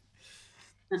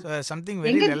 So something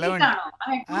very relevant.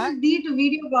 The to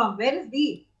video bomb. Where is the?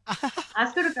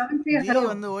 Ask her to come and say hello.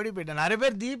 வந்து ஓடி போயிட்டேன். நிறைய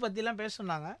பேர் தி பத்திலாம் பேச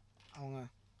சொன்னாங்க. அவங்க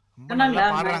ரொம்ப நல்லா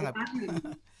பாடுறாங்க.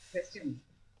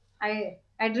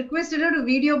 I requested her to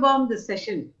video bomb this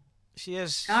session. She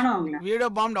has video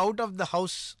bombed out of the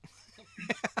house.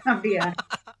 அப்படியா?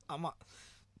 ஆமா.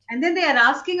 And then they are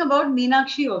asking about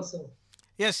Meenakshi also.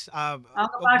 Yes,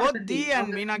 both Dee and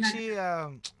Meenakshi,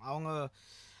 அவங்க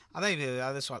அதான் இது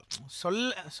அது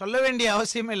சொல்ல வேண்டிய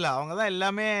அவசியமே இல்லை. அவங்க தான்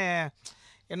எல்லாமே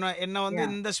என்ன வந்து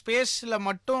இந்த ஸ்பேஸில்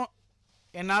மட்டும்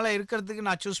என்னால் இருக்கிறதுக்கு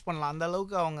நான் சூஸ் பண்ணலாம். அந்த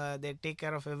அளவுக்கு அவங்க they take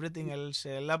care of every thing else.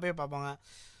 எல்லாமே பார்ப்பாங்க.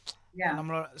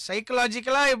 நம்மளோட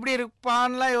சைக்கலாஜிக்கலாக எப்படி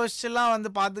இருப்பான்லாம் யோசிச்சுலாம்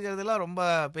வந்து பார்த்துக்கிறதுலாம் ரொம்ப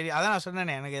பெரிய. அதான் நான்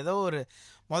சொன்னேனே, எனக்கு ஏதோ ஒரு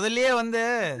முதல்லயே வந்து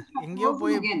எங்கேயோ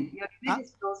போய்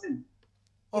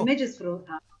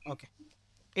okay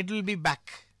it will be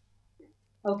back.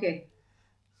 Okay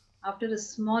after a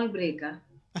small break.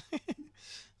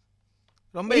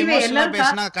 ரொம்ப எமோஷனலா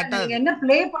பேசினா கட்டாது. என்ன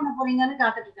ப்ளே பண்ண போறீங்கன்னு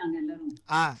காத்துட்டு இருக்காங்க எல்லாரும்.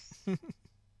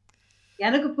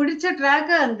 எனக்கு பிடிச்ச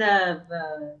ட்ராக் அந்த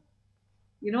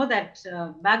you know that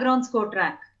background score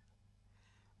track.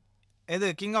 எது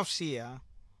King of Sea?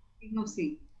 King of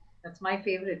Sea, that's my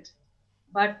favorite.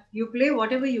 But you play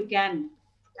whatever you can.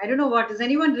 I don't know what. Is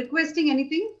anyone requesting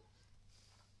anything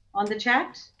on the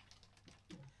chat?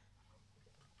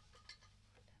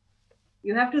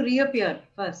 You have to reappear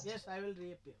first. Yes, I will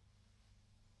reappear.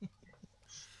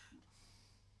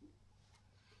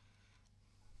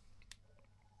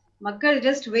 Makkar,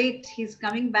 just wait. He's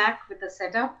coming back with a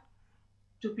setup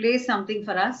to play something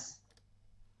for us.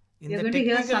 We are going to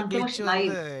hear Santhosh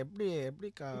live.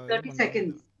 30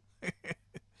 seconds.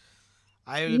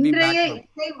 I will be back now.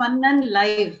 Indraya Mannan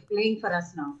live playing for us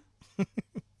now.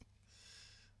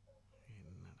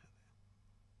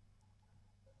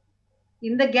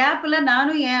 இந்த கேப்ல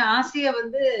நானும் என் ஆசையை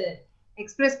வந்து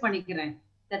express பண்ணிக்கிறேன்.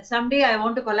 That someday I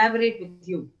want to collaborate with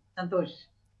you, Santosh.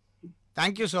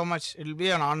 Thank you so much. It will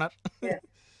be an honor. Yes.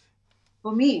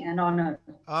 For me an honor.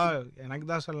 எனக்கு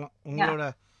தான் சொல்லணும். உங்களோட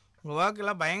வொர்க்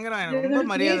எல்லாம் பயங்கர ரொம்ப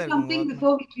மரியாதை இருக்கு. Something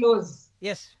before we close.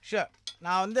 Yes, sure.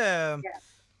 நான் வந்து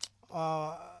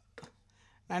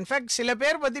இன்ஃபேக்ட் சில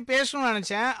பேர் பற்றி பேசணும்னு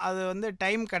நினச்சேன், அது வந்து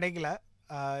டைம் கிடைக்கல.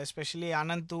 Especially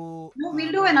Ananthu. No,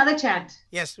 we'll do another chat.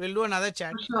 Yes, we'll do another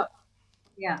chat. For sure.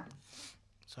 Yeah.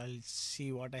 So I'll see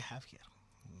what I have here.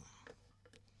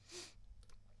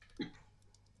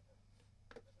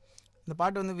 இந்த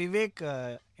பாட்டு வந்து விவேக்,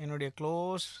 என்னுடைய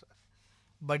க்ளோஸ்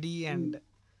படி அண்ட்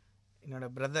என்னோட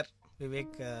பிரதர்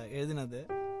விவேக் எழுதினது.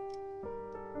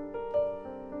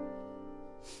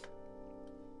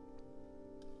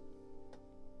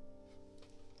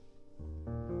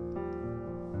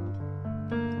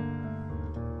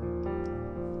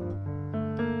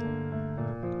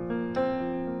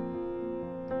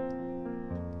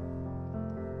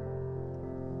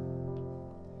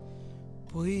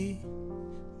 பொய்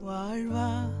வாழ்வா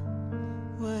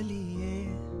வலியே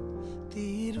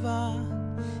தீர்வா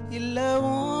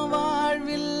இல்லவோ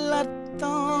வாழ்வில்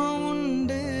அர்த்தம்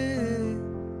உண்டு,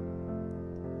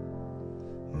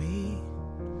 நீ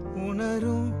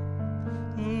உணரும்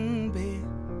முன்பே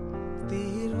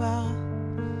தீர்வா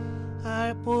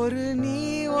பொறு நீ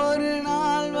ஒரு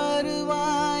நாள்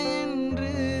வருவாய்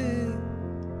என்று.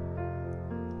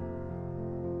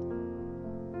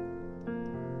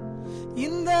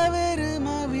 இந்த வெறும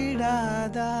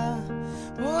விடாதா,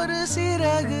 ஒரு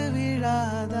சிறகு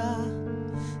விழாதா,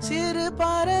 சிறு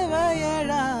பறவை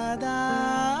எழாதா,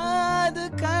 அது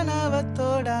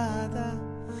கனவத்தோடாதா,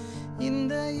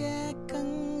 இந்த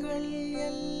ஏக்கங்கள்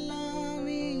எல்லாம்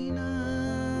வீணா,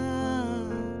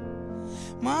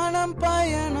 மனம்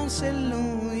பயணம்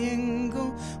செல்லும்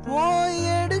எங்கும் ஓய்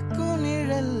எடுக்கும்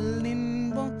நிழல்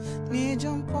நின்பம்,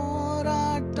 நிஜம்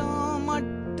போராட்டம்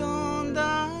மட்டும்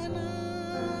தானா,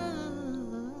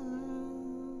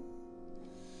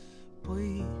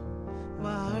 பொய்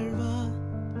வாழ்வா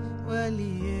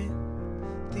வலியே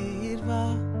தீர்வா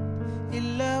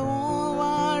இல்லவோ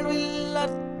வாழ்வில்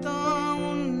அர்த்தம்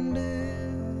உண்டு.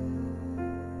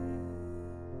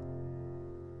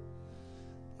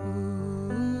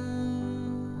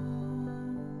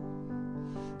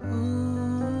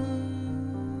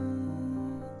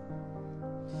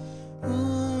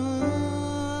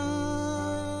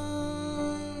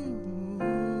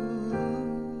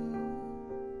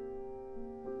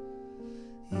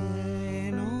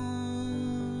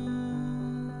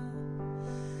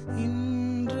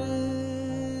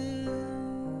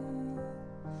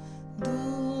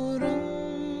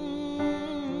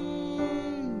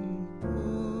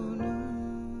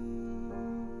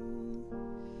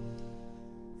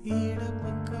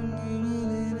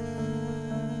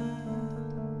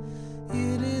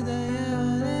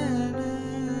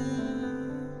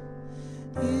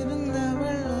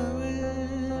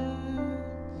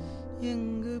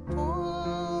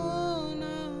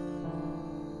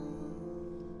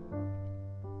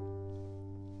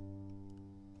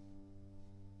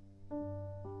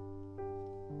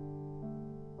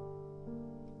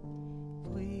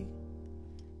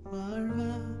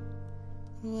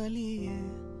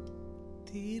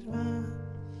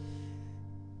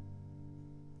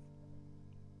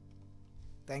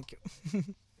 Thank you.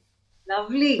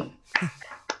 Lovely.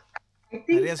 I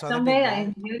think somewhere I am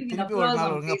hearing an applause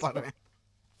on Facebook.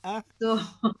 So,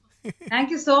 thank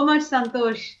you so much,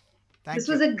 Santhosh. This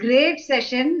was a great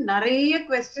session. Nariya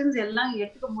questions ellam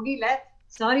edukka mudiyala.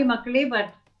 Sorry makkale, but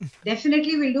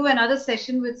definitely we'll do another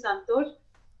session with Santhosh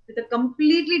with a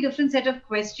completely different set of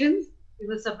questions. We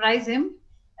will surprise him.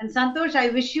 And Santhosh, I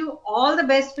wish you all the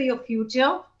best for your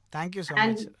future. Thank you so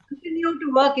and much. And continue to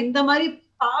work in the mari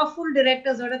powerful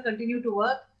directors order continue to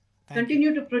work.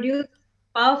 Continue to produce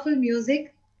powerful music,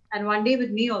 and one day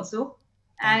with me also.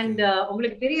 And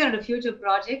உங்களுக்கு தெரியும் என்னோட future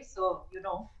projects, so you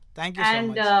know. Thank you so much.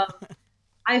 And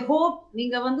I hope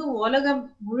நீங்க வந்து உலகம்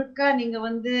முழுக்க நீங்க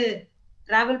வந்து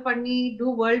travel பண்ணி do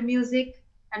world music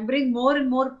and bring more and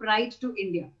more pride to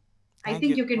India. I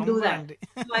think you can do that.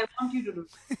 So I want you to do.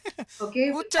 Okay?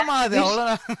 கூச்சமா அது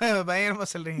அவ்வளவு பயங்கரமா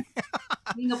சொல்றீங்க.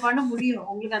 நீங்க பண்ண முடியும்.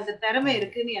 உங்களுக்கு அந்த திறமை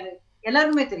இருக்குன்னு எனக்கு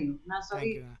எல்லாருக்குமே தெரியும்.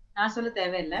 நான் சொல்ல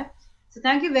தேவையில்லை. So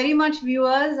thank you very much,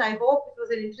 viewers. I hope it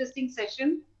was an interesting session.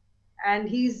 And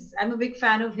I'm a big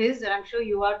fan of his, and I'm sure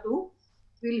you are too.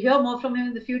 We'll hear more from him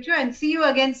in the future and see you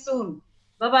again soon.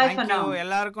 Bye-bye for now.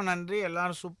 எல்லாருக்கும் நன்றி.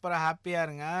 எல்லாரும் சூப்பரா ஹாப்பியா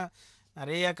இருங்க.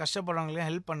 நிறைய கஷ்டப்படுறவங்களையும்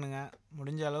help பண்ணுங்க.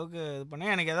 முடிஞ்ச அளவுக்கு இது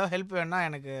பண்ணி எனக்கு ஏதாவது ஹெல்ப் வேணும்னா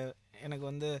எனக்கு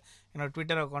வந்து என்னோட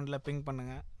ட்விட்டர் அக்கௌண்ட்ல பிங்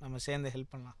பண்ணுங்க. நம்ம சேர்ந்து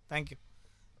ஹெல்ப் பண்ணலாம்.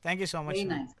 Thank you so much. Very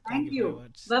nice. Thank you.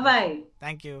 Bye-bye.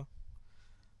 Thank you.